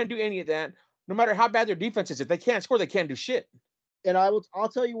 They can't do any of that. No matter how bad their defense is, if they can't score, they can't do shit. And I'll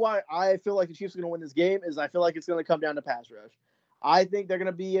tell you why I feel like the Chiefs are going to win this game is I feel like it's going to come down to pass rush. I think they're going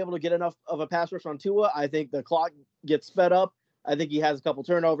to be able to get enough of a pass rush on Tua. I think the clock gets sped up. I think he has a couple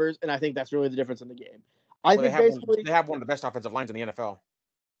turnovers, and I think that's really the difference in the game. They have one of the best offensive lines in the NFL.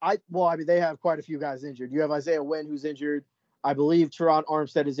 They have quite a few guys injured. You have Isaiah Wynn who's injured. I believe Teron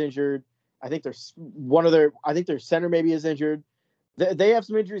Armstead is injured. I think their center maybe is injured. They have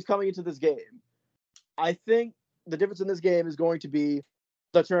some injuries coming into this game. I think the difference in this game is going to be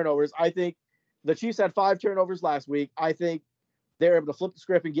the turnovers. I think the Chiefs had 5 turnovers last week. I think they're able to flip the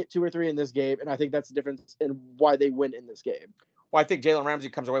script and get 2 or 3 in this game, and I think that's the difference in why they win in this game. Well, I think Jalen Ramsey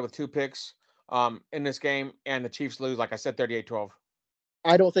comes away with 2 picks in this game, and the Chiefs lose, like I said, 38-12.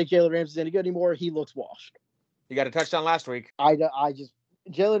 I don't think Jalen Ramsey's any good anymore. He looks washed. He got a touchdown last week.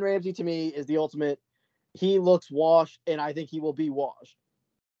 Jalen Ramsey to me is the ultimate. He looks washed, and I think he will be washed.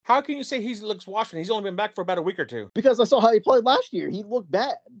 How can you say he looks washed when he's only been back for about a week or 2? Because I saw how he played last year. He looked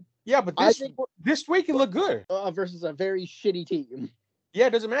bad. Yeah, but this week he looked good. Versus a very shitty team. Yeah, it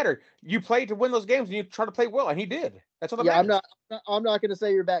doesn't matter. You play to win those games, and you try to play well, and he did. That's what matters. I'm not going to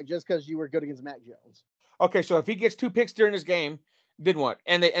say you're back just because you were good against Mac Jones. Okay, so if he gets 2 picks during this game, then what?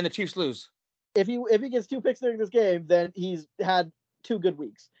 And the Chiefs lose. If he gets 2 picks during this game, then he's had 2 good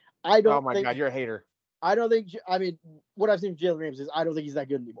weeks. Oh my God, you're a hater. I don't think. I mean, what I've seen from Jalen Ramsey is I don't think he's that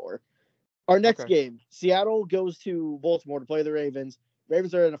good anymore. Our next game, Seattle goes to Baltimore to play the Ravens.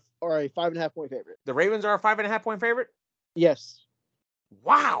 Ravens are a 5.5 point favorite. The Ravens are a 5.5 point favorite? Yes.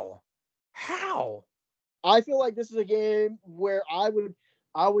 Wow. How? I feel like this is a game where I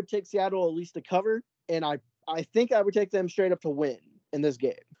would take Seattle at least to cover, and I think I would take them straight up to win in this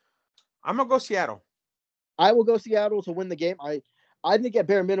game. I'm gonna go Seattle. I will go Seattle to win the game. I think at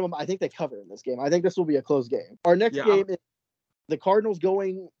bare minimum, I think they cover in this game. I think this will be a close game. Our next game is the Cardinals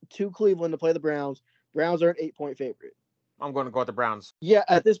going to Cleveland to play the Browns. Browns are an 8-point favorite. I'm going to go with the Browns. Yeah,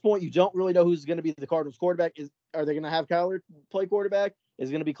 at this point, you don't really know who's going to be the Cardinals quarterback. Are they going to have Kyler play quarterback? Is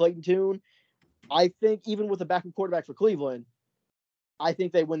it going to be Clayton Tune? I think even with a backup quarterback for Cleveland, I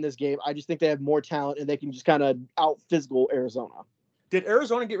think they win this game. I just think they have more talent and they can just kind of out-physical Arizona. Did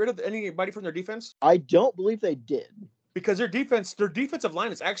Arizona get rid of anybody from their defense? I don't believe they did. Because their defensive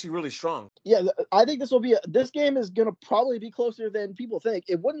line is actually really strong. Yeah, I think this game is going to probably be closer than people think.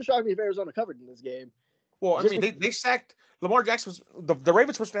 It wouldn't shock me if Arizona covered in this game. Well, I mean, they sacked Lamar Jackson. The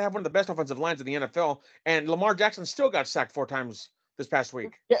Ravens were supposed to have one of the best offensive lines in the NFL, and Lamar Jackson still got sacked 4 times this past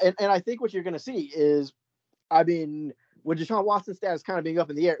week. Yeah, and I think what you're going to see is, I mean, with Deshaun Watson's status kind of being up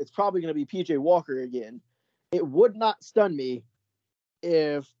in the air, it's probably going to be P.J. Walker again. It would not stun me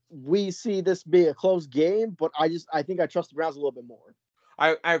if we see this be a close game, but I think I trust the Browns a little bit more.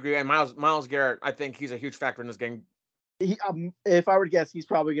 I agree. And Myles Garrett, I think he's a huge factor in this game. If I were to guess, he's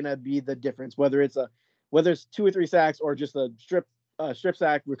probably going to be the difference, whether it's 2 or 3 sacks or just a strip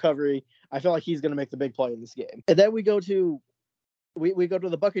sack recovery. I feel like he's going to make the big play in this game. And then we go to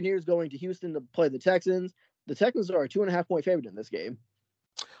the Buccaneers going to Houston to play the Texans. The Texans are a 2.5 point favorite in this game.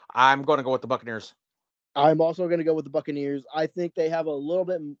 I'm going to go with the Buccaneers. I'm also going to go with the Buccaneers. I think they have a little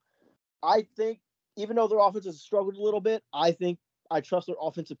bit. I think even though their offense has struggled a little bit, I think I trust their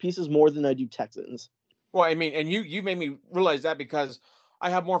offensive pieces more than I do Texans. Well, I mean, and you made me realize that because I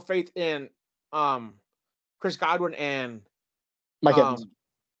have more faith in Chris Godwin and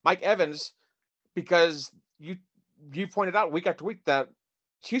Mike Evans because you pointed out week after week that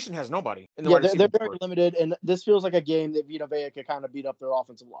Houston has nobody. In the they're very limited, and this feels like a game that Vita Vea could kind of beat up their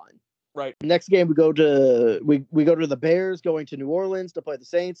offensive line. Right. Next game we go to the Bears going to New Orleans to play the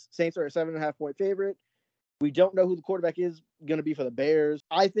Saints. Saints are a 7.5 point favorite. We don't know who the quarterback is going to be for the Bears.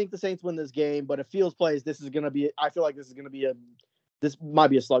 I think the Saints win this game, but if Fields plays, I feel like this might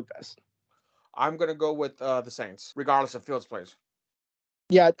be a slugfest. I'm going to go with the Saints, regardless if Fields plays.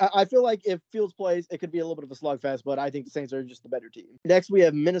 Yeah, I feel like if Fields plays, it could be a little bit of a slugfest, but I think the Saints are just the better team. Next, we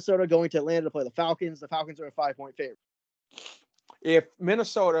have Minnesota going to Atlanta to play the Falcons. The Falcons are a 5 point favorite. If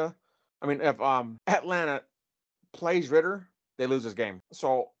Atlanta plays Ritter, they lose this game.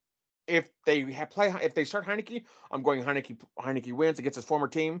 So if they start Heineke, I'm going Heineke. Heineke wins against his former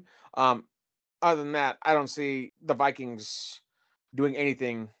team. Other than that, I don't see the Vikings doing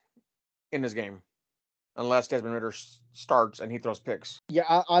anything in this game unless Desmond Ritter starts and he throws picks.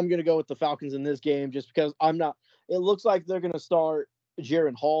 Yeah, I'm going to go with the Falcons in this game just because I'm not. It looks like they're going to start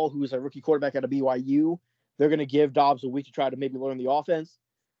Jaron Hall, who's a rookie quarterback out of BYU. They're going to give Dobbs a week to try to maybe learn the offense.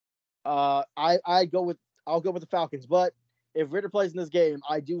 I'll go with the Falcons, but if Ritter plays in this game,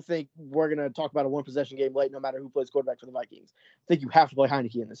 I do think we're going to talk about a one-possession game late, no matter who plays quarterback for the Vikings. I think you have to play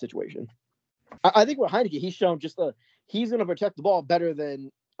Heineke in this situation. I think with Heineke, he's shown he's going to protect the ball better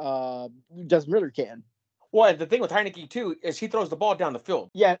than Desmond Ritter can. Well, the thing with Heineke, too, is he throws the ball down the field.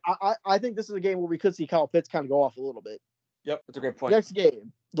 Yeah, I think this is a game where we could see Kyle Pitts kind of go off a little bit. Yep, that's a great point. Next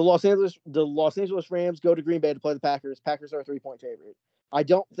game, the Los Angeles Rams go to Green Bay to play the Packers. Packers are a 3-point favorite. I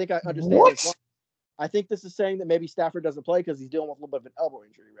don't think I understand this. I think this is saying that maybe Stafford doesn't play because he's dealing with a little bit of an elbow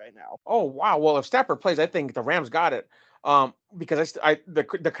injury right now. Oh, wow. Well, if Stafford plays, I think the Rams got it. Because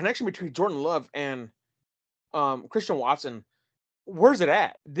the connection between Jordan Love and Christian Watson, where's it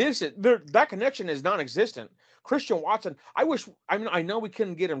at? That connection is non-existent. Christian Watson, I know we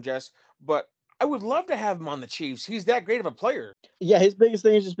couldn't get him, Jess, but I would love to have him on the Chiefs. He's that great of a player. Yeah, his biggest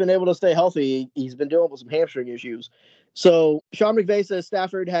thing is just been able to stay healthy. He's been dealing with some hamstring issues. So Sean McVay says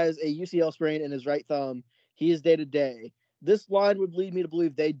Stafford has a UCL sprain in his right thumb. He is day-to-day. This line would lead me to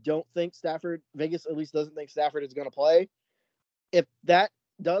believe they don't think Vegas at least doesn't think Stafford is going to play. If that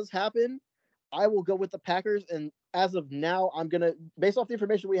does happen, I will go with the Packers. And as of now, I'm going to, based off the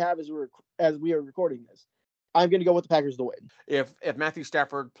information we have as we are recording this, I'm going to go with the Packers to win. If Matthew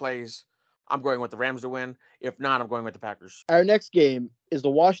Stafford plays, I'm going with the Rams to win. If not, I'm going with the Packers. Our next game is the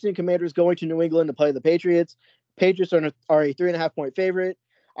Washington Commanders going to New England to play the Patriots. Patriots are a 3.5-point favorite.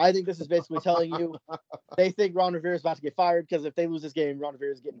 I think this is basically telling you they think Ron Rivera is about to get fired because if they lose this game, Ron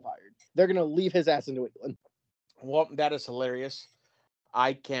Rivera is getting fired. They're going to leave his ass in New England. Well, that is hilarious.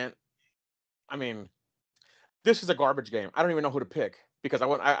 This is a garbage game. I don't even know who to pick because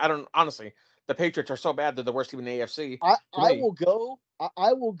I don't honestly. The Patriots are so bad; they're the worst team in the AFC. I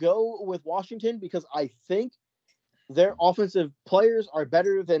will go with Washington because I think their offensive players are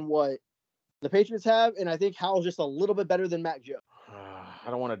better than what the Patriots have, and I think Howell's just a little bit better than Mac Jones. I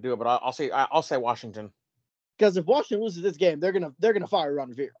don't want to do it, but I'll say Washington. Because if Washington loses this game, they're gonna fire Ron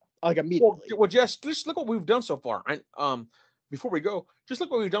Rivera like immediately. Well, just look what we've done so far. Before we go, just look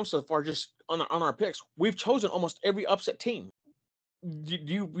what we've done so far. Just on our picks, we've chosen almost every upset team.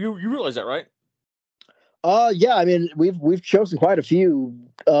 You realize that, right? Yeah. I mean, we've chosen quite a few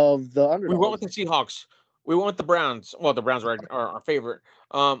of the underdogs. We went with the Seahawks. We went with the Browns. Well, the Browns are our favorite.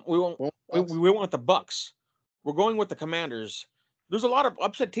 We went with the Bucks. We're going with the Commanders. There's a lot of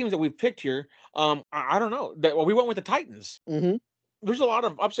upset teams that we've picked here. I don't know. We went with the Titans. Mm-hmm. There's a lot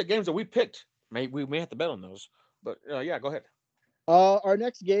of upset games that we picked. We may have to bet on those. But yeah, go ahead. Our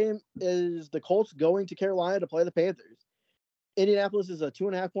next game is the Colts going to Carolina to play the Panthers. Indianapolis is a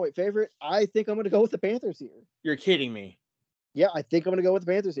 2.5-point favorite. I think I'm going to go with the Panthers here. You're kidding me. Yeah, I think I'm going to go with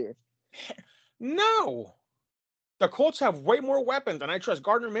the Panthers here. No. The Colts have way more weapons, and I trust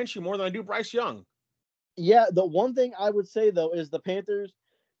Gardner Minshew more than I do Bryce Young. Yeah, the one thing I would say, though, is the Panthers,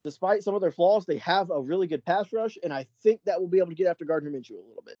 despite some of their flaws, they have a really good pass rush, and I think that will be able to get after Gardner Minshew a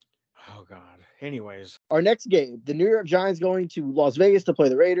little bit. Oh, God. Anyways. Our next game, the New York Giants going to Las Vegas to play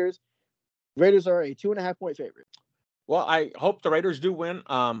the Raiders. Raiders are a 2.5-point favorite. Well, I hope the Raiders do win.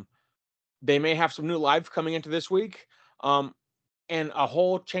 They may have some new life coming into this week and a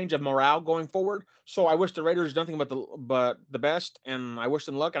whole change of morale going forward. So I wish the Raiders nothing but the best, and I wish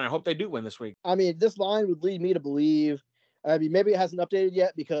them luck, and I hope they do win this week. I mean, this line would lead me to believe, maybe it hasn't updated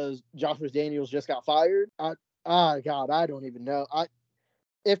yet because Josh McDaniels just got fired. God, I don't even know.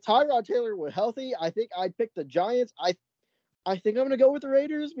 If Tyrod Taylor were healthy, I think I'd pick the Giants. I think I'm going to go with the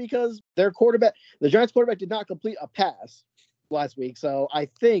Raiders because the Giants quarterback did not complete a pass last week. So I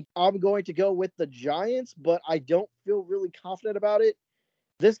think I'm going to go with the Giants, but I don't feel really confident about it.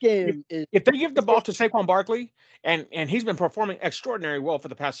 This game is... If they give the ball to Saquon Barkley, and he's been performing extraordinarily well for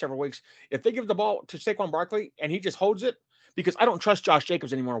the past several weeks, if they give the ball to Saquon Barkley and he just holds it, because I don't trust Josh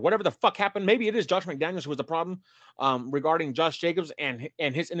Jacobs anymore. Whatever the fuck happened, maybe it is Josh McDaniels who was the problem regarding Josh Jacobs and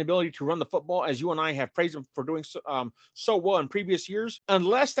his inability to run the football, as you and I have praised him for doing so well in previous years.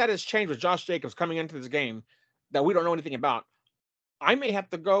 Unless that has changed with Josh Jacobs coming into this game that we don't know anything about, I may have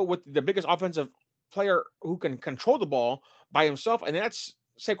to go with the biggest offensive player who can control the ball by himself, and that's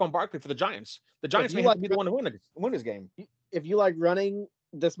Saquon Barkley for the Giants. The Giants may have to be the one to win this game. If you like running,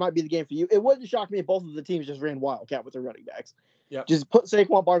 this might be the game for you. It wouldn't shock me if both of the teams just ran wildcat with their running backs. Yeah, just put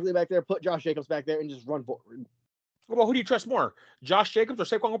Saquon Barkley back there, put Josh Jacobs back there, and just run forward. Well, who do you trust more, Josh Jacobs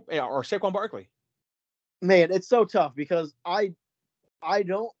or Saquon Barkley? Man, it's so tough because I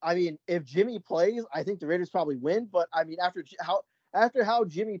mean, if Jimmy plays, I think the Raiders probably win. But I mean, after how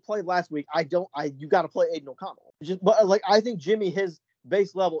Jimmy played last week, you got to play Aiden O'Connell. But like, I think Jimmy, his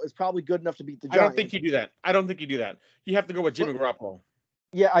base level is probably good enough to beat the Giants. I don't think you do that. You have to go with Jimmy Garoppolo.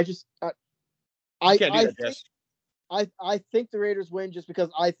 Yeah, I think the Raiders win just because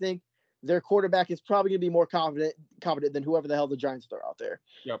I think their quarterback is probably going to be more confident than whoever the hell the Giants throw out there.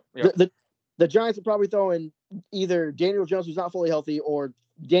 Yep. The Giants are probably throwing either Daniel Jones, who's not fully healthy, or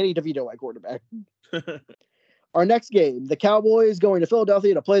Danny DeVito at quarterback. Our next game, the Cowboys going to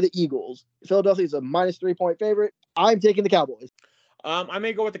Philadelphia to play the Eagles. Philadelphia is a -3-point favorite. I'm taking the Cowboys. I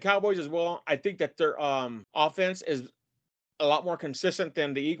may go with the Cowboys as well. I think that their offense is a lot more consistent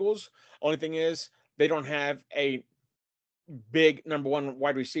than the Eagles. Only thing is they don't have a big number one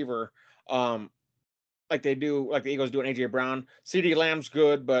wide receiver like the Eagles do in AJ Brown. CeeDee Lamb's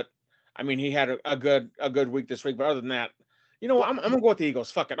good, but I mean he had a good week this week. But other than that, you know what? I'm gonna go with the Eagles.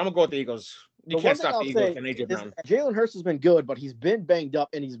 Fuck it. I'm gonna go with the Eagles. You can't stop the Eagles and AJ Brown. Jalen Hurts has been good, but he's been banged up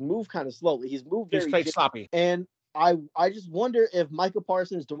and he's moved kind of slowly. He's played sloppy. And I just wonder if Micah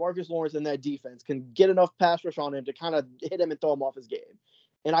Parsons, DeMarcus Lawrence, and that defense can get enough pass rush on him to kind of hit him and throw him off his game.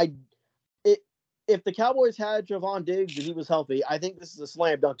 And if the Cowboys had Trevon Diggs and he was healthy, I think this is a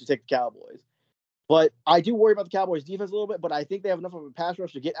slam dunk to take the Cowboys. But I do worry about the Cowboys defense a little bit, but I think they have enough of a pass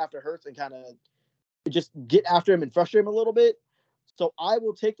rush to get after Hurts and kind of just get after him and frustrate him a little bit. So I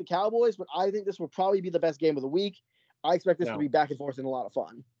will take the Cowboys, but I think this will probably be the best game of the week. I expect this to be back and forth and a lot of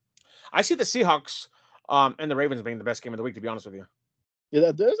fun. I see the Seahawks and the Ravens being the best game of the week, to be honest with you.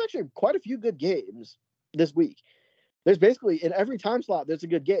 Yeah, there's actually quite a few good games this week. There's basically in every time slot, there's a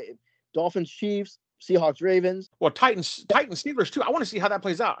good game. Dolphins, Chiefs, Seahawks, Ravens. Well, Titans, Steelers too. I want to see how that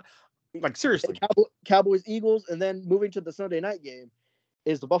plays out. Like seriously. Cowboys, Eagles, and then moving to the Sunday night game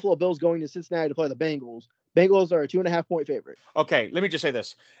is the Buffalo Bills going to Cincinnati to play the Bengals. Bengals are a 2.5-point favorite. Okay, let me just say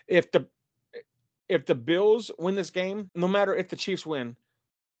this: if the Bills win this game, no matter if the Chiefs win,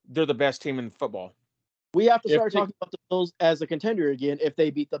 they're the best team in football. We have to start talking about the Bills as a contender again if they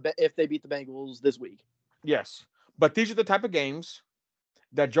beat the Bengals this week. Yes, but these are the type of games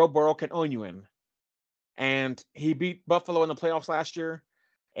that Joe Burrow can own you in, and he beat Buffalo in the playoffs last year,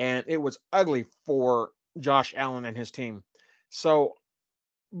 and it was ugly for Josh Allen and his team. So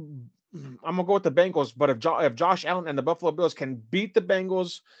I'm gonna go with the Bengals. But if Josh Allen and the Buffalo Bills can beat the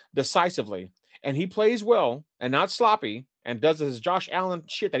Bengals decisively, and he plays well and not sloppy and does his Josh Allen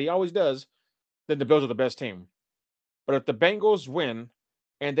shit that he always does, then the Bills are the best team. But if the Bengals win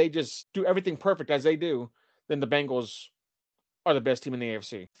and they just do everything perfect as they do, then the Bengals are the best team in the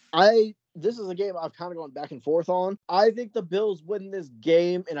AFC. This is a game I've kind of gone back and forth on. I think the Bills win this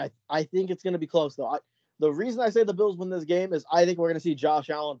game, and I think it's going to be close, though. The reason I say the Bills win this game is I think we're going to see Josh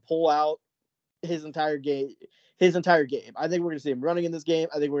Allen pull out his entire game. I think we're going to see him running in this game.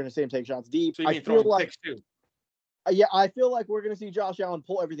 I think we're going to see him take shots deep. So I feel like I feel like we're going to see Josh Allen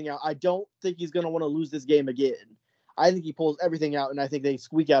pull everything out. I don't think he's going to want to lose this game again. I think he pulls everything out, and I think they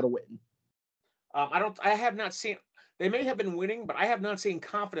squeak out a win. I have not seen. They may have been winning, but I have not seen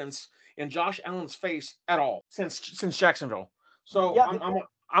confidence in Josh Allen's face at all since Jacksonville. So yeah, I'm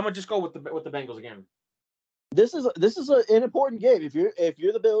gonna just go with the Bengals again. This is an important game. If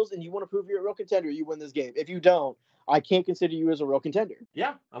you're the Bills and you want to prove you're a real contender, you win this game. If you don't, I can't consider you as a real contender.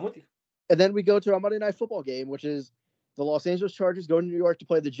 Yeah, I'm with you. And then we go to our Monday Night Football game, which is the Los Angeles Chargers going to New York to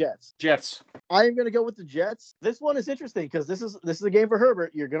play the Jets. I am going to go with the Jets. This one is interesting because this is a game for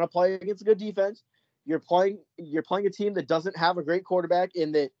Herbert. You're going to play against a good defense. You're playing a team that doesn't have a great quarterback.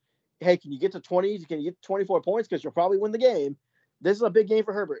 In that, hey, can you get to 20? Can you get 24 points? Because you'll probably win the game. This is a big game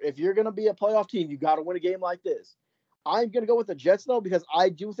for Herbert. If you're going to be a playoff team, you got to win a game like this. I'm going to go with the Jets, though, because I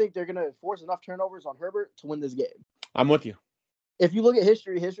do think they're going to force enough turnovers on Herbert to win this game. I'm with you. If you look at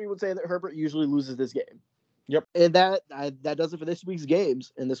history would say that Herbert usually loses this game. Yep. And that does it for this week's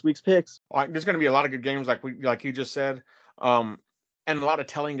games and this week's picks. There's going to be a lot of good games, like you just said, and a lot of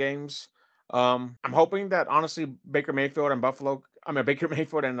telling games. I'm hoping that, honestly, Baker Mayfield and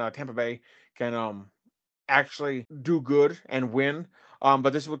Tampa Bay can actually do good and win.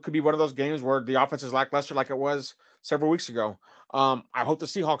 But this could be one of those games where the offense is lackluster like it was several weeks ago. I hope the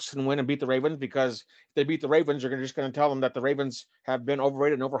Seahawks can win and beat the Ravens, because if they beat the Ravens, you're just going to tell them that the Ravens have been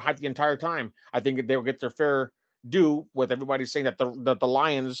overrated and overhyped the entire time. I think they will get their fair due with everybody saying that the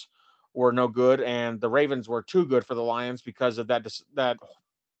Lions were no good and the Ravens were too good for the Lions because of that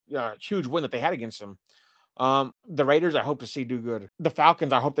huge win that they had against them. The Raiders, I hope to see do good. The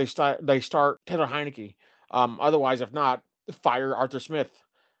Falcons, I hope they start Taylor Heineke. Otherwise, if not, fire Arthur Smith.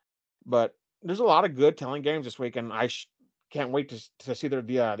 But there's a lot of good telling games this week, and I can't wait to see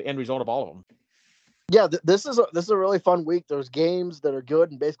the end result of all of them. Yeah, this is a really fun week. There's games that are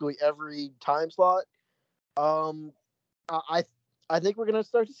good in basically every time slot. I think we're gonna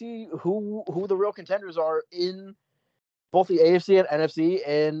start to see who the real contenders are in both the AFC and NFC,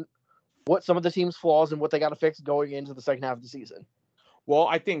 and what some of the team's flaws and what they got to fix going into the second half of the season. Well,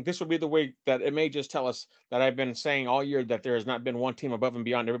 I think this will be the week that it may just tell us that I've been saying all year that there has not been one team above and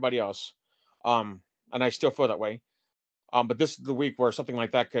beyond everybody else. And I still feel that way. But this is the week where something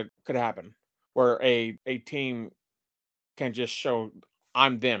like that could happen, where a team can just show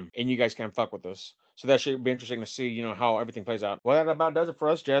I'm them and you guys can't fuck with us. So that should be interesting to see, how everything plays out. Well, that about does it for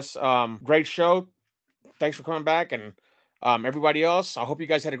us, Jess. Great show. Thanks for coming back. And everybody else, I hope you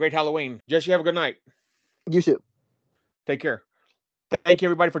guys had a great Halloween. Jess, you have a good night. You too. Take care. Thank you,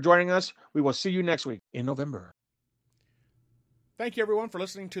 everybody, for joining us. We will see you next week in November. Thank you, everyone, for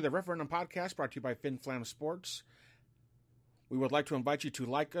listening to the Referendum Podcast brought to you by FinFlam Sports. We would like to invite you to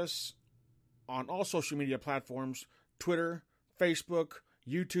like us on all social media platforms, Twitter, Facebook,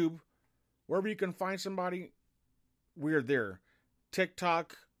 YouTube, wherever you can find somebody, we're there.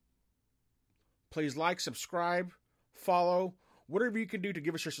 TikTok. Please like, subscribe, follow, whatever you can do to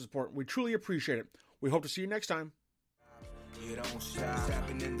give us your support. We truly appreciate it. We hope to see you next time. You don't stop. What's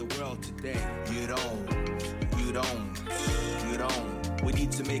happening in the world today? You don't. We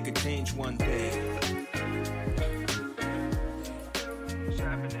need to make a change one day.